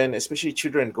now tend, especially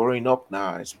children growing up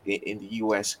now in the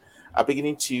US, are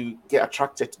beginning to get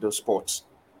attracted to those sports,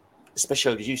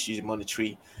 especially due to the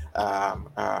monetary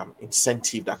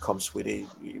incentive that comes with it.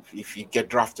 If you get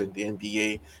drafted in the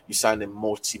NBA, you sign a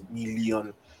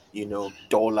multi-million,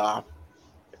 dollar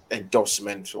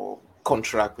endorsement or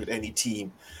contract with any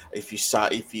team. If you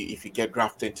get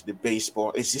drafted into the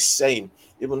baseball, it's the same.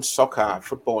 Even soccer,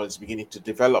 football is beginning to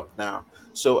develop now.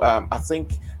 So I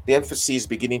think the emphasis is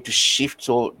beginning to shift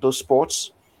to those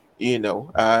sports, and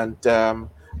and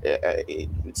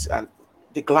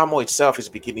the glamour itself is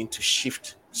beginning to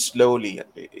shift slowly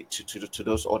to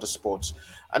those other sports.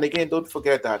 And again, don't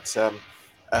forget that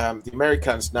the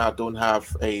Americans now don't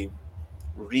have a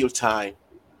real time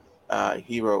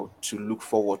hero to look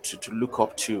forward to look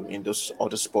up to in those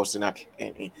other sports in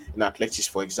athletics,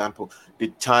 for example. The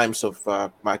times of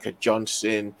Michael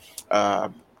Johnson, uh,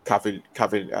 Kevin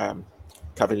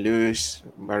Lewis,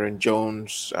 Marion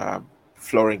Jones,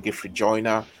 Florent Gifford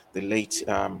Joyner, the late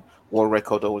world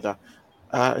record holder,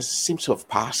 seems to have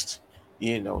passed.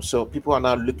 So people are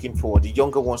now looking for the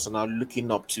younger ones are now looking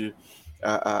up to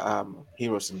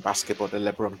heroes in basketball, the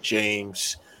LeBron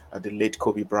James, the late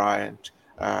Kobe Bryant,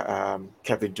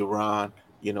 Kevin Durant,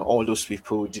 all those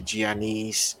people, the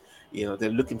Giannis, they're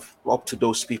looking up to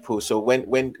those people. So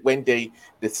when they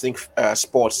think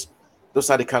sports, those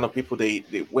are the kind of people they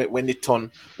when they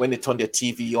turn their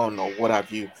TV on or what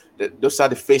have you. Those are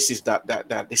the faces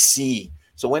that they see.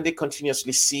 So when they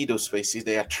continuously see those faces,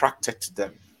 they're attracted to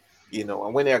them.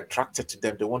 And when they're attracted to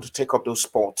them, they want to take up those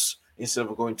sports instead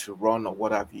of going to run or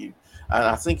what have you. And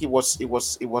I think the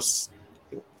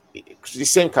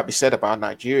same can be said about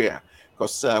Nigeria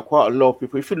because quite a lot of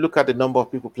people, if you look at the number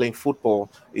of people playing football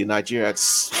in Nigeria,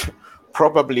 it's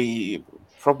probably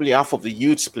half of the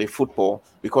youths play football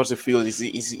because they feel it's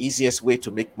the easiest way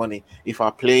to make money. If I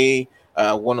play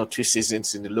 1 or 2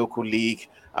 seasons in the local league,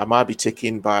 I might be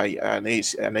taken by an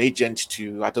agent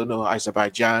to, I don't know,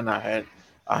 Azerbaijan.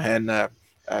 and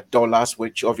dollars,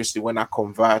 which obviously when I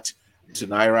convert to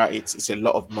naira, it's a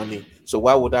lot of money. So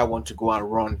why would I want to go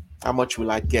and run? How much will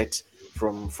I get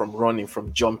from running,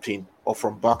 from jumping, or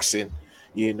from boxing?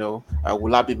 Will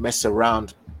I be messed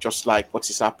around just like what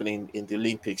is happening in the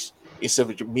Olympics?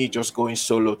 Instead of me just going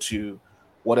solo to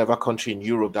whatever country in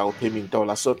Europe that will pay me in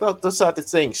dollars. So those are the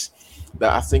things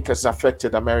that I think has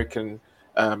affected American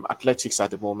athletics at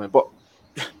the moment. But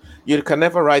you can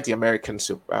never write the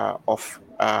Americans off.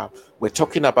 We're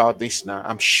talking about this now.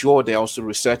 I'm sure they're also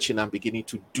researching and beginning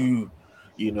to do,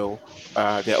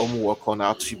 their own work on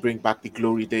how to bring back the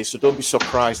glory days. So don't be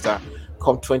surprised that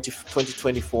come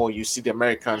 2024, you see the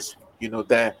Americans,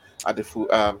 there at the full,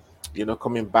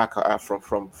 coming back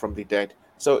from the dead.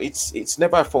 So it's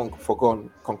never a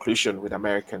foregone conclusion with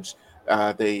Americans.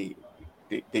 They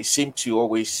seem to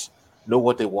always know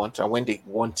what they want, and when they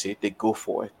want it, they go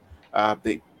for it.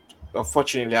 They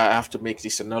Unfortunately, I have to make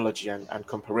this analogy and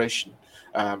comparison,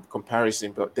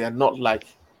 but they are not like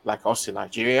us in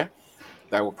Nigeria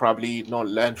that will probably not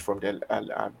learn from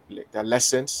their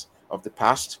lessons of the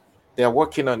past. They are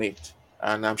working on it,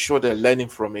 and I'm sure they're learning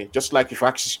from it. Just like if I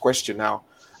ask this question now,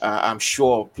 I'm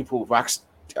sure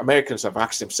Americans have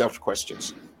asked themselves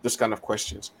questions, those kind of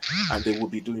questions, and they will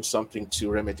be doing something to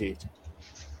remedy it.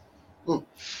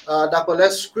 Dapo,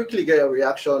 let's quickly get a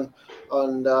reaction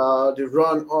on the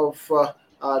run of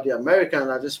the American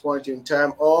at this point in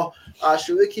time, or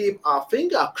should we keep our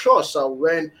finger crossed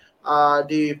when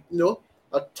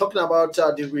talking about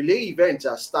the relay event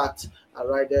start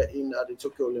right there in the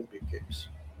Tokyo Olympic Games?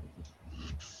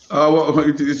 Well,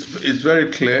 it's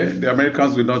very clear. The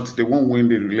Americans they won't win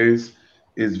the relays.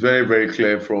 It's very, very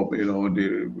clear from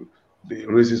the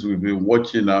races we've been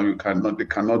watching now. They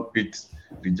cannot beat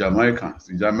the Jamaicans.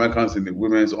 The Jamaicans in the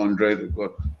women's 100, they've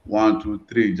got 1, 2,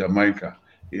 3 Jamaica.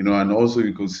 And also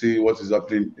you could see what is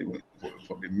happening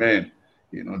for the men.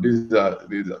 These are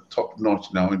top notch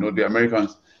now. The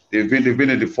Americans, they've been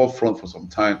at the forefront for some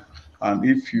time. And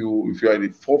if you are at the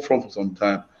forefront for some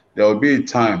time, there will be a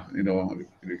time,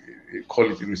 they call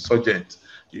it resurgent,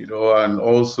 and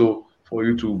also for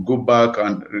you to go back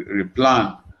and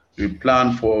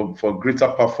replan for greater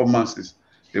performances.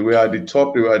 They were at the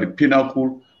top, they were at the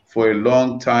pinnacle for a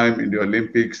long time in the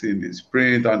Olympics, in the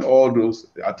sprint, and all those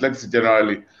athletics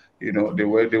generally. They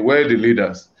were the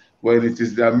leaders. When it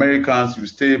is the Americans, you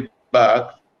stay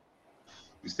back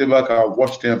and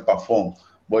watch them perform.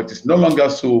 But it's no longer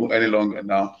so any longer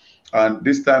now. And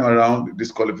this time around,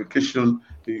 disqualification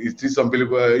is this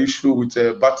unbelievable issue with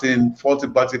faulty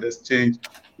batting exchange,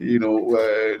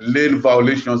 lane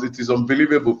violations. It is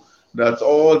unbelievable that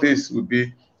all this would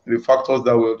be the factors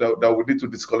that will lead to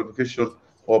disqualification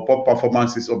or poor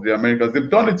performances of the Americans. They've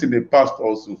done it in the past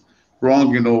also.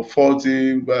 Wrong,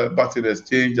 faulty batting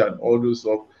exchange and all those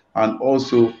stuff. And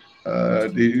also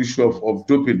the issue of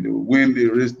doping. They win the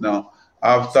race now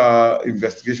after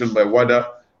investigation by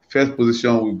WADA. First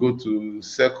position will go to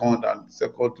second, and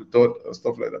second to third, and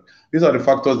stuff like that. These are the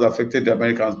factors that affected the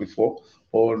Americans before.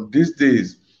 Or these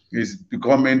days, is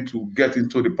becoming to get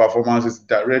into the performances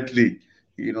directly,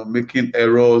 making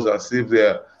errors as if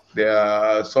there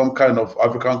are some kind of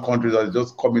African countries that are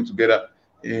just coming together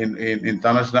in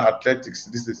international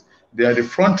athletics. They are the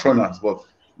front runners, but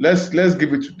let's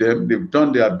give it to them. They've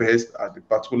done their best at the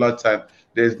particular time.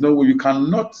 There's no way you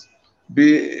cannot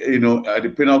be at the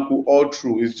pinnacle all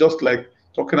through. It's just like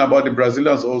talking about the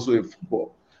Brazilians also in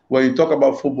football. When you talk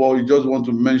about football, you just want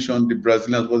to mention the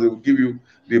Brazilians because they will give you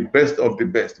the best of the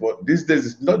best. But these days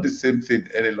it's not the same thing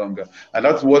any longer, and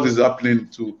that's what is happening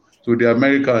to the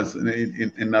Americans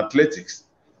in athletics.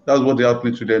 That's what is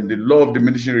happening to them. The law of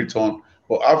diminishing return.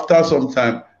 But after some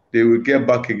time, they will get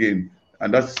back again,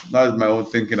 and that's my own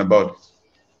thinking about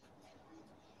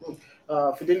it.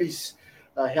 Fidelis.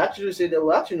 He actually said they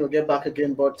will actually get back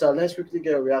again, but let's quickly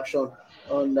get a reaction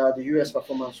on the US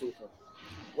performance so far.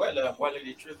 Well,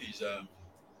 the truth is,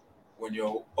 when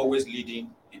you're always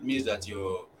leading, it means that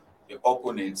your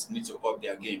opponents need to up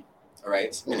their game, all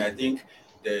right? And I think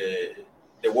the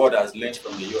world has learned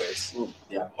from the US.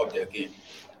 They have upped their game,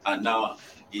 and now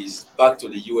is back to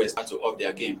the US to up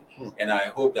their game. And I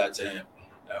hope that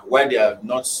while they have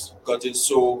not gotten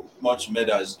so much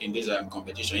medals in this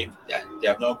competition, they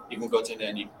have not even gotten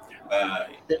any.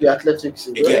 The athletics.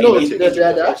 They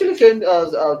actually came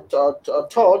as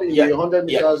third in the 100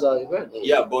 meters event.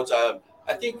 Yeah, but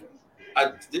I think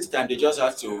at this time they just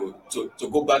have to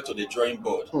go back to the drawing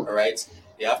board. All right,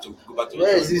 they have to go back to.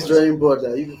 Where is this drawing board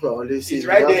that you people are always saying? It's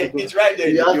right there. It's right there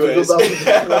in the US.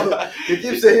 Go back you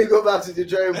keep saying go back to the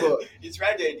drawing board. It's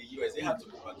right there in the US. They have to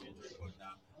go back to the drawing board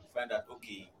now. Find out,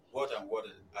 okay, what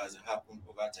has happened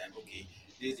over time. Okay,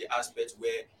 this is the aspect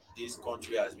where this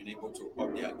country has been able to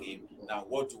up their game. Now,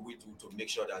 what do we do to make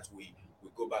sure that we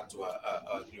go back to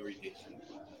our glory days?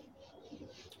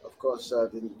 Of course,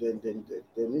 they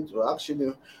need to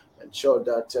actually ensure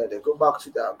that they go back to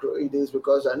their glory days,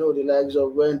 because I know the likes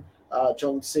of when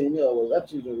Chong Senior was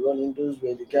actually running, those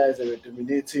were the guys that were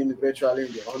dominating virtually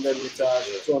in the 100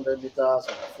 meters, 200 meters,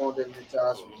 and the 400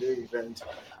 meters relay event.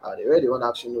 They were the one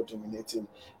actually dominating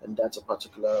in that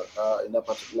particular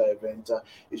event.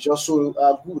 It's just so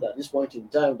good at this point in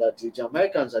time that the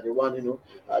Jamaicans are the one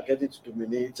getting to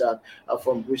dominate. And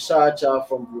from research,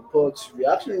 from reports, we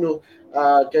actually know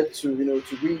get to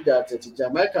to read that the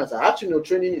Jamaicans are actually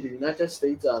training in the United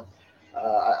States, and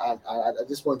at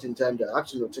this point in time they're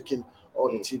actually taking all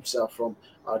the tips from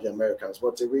the Americans.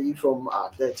 But away from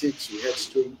athletics, we head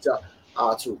straight to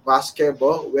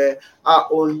basketball, where our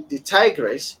own the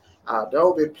Tigers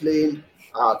they'll be playing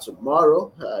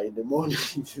tomorrow in the morning.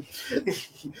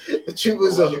 The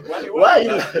tributes Wale, of Wale, why why are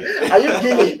you you,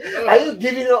 laughing? are you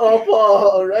giving up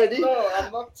already? No,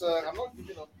 I'm not. I'm not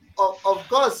giving up. Of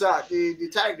course, the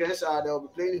Tigers they'll be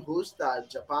playing host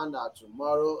Japan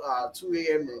tomorrow, 2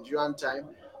 a.m. Nigerian time,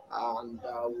 and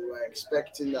we were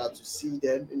expecting to see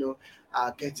them,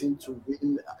 getting to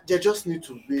win. They just need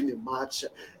to win a match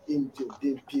in the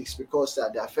Olympics, because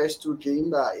their first two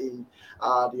games in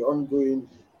the ongoing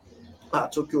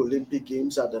Tokyo Olympic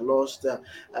Games they lost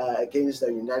against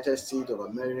the United States of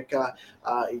America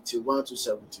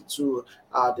 81-72.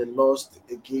 They lost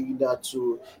again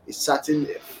to a certain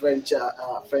French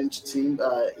team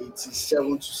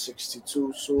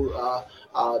 87-62. So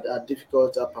a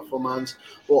difficult performance.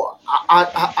 But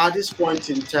at this point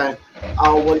in time,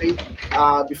 Wale,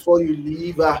 before you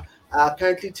leave,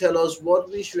 kindly tell us what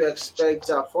we should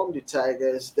expect from the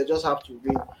Tigers. They just have to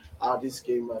win this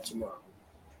game tomorrow.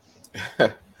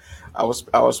 I was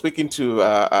speaking to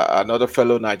another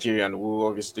fellow Nigerian who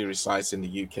obviously resides in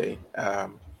the UK,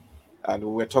 and we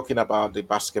were talking about the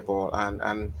basketball,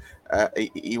 and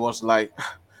he was like,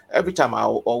 every time I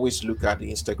always look at the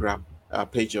Instagram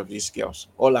page of these girls,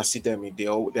 all I see them in, they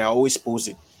are always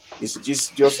posing. It's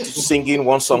just singing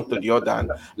one song to the other,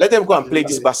 and let them go and play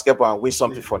this basketball and win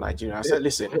something for Nigeria. I said,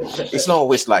 listen, it's not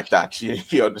always like that.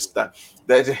 You understand?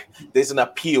 There's an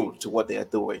appeal to what they are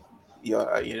doing.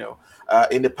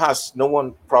 In the past, no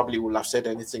one probably would have said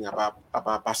anything about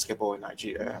basketball in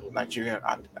Nigeria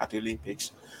at the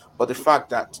Olympics, but the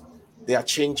fact that they are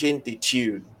changing the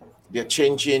tune, they're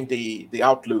changing the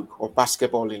outlook of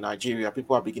basketball in Nigeria.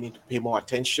 People are beginning to pay more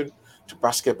attention to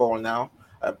basketball now,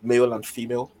 male and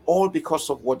female, all because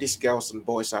of what these girls and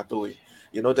boys are doing.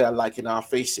 They're like in our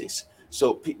faces.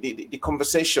 So the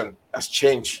conversation has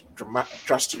changed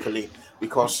drastically,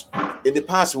 because in the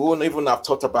past we wouldn't even have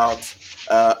thought about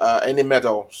any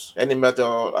medal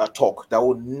talk. There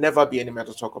will never be any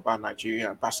medal talk about Nigeria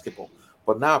and basketball.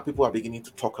 But now people are beginning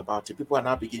to talk about it. People are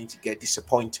now beginning to get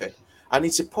disappointed, and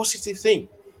it's a positive thing,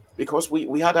 because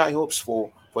we had high hopes for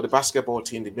the basketball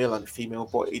team, the male and the female,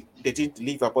 but they didn't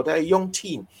deliver. But they're a young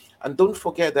team, and don't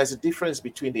forget there's a difference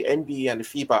between the NBA and the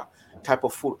FIBA type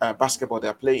of basketball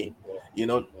they're playing.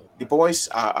 The boys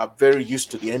are very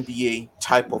used to the NBA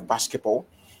type of basketball.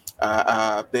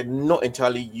 They're not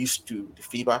entirely used to the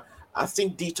FIBA. I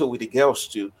think ditto with the girls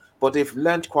too, but they've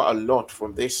learned quite a lot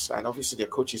from this, and obviously their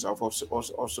coaches have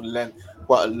also learned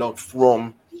quite a lot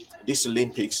from this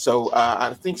Olympics. So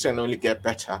I think it's can only get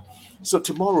better. So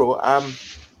tomorrow, I'm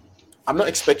not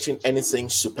expecting anything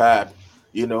superb.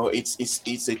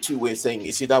 It's a two-way thing.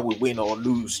 It's either we win or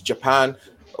lose. Japan,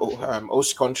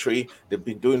 host country, they've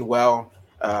been doing well.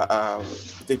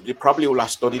 They probably will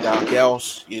have studied our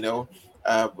girls.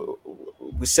 Uh,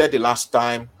 we said the last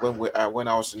time when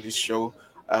I was in this show,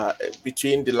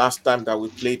 between the last time that we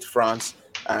played France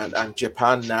and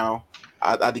Japan now,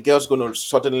 are the girls going to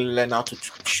suddenly learn how to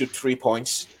shoot 3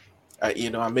 points?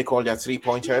 And make all their 3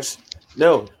 pointers?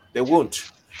 No, they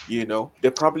won't. They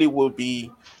probably will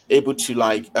be able to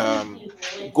like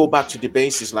go back to the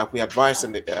basis, like we advised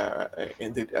in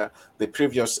the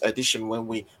previous edition when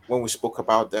we spoke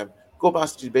about them. Go back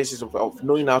to the basis of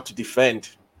knowing how to defend.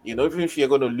 Even if you're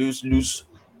going to lose,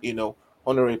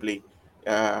 honorably.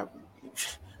 Uh,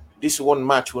 this one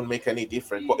match won't make any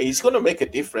difference, but it's going to make a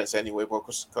difference anyway.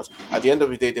 Because at the end of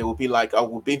the day, they will be like, "Oh,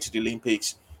 we've been to the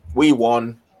Olympics, we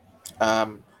won a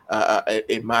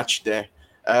match there."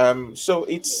 So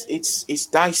it's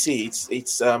dicey.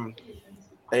 It's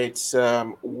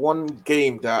one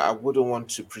game that I wouldn't want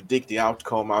to predict the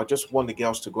outcome. I just want the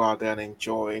girls to go out there and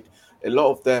enjoy it. A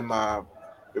lot of them are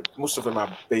most of them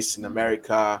are based in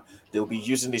America. They'll be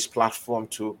using this platform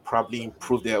to probably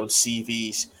improve their own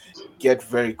CVs, get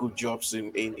very good jobs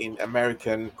in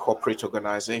American corporate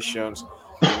organizations.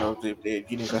 The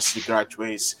university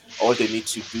graduates, all they need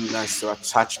to do now is to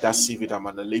attach that CV that I'm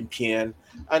an Olympian,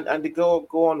 and they go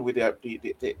on with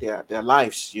their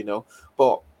lives.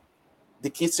 But the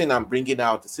key thing I'm bringing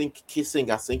out, I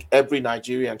think every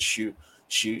Nigerian should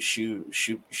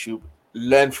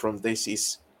learn from this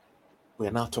is we're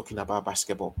now talking about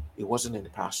basketball. It wasn't in the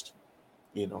past.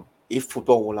 If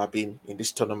football would have been in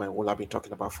this tournament, we'll have been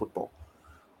talking about football.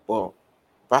 But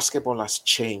basketball has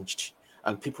changed,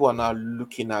 and people are now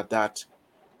looking at that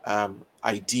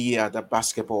idea that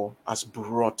basketball has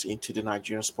brought into the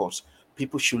Nigerian sports.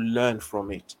 People should learn from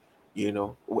it.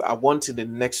 I want in the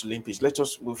next Olympics.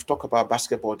 We've talked about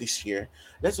basketball this year.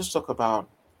 Let us talk about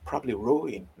probably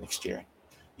rowing next year.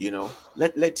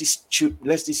 Let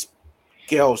these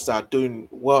girls that are doing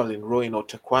well in rowing or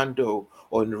taekwondo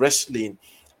or in wrestling,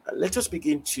 let us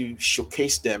begin to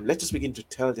showcase them. Let us begin to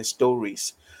tell their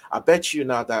stories. I bet you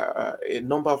now that a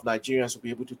number of Nigerians will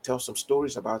be able to tell some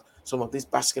stories about some of these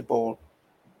basketballers,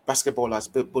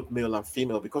 both male and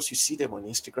female, because you see them on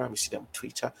Instagram, you see them on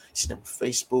Twitter, you see them on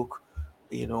Facebook,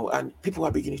 and people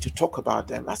are beginning to talk about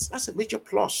them. That's a major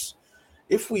plus.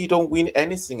 If we don't win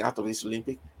anything out of this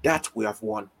Olympic, that we have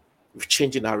won. We've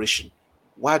changed the narration.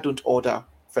 Why don't other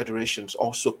federations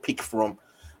also pick from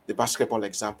the basketball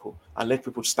example and let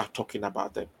people start talking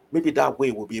about them? Maybe that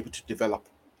way we'll be able to develop,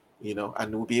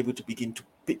 and we'll be able to begin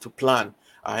to plan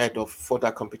ahead of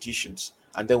further competitions,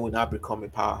 and then we'll now become a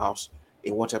powerhouse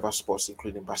in whatever sports,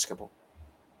 including basketball.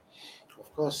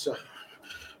 Of course,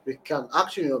 we can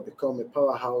actually become a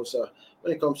powerhouse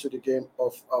when it comes to the game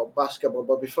of basketball.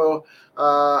 But before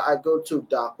I go to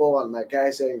Dapo and my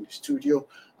guys here in the studio,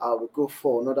 we'll go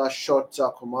for another short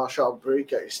commercial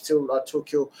break. It's still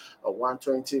Tokyo,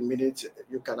 120 minutes.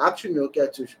 You can actually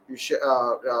get to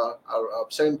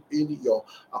send in your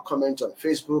comment on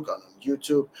Facebook and on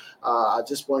YouTube. At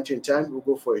this point in time, we'll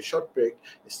go for a short break.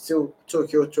 It's still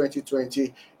Tokyo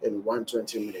 2020 in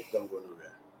 120 minutes. Don't go nowhere.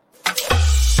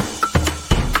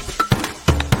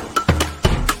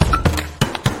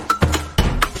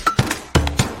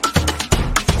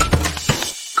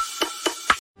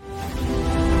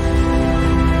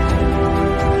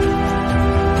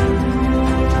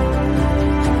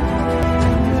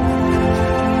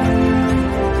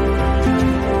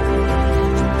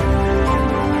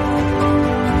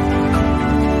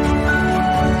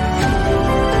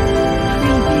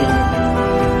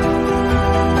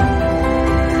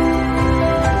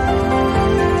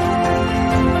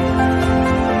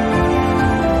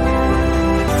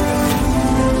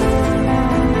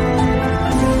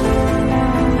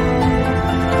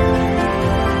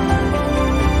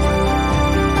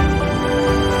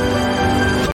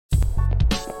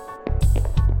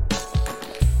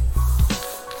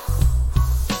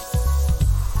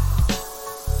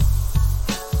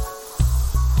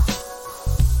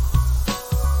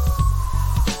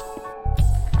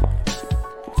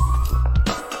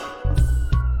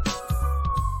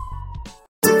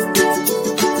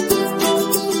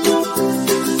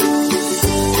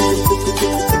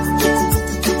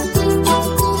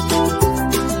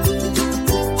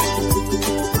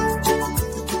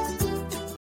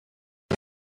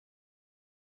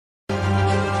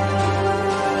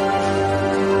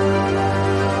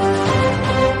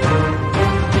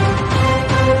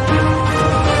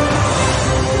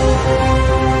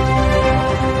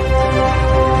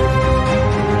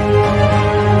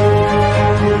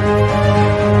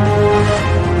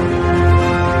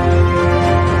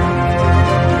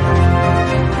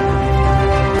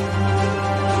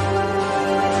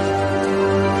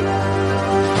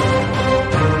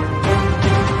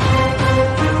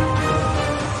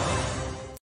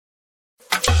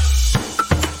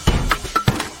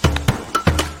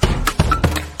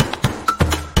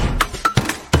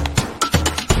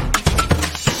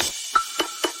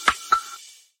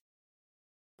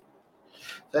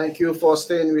 Thank you for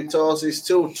staying with us. It's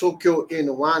still Tokyo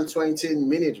in 120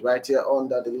 minutes right here on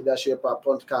the Leadership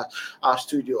Podcast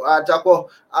studio. Jaco,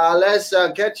 let's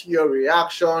get your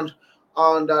reaction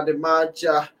on the match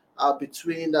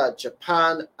between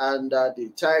Japan and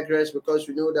the Tigers, because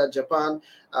we know that Japan,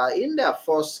 in their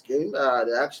first game,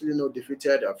 they actually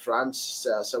defeated France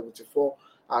 74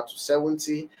 to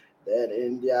 70. Then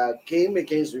in their game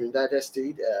against the United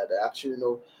States, they actually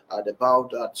they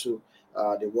bowed to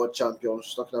the world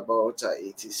champions, talking about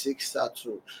 86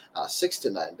 to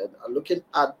 69. Then looking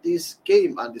at this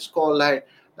game and the scoreline,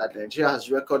 that Nigeria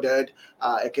has recorded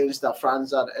against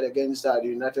France and against the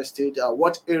United States.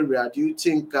 What area do you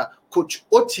think Coach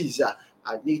Otis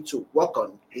need to work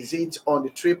on? Is it on the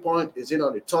 3-point? Is it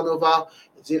on the turnover?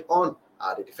 Is it on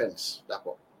the defense? That's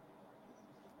all.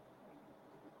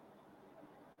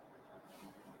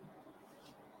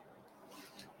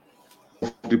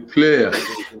 The players.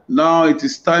 Now it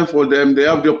is time for them. They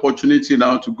have the opportunity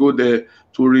now to go there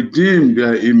to redeem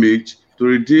their image, to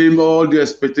redeem all the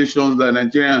expectations that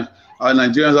Nigerians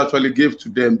actually gave to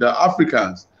them, the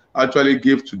Africans actually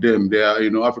gave to them. They are,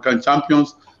 African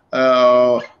champions,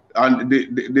 and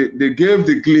they gave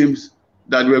the glimpse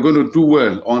that we are going to do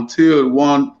well until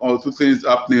one or two things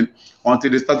happening,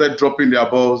 until they started dropping their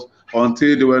balls,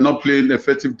 until they were not playing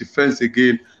effective defense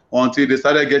again, until they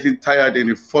started getting tired in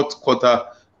the fourth quarter.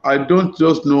 I don't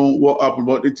just know what happened,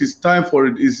 but it is time for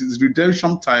it. It's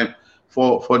redemption time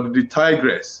for the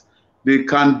Tigress. They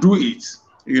can do it.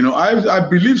 I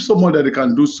believe someone that they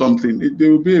can do something. They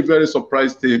will be a very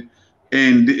surprise team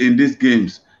in these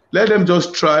games. Let them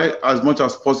just try as much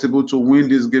as possible to win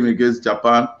this game against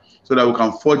Japan so that we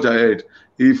can forge ahead.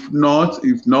 If not,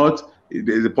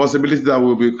 there's a possibility that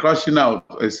we'll be crashing out,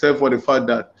 except for the fact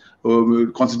that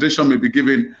consideration may be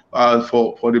given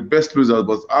for the best losers,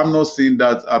 but I'm not seeing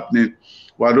that happening.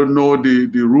 Well, I don't know the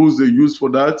rules they use for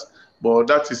that, but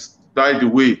that is by the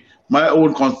way. My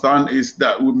own concern is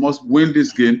that we must win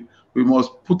this game. We must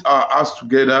put our ass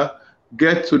together,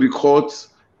 get to the courts,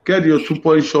 get your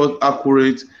 2-point shot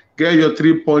accurate, get your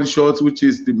 3-point shots, which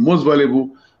is the most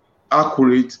valuable,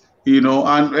 accurate,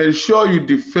 and ensure you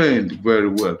defend very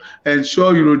well.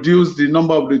 Ensure you reduce the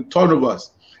number of the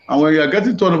turnovers. And when you are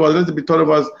getting turnovers, let it be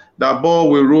turnovers, that ball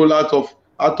will roll out of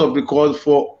the court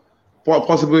for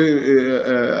possibly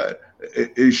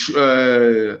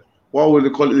what would they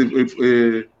call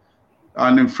it?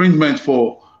 An infringement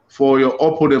for your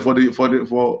opponent, for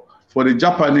the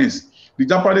Japanese. The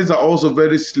Japanese are also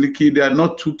very slicky. They are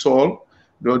not too tall.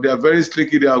 They are very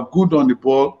slicky. They are good on the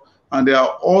ball, and they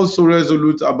are also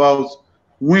resolute about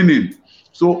winning.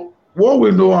 So what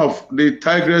we know of the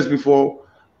Tigers before,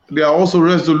 they are also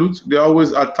resolute. They are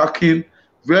always attacking.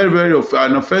 Very, very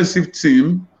an offensive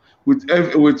team with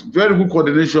very good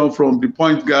coordination from the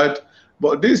point guard.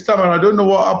 But this time, I don't know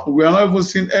what happened. We are not even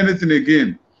seeing anything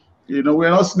again. We are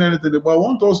not seeing anything. But I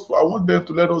want them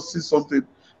to let us see something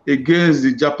against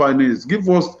the Japanese. Give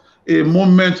us a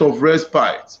moment of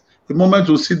respite, a moment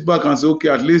to sit back and say, okay,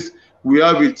 at least we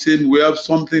have a team, we have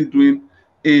something doing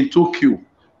in Tokyo.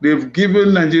 They've given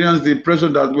Nigerians the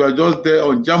impression that we are just there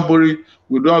on Jamboree.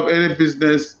 We don't have any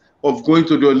business of going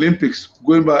to the Olympics,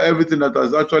 going by everything that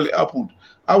has actually happened.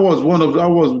 I was one of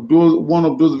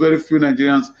those very few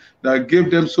Nigerians that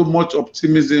gave them so much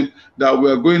optimism that we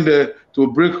are going there to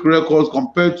break records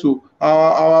compared to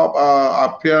our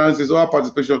appearances, our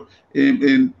participation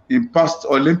in past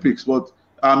Olympics. But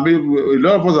a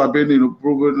lot of us have been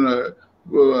proven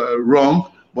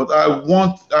wrong. But I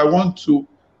want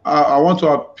to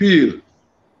appeal.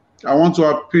 I want to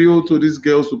appeal to these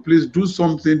girls to please do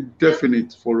something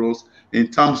definite for us in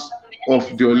terms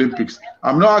of the Olympics.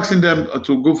 I'm not asking them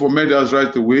to go for medals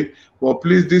right away, but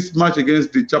please, this match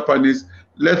against the Japanese,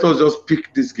 let us just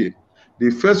pick this game.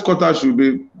 The first quarter should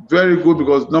be very good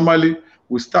because normally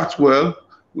we start well.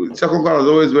 The second quarter is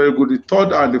always very good. The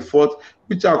third and the fourth,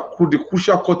 which are the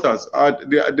crucial quarters,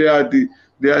 they are the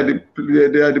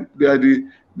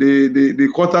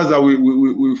quarters that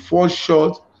we fall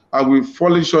short, and we've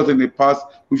fallen short in the past.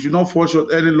 We should not fall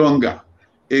short any longer.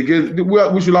 Again,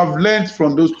 we should have learned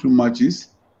from those two matches.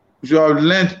 We should have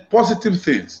learned positive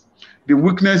things. The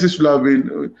weaknesses should have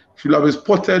been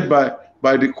spotted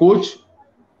by the coach,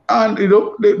 and they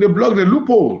block the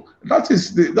loophole. That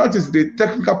is the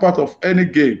technical part of any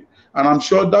game, and I'm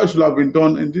sure that should have been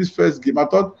done in this first game. I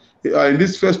thought in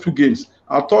these first two games,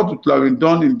 I thought it would have been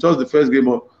done in just the first game,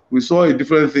 but we saw a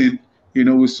different thing.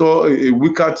 We saw a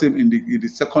weaker team in the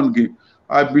second game.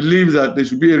 I believe that there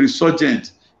should be a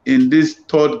resurgence in this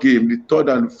third game, the third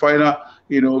and final,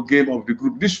 game of the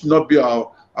group. This should not be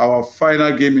our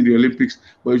final game in the Olympics,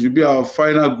 but it should be our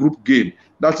final group game.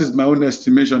 That is my own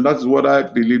estimation. That is what I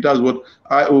believe. That's what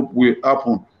I hope will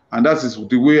happen, and that is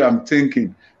the way I'm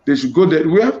thinking. They should go there.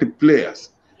 We have the players.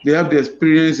 They have the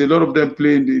experience. A lot of them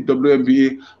play in the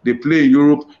WNBA. They play in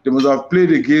Europe. They must have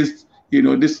played against,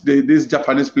 these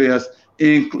Japanese players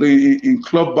in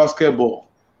club basketball.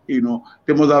 They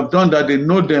must have done that. They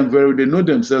know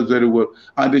themselves very well,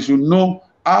 and they should know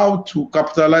how to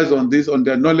capitalize on this, on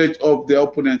their knowledge of their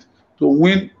opponent to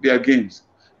win their games.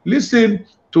 Listen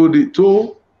to the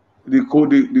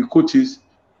coaches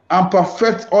and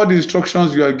perfect all the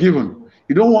instructions you are given.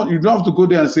 You don't have to go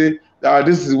there and say,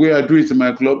 This is where I do it in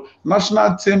my club.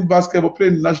 National team basketball,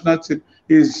 playing the national team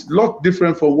is a lot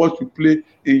different from what you play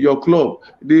in your club.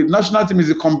 The national team is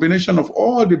a combination of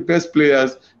all the best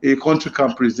players a country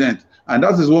can present, and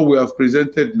that is what we have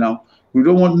presented now. We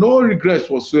don't want no regrets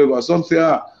whatsoever. Some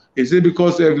say, is it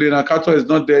because Evelyn Akato is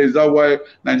not there? Is that why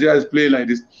Nigeria is playing like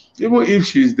this? Even if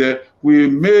she is there, we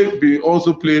may be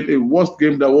also playing a worse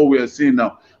game than what we are seeing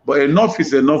now. But enough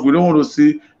is enough. We don't want to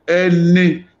see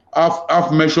any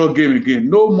half measure game again.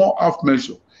 No more half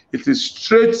measure. It is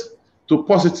straight to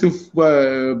positive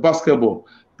basketball.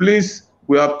 Please,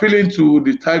 we are appealing to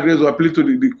the Tigers, we are appealing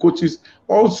to the coaches.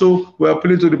 Also, we are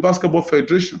appealing to the Basketball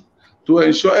Federation to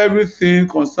ensure everything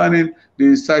concerning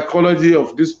the psychology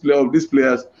of these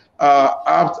players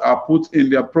are put in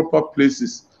their proper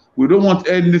places. We don't want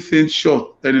anything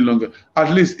short any longer.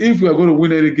 At least if we are going to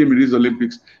win any game in these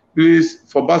Olympics, please,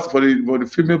 for the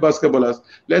female basketballers,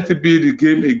 let it be the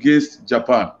game against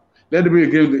Japan. Let it be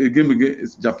a game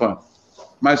against Japan.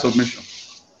 My submission.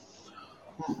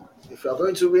 If you are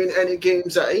going to win any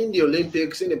games in the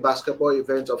Olympics, in the basketball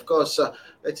event, of course,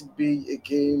 let it be a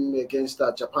game against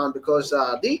Japan, because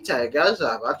the Tigers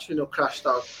have actually crashed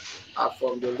out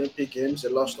from the Olympic Games. They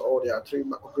lost all their three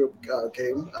group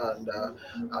game, and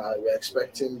we're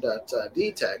expecting that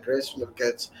the Tigers will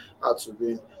get to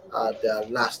win their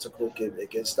last group game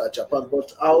against Japan.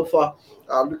 But Alpha,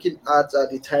 looking at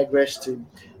the Tigers team,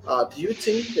 do you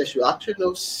think they should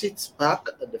actually sit back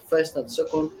at the first and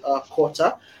second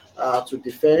quarter to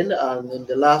defend, and in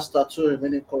the last two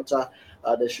remaining quarter,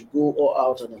 they should go all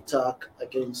out and attack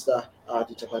against the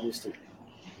Japanese team?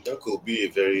 That could be a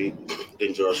very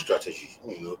dangerous strategy.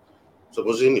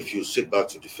 Supposing if you sit back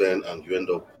to defend and you end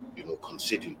up,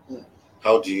 conceding,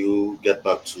 how do you get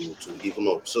back to even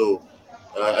up? So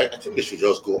I think they should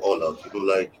just go all out.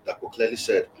 Like Dako clearly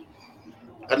said,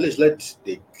 at least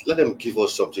let them give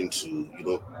us something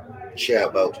to cheer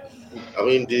about. I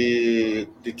mean, the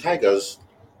Tigers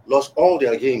lost all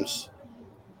their games.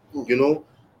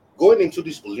 Going into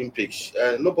this Olympics,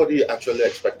 nobody actually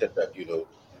expected that.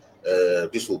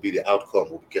 This will be the outcome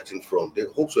we'll be getting from.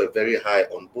 The hopes were very high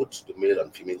on both the male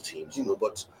and female teams.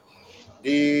 But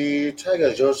the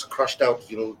Tigers just crashed out.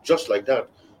 Just like that,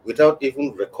 without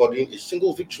even recording a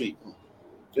single victory.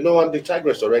 And the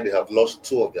Tigers already have lost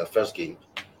two of their first games.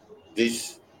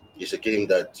 This is a game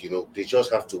that they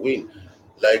just have to win.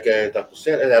 Like Dr.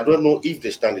 said, and I don't know if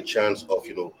they stand a chance of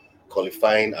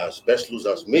qualifying as best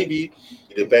losers. Maybe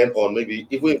it depends on, maybe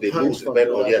even if they lose, it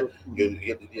depends on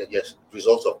yes,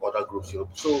 results of other groups.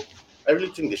 So I really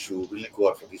think they should really go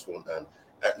out for this one and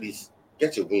at least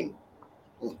get a win.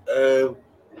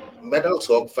 Medal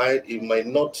talk, fine. It might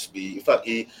not be. In fact,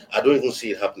 I don't even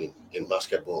see it happening in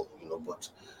basketball. But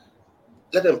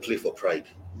let them play for pride.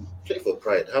 Play for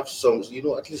pride. Have some,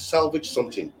 at least salvage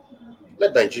something.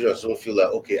 Let Nigerians don't feel like,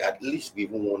 okay, at least we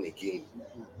even won a game,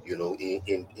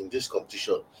 in this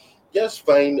competition. Just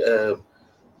fine.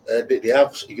 They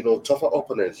have, tougher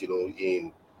opponents,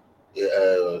 in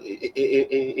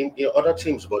other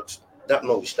teams, but that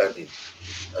notwithstanding,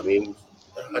 I mean,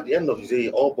 at the end of the day,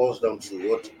 it all boils down to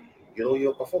what,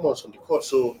 your performance on the court.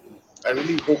 So I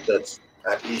really hope that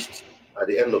at least at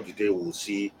the end of the day, we'll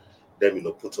see them,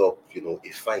 put up, a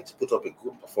fight, put up a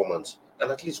good performance, and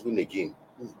at least win a game.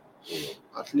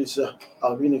 At least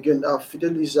win again.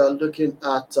 Fidel is looking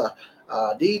at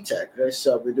the Tigers.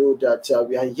 We know that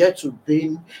we are yet to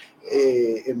win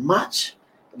a match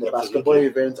in the basketball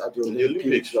event at the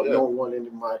Olympics. We have not won any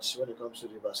match when it comes to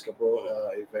the basketball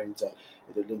event at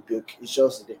the Olympics. It's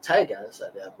just the Tigers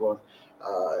that they have won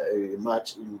a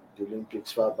match in the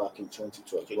Olympics far back in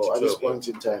 2012. But at this point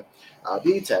in time,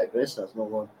 the Tigers has not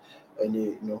won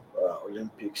any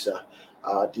Olympics.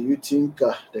 Do you think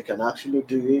they can actually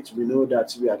do it? We know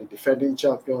that we are the defending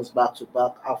champions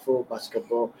back-to-back Afro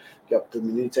basketball. We have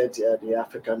dominated the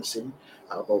African scene,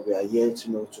 but we are yet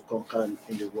to conquer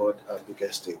in the world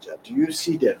biggest stage. Do you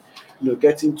see them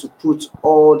getting to put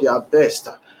all their best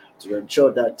to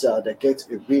ensure that they get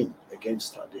a win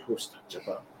against the host,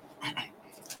 Japan?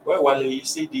 Well, while you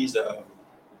see these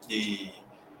the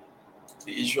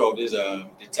issue of this the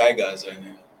Tigers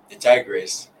and the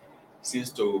Tigress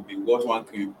seems to be what one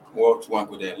could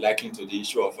liken to the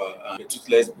issue of a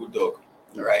toothless bulldog,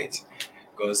 right?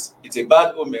 Because it's a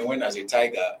bad omen when, as a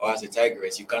tiger or as a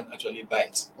tigress, you can't actually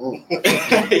bite.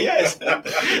 Yes.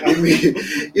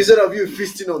 Instead of you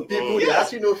feasting on people, they're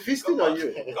actually feasting on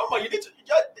you. Come on,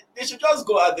 they should just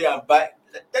go out there and bite.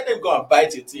 Let them go and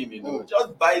bite a team,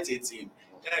 Just bite a team.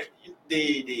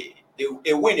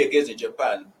 A win against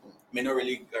Japan may not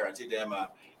really guarantee them a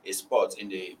spot in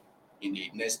the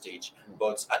next stage,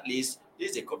 but at least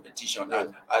This is a competition,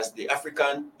 and as the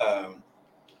African,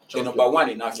 the number one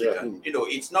in Africa,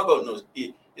 it's not going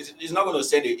to it's not going to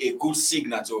send a good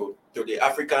signal to the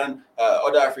African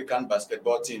other African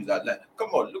basketball teams that, like, come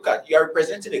on, look at, you are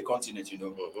representing a continent.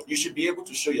 You should be able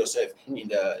to show yourself in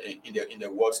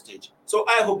the world stage. So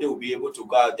I hope they will be able to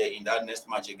go out there in that next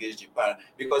match against Japan,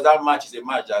 because that match is a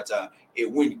match that a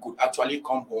win could actually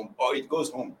come home, or it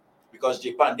goes home, because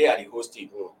Japan, they are the host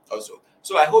team also.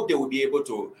 So I hope they will be able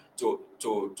to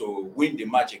win the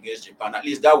match against Japan. At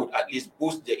least that would at least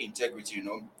boost their integrity,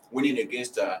 winning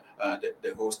against the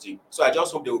host team. So I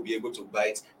just hope they will be able to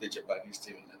bite the Japanese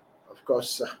team. Of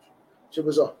course,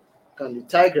 Chibuzo, can the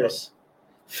Tigers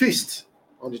feast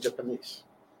on the Japanese?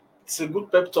 It's a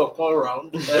good pep talk all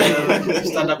around.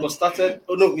 Mr. Nako started.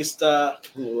 Oh no, Mr.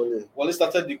 Wale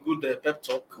started the good pep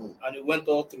talk, and it went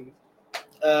all through.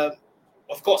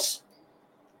 Of course,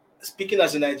 speaking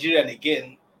as a Nigerian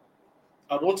again,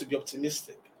 I want to be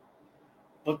optimistic,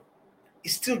 but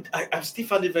it's still, I still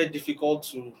find it very difficult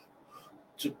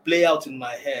to play out in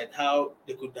my head how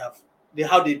they could have,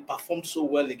 how they performed so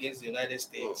well against the United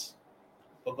States,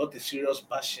 but got a serious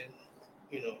bashing,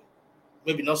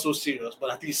 maybe not so serious,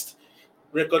 but at least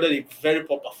recorded a very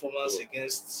poor performance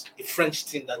against a French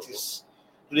team that is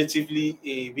relatively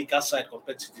a weaker side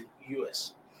compared to the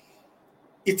US.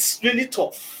 It's really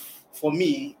tough for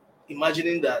me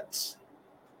imagining that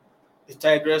the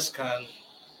Tigers can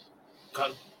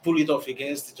pull it off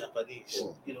against the Japanese.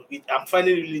 I'm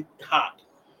finding it really hard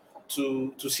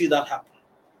to see that happen.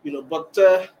 But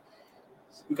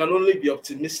we can only be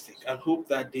optimistic and hope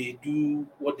that they do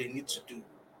what they need to do.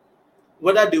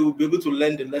 Whether they will be able to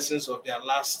learn the lessons of their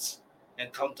last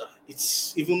encounter,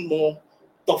 it's even more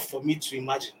tough for me to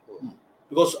imagine.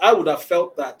 Because I would have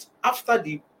felt that after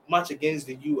the match against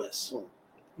the US,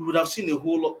 we would have seen a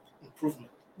whole lot of improvement.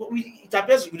 But it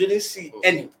appears we didn't see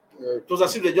any. It was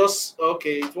as if they just,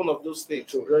 okay, it's one of those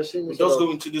things. We just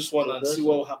go into this one and see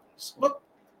what happens. But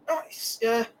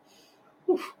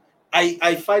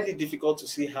I find it difficult to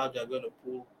see how they're going to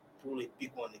pull a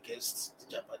big one against the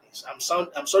Japanese.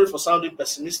 I'm sorry for sounding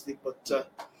pessimistic, but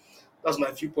that's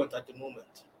my viewpoint at the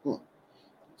moment.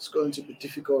 It's going to be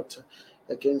difficult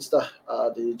against the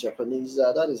Japanese.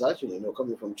 That is actually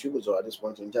coming from Chibuzo at this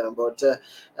point in time. But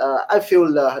I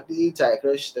feel the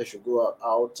Tigers, they should go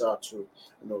out to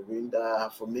win.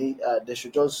 For me, they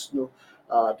should just do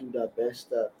their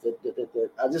best.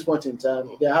 At this point in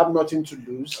time, they have nothing to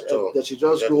lose. They should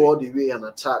just go all the way and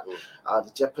attack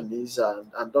the Japanese,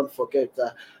 and don't forget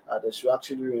that they should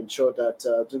actually ensure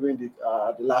that during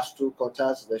the last two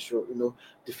quarters, they should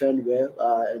defend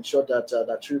well, ensure that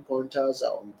the 3-pointers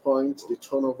are on point. The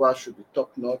turnover should be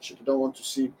top notch. You don't want to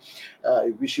see a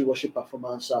wishy-washy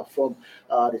performance from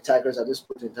the Tigers at this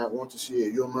point in time. We want to see a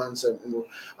yeoman's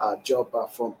job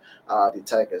from the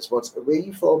Tigers. But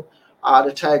away from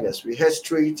the Tigers, we head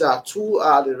straight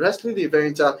to the wrestling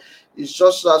event. It's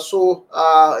just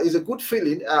it's a good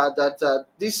feeling that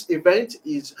this event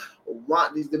is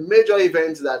the major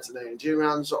event that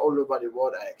Nigerians all over the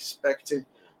world are expecting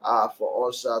for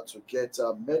us to get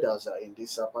medals in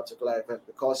this particular event,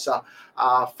 because 5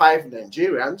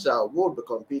 Nigerians will be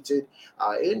competing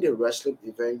in the wrestling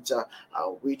event,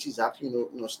 which is actually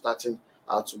starting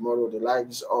tomorrow. The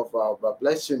likes of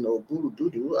Blessing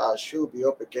Oburududu she'll be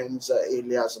up against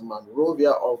Elias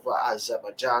Manrovia of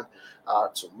Azerbaijan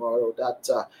tomorrow. That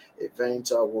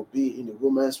event will be in the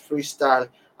women's freestyle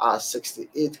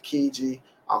 68 kg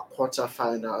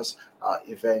quarterfinals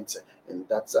event in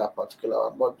that particular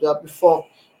one. But before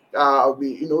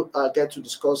we get to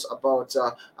discuss about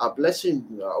Blessing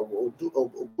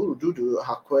Oburududu,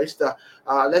 her quest,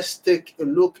 let's take a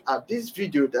look at this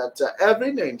video that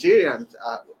every Nigerian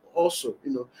also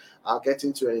are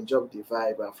getting to enjoy the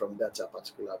vibe from that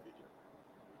particular video.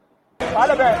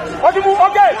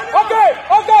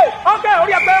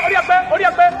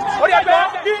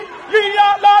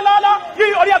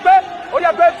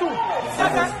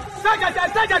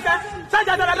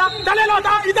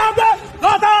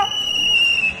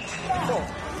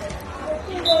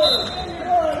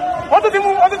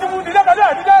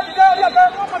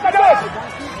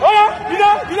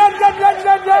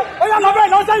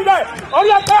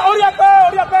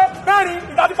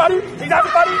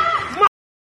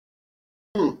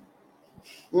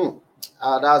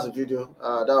 That's a video.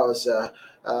 That was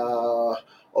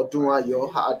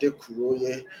Odunayo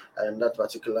Adekuroye, and that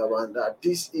particular one.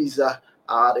 This is the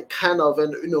kind of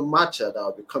match that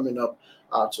will be coming up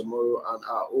tomorrow, and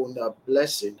our own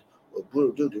Blessing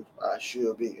Oburududu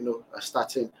she'll be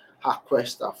starting her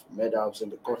quest of medals in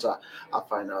the quarter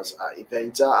finals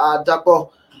event.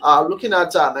 Dapo, looking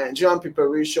at Nigerian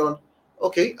preparation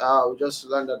Okay, we just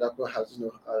learned that Dako has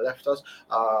left us.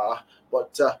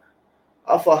 But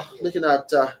Alpha, looking at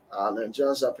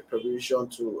Nigerians' preparation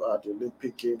to the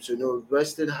Olympic Games,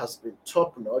 wrestling has been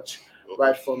top notch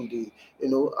right from the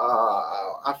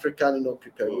African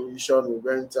preparation. We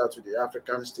went to the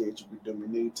African stage. We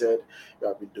dominated. We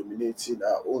have been dominating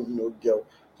our own girl.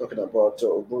 Talking about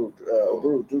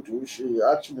Oburu Dudu, she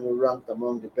actually ranked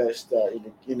among the best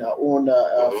in our own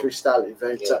freestyle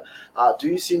event. Yeah. Do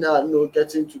you see her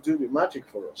getting to do the magic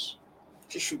for us?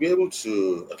 She should be able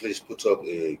to at least put up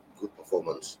a good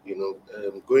performance.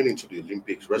 Going into the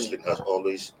Olympics, wrestling has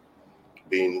always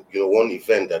been, one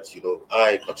event that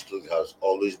I particularly has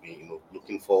always been,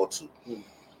 looking forward to.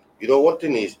 One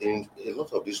thing is in a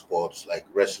lot of these sports like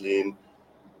wrestling,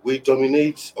 we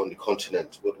dominate on the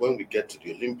continent, but when we get to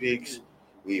the Olympics,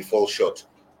 we fall short.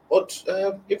 But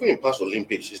even in past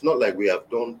Olympics, it's not like we have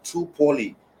done too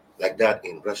poorly like that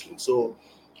in wrestling. So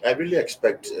I really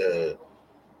expect, you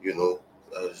know,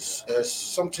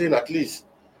 something at least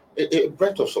a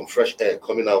breath of some fresh air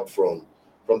coming out from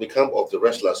the camp of the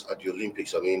wrestlers at the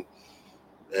Olympics. I mean,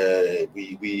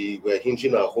 we were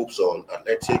hinging our hopes on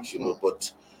athletics,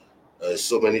 but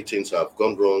so many things have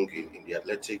gone wrong in the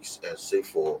athletics, save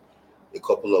for a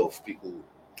couple of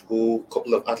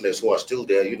athletes who are still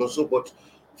there, So, but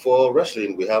for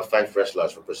wrestling, we have 5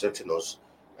 wrestlers representing us.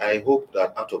 I hope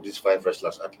that out of these 5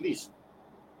 wrestlers, at least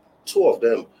 2 of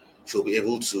them should be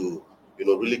able to,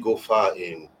 really go far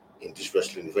in this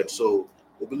wrestling event. So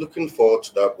we'll be looking forward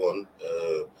to that one,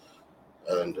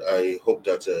 and I hope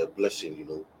that Blessing,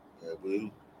 will,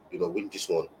 win this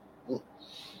one.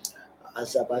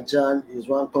 Azerbaijan is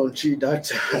one country that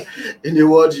in the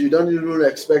world you don't even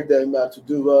expect them to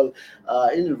do well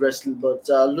in wrestling. But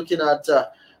looking at the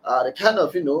kind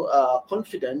of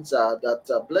confidence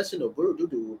that Blessing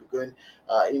Oburududu will be going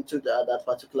into that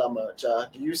particular match,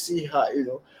 do you see her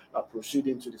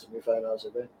proceeding to the semifinals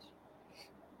event?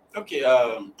 Okay,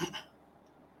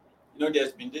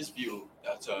 there's been this view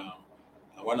that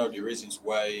one of the reasons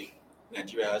why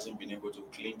Nigeria hasn't been able to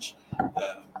clinch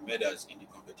medals in the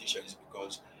competition is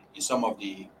because in some of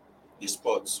the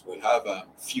sports we have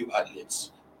few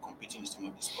athletes competing in some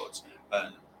of the sports,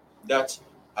 and that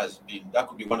that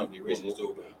could be one of the reasons.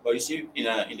 Though, but you see,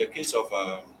 in the case of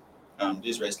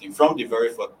this wrestling, from the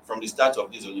start of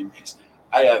these Olympics,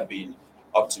 I have been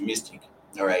optimistic.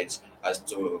 All right,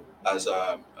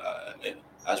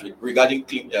 regarding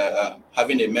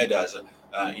having a medals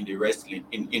in the wrestling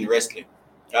in wrestling.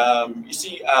 You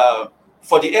see,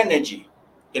 for the energy,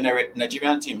 the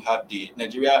Nigerian team have the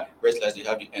Nigeria wrestlers. They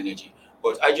have the energy,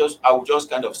 but I would just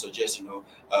kind of suggest,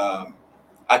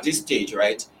 at this stage,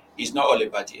 right, it's not all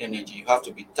about the energy. You have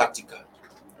to be tactical,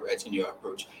 right, in your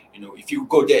approach. If you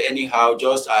go there anyhow,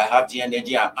 just I have the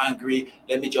energy, I'm angry,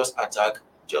 let me just attack.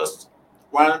 Just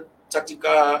one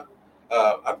tactical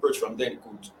approach from them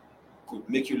could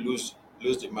make you lose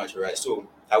the match, right? So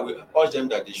I will urge them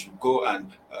that they should go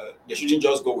and they shouldn't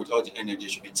just go with all the energy.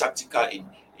 They should be tactical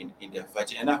in their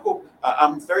fighting. And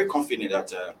I'm very confident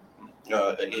that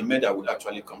a medal would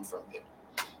actually come from there.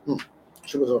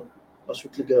 Sure, let's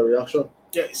quickly get a reaction.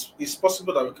 Yeah, it's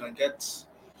possible that we can get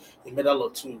a medal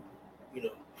or two,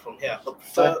 from here.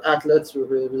 5 athletes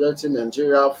representing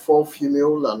Nigeria, 4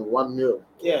 female and 1 male.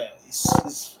 Yeah,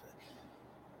 it's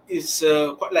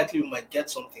quite likely we might get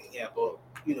something here, but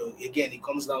again, it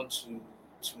comes down to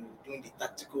doing the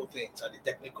tactical things and the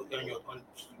technical. It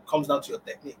comes down to your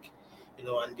technique,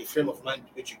 and the frame of mind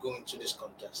which you go into this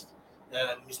contest.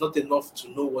 It's not enough to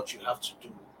know what you have to do,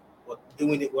 but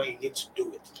doing it when you need to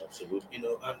do it. Absolutely. And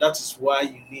that is why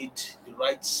you need the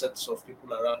right sets of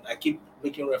people around. I keep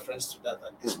making reference to that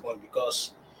at this point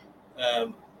because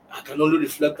I can only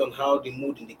reflect on how the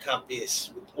mood in the camp is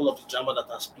with all of the drama that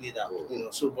has played out.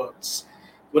 So, but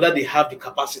whether they have the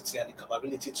capacity and the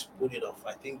capability to pull it off,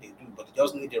 I think they do. But they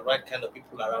just need the right kind of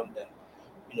people around them,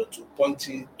 to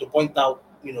point out,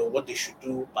 what they should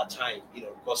do per time.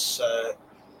 Because a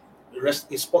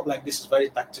sport like this is very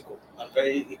tactical and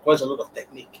it requires a lot of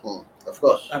technique. Of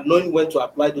course. And knowing when to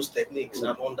apply those techniques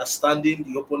and understanding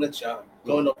the opponent you're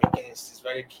going up against is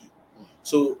very key.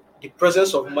 So the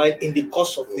presence of mind in the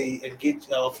course of the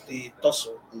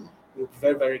tussle will be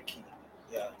very, very key.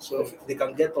 Yeah. So if they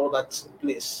can get all that in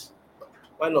place.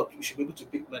 why not? We should be able to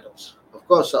pick medals. Of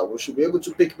course, we should be able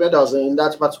to pick medals in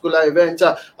that particular event.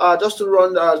 Just to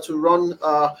run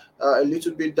a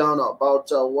little bit down about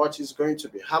what is going to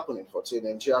be happening for Team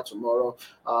Nigeria tomorrow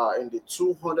in the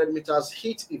 200 meters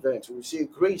heat event. We see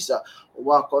Grace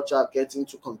Wakocha getting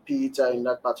to compete in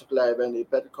that particular event. The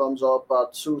event comes up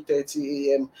at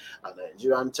 2:30 a.m. at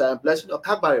Nigerian time. Blessing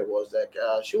Okabare was like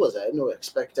she was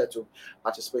expected to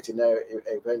participate in that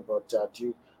event, but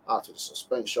due to the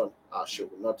suspension, she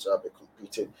will not be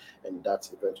competing in that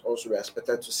event. Also, we are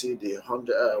expected to see the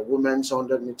women's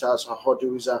 100 meters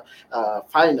hurdles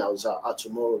finals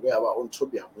tomorrow, where our own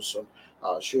Toby Amusan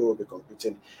she will be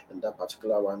competing in that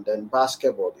particular one. Then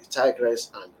basketball, the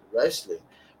Tigress, and wrestling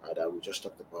that we just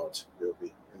talked about will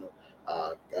be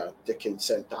taking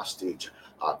center stage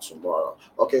tomorrow.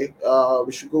 Okay,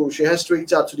 we should head straight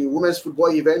to the women's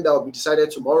football event that will be decided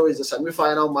tomorrow. Is the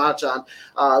semi-final match, and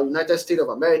United States of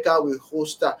America will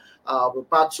host will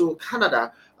battle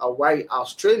Canada, while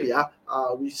Australia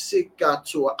we seek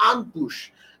to ambush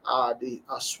the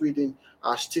Sweden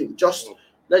team.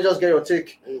 Let's just get your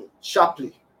take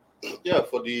sharply. Yeah,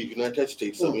 for the United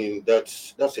States, I mean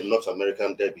that's a North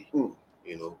American derby.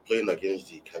 Playing against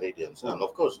the Canadians, and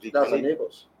of course that's the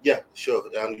neighbors. Yeah, sure,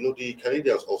 and the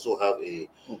Canadians also have a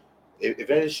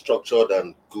very structured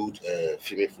and good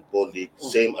female football league,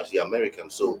 same as the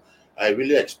Americans. So I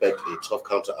really expect a tough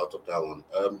counter out of that one.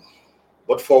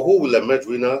 But for who will emerge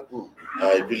winner,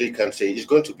 I really can't say. It's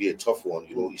going to be a tough one.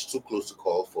 It's too close to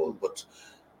call for. But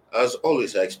as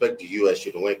always, I expect the US,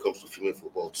 when it comes to female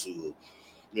football, to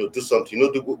do something.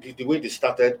 The way they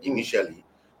started initially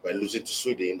by losing to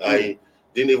Sweden, I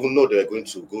didn't even know they were going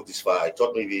to go this far. I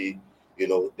thought maybe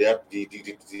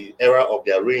the era of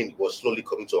their reign was slowly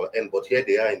coming to an end, but here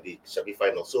they are in the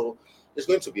semi-final. So it's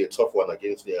going to be a tough one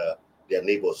against their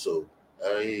neighbors. So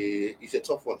it's a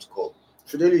tough one to call.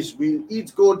 Fidelis, will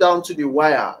it go down to the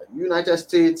wire? United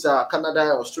States,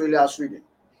 Canada, Australia, Sweden.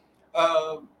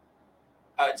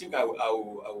 I think I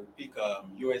will pick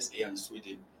USA and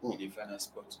Sweden in the final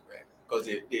spot, right? Because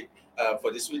they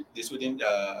for the Sweden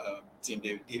team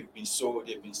they've been so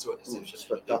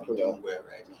exceptional. They've been doing well,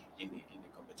 right, in the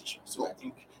competition. So I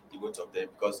think the both of them,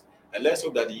 because and let's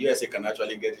hope that the USA can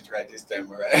actually get it right this time,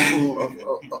 right?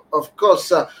 Of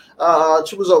course,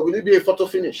 Chibuzo, will it be a photo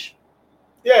finish?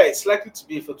 Yeah, it's likely to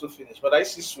be a photo finish, but I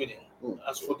see Sweden.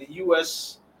 As for the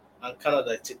US and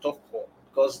Canada, it's a tough call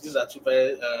because these are two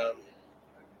very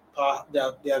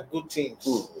they are good teams,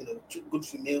 two good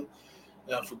female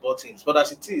football teams. But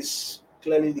as it is,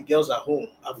 clearly the girls are home.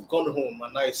 Have gone home,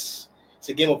 and now it's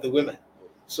a game of the women.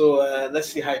 So let's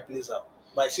see how it plays out.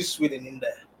 But I see Sweden in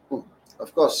there.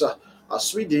 Of course,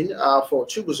 Sweden for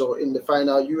Chibuzo in the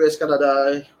final. US,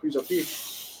 Canada, who's your pick?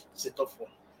 It's a tough one.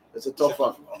 It's a tough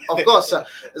one. Of course,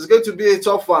 it's going to be a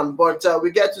tough one, but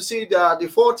we get to see the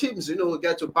four teams,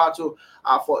 get to battle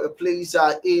for a place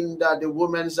in the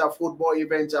women's football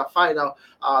event final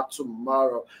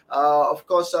tomorrow. Of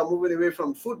course, moving away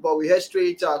from football, we head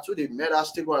straight to the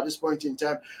medals table at this point in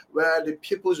time, where the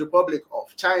People's Republic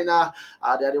of China,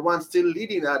 they're the ones still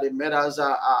leading the medals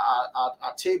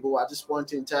table at this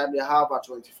point in time. They have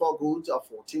 24 gold,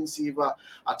 14 silver,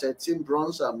 13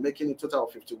 bronze, making a total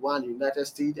of 51. United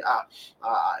States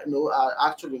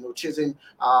actually chasing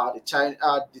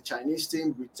the Chinese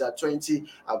team with 20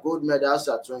 gold medals,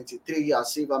 23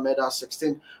 silver medals,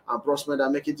 16 bronze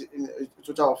medals, making it a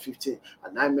total of 15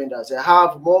 and 9 medals. They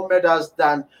have more medals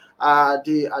than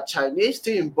the Chinese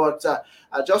team, but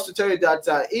just to tell you that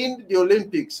in the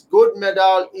Olympics, gold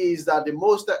medal is the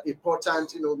most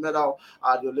important medal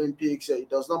at the Olympics. It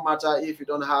does not matter if you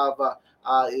don't have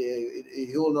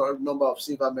a whole number of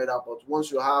silver medals, but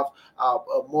once you have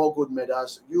more gold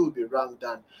medals, you will be ranked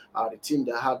than the team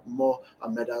that had more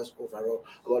medals overall.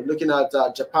 But looking at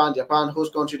Japan,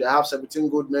 host country, they have 17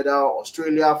 gold medal.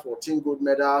 Australia 14 gold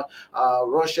medal.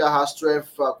 Russia has 12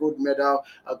 gold medal.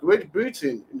 Great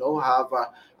Britain,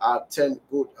 have 10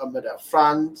 gold medal.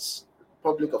 France,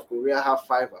 Republic of Korea have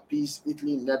 5 apiece.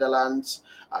 Italy, Netherlands,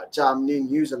 Germany,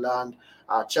 New Zealand,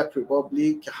 Czech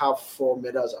Republic have 4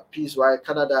 medals apiece, while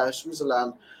Canada,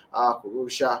 Switzerland,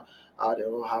 Croatia, they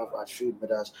all have 3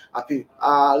 medals apiece.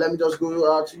 Let me just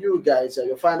go to you guys.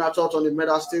 Your final thoughts on the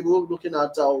medals table, looking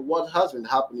at what has been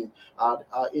happening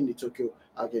in the Tokyo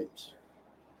Games.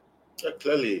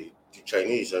 Clearly, the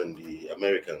Chinese and the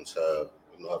Americans have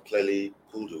clearly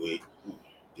pulled away.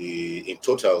 In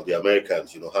total, the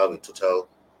Americans, have a total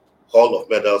haul of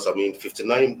medals.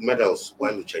 59 medals,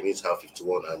 while the Chinese have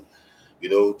 51, and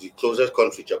the closest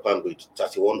country, Japan, with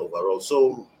 31 overall.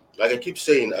 So like I keep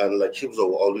saying, and like Chibzo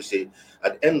will always say,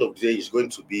 at the end of the day, it's going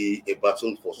to be a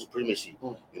battle for supremacy,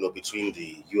 between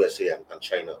the USA and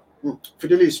China.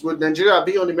 Fidelis, would Nigeria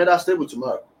be on the medal table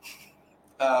tomorrow?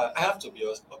 I have to be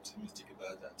optimistic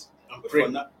about that. But for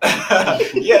now,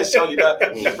 yes, surely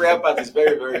the prayer part is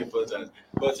very, very important.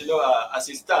 But as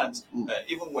it stands,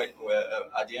 even when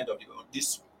at the end of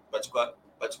this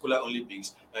particular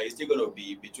Olympics, it's still going to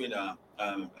be between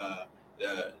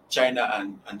China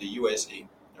and the USA,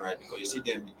 right? Because you see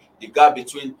them, the gap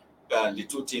between the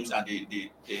two teams and the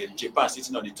Japan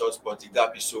sitting on the third spot, the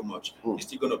gap is so much. It's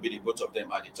still going to be the both of them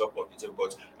at the top of the table.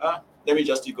 But let me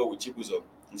just go with Chibuzo.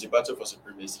 It's a battle for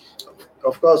supremacy.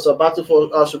 Of course, a battle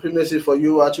for supremacy for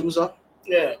you, Chibuzo.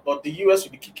 Yeah, but the US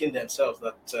will be kicking themselves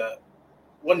that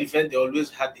one event they always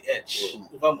had the edge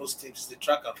over most teams, the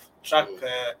track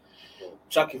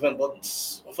event. But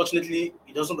unfortunately,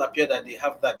 it doesn't appear that they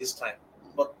have that this time.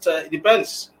 But it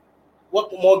depends.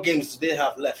 What more games do they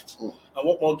have left, and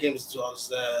what more games does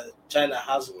China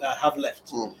have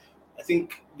left? I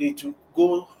think they to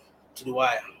go to the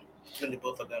wire between the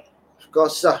both of them.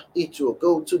 Because it will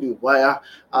go to the wire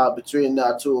between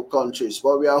the two countries.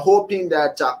 But we are hoping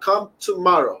that come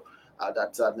tomorrow,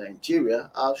 that Nigeria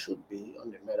should be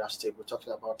on the medal table.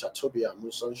 Talking about Toby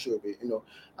Amusan should be,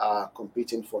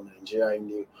 competing for Nigeria in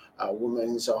the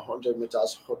women's 100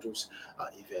 meters hurdles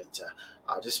event.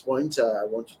 At this point, I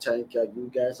want to thank you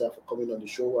guys for coming on the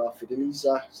show. Fidelis,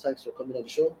 thanks for coming on the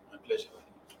show. My pleasure.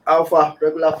 Alpha,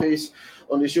 regular face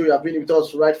on the show. You have been with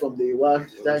us right from day one.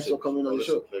 Thanks for coming on the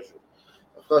show.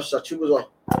 Of course, Chibuzo,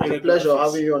 it's a pleasure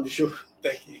having you on the show.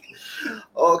 Thank you.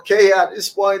 Okay, at this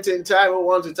point in time, we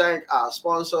want to thank our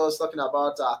sponsors. Talking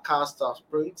about Cast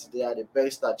Print, they are the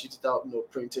best digital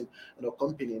printing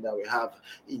company that we have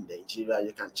in Nigeria.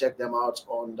 You can check them out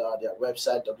on their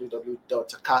website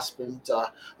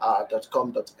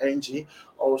www.castprint.com.ng.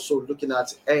 Also, looking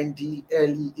at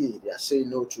NDLEA, they are saying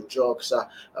no to drugs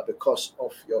because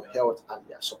of your health, and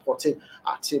they are supporting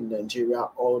our team Nigeria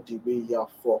all the way here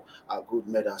for good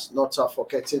medals. Not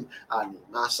forgetting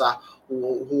NASA,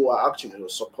 who are actually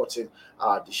supporting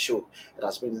the show. It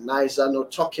has been nice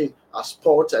talking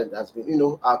sport, and it has been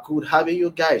good having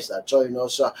you guys join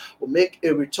us. We'll make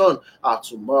a return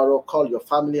tomorrow. Call your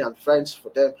family and friends for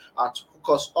them to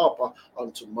hook us up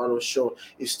on tomorrow's show.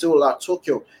 It's still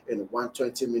Tokyo in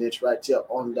 120 minutes right here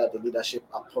on the Leadership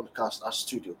Podcast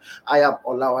studio. I am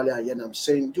Olawale Ayen. I'm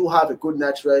saying do have a good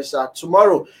night rest.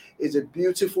 Tomorrow is a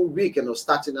beautiful week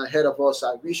starting ahead of us.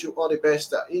 I wish you all the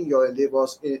best in your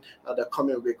endeavors in the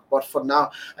coming week. But for now,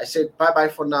 I said bye-bye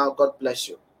for now. God bless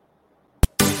you.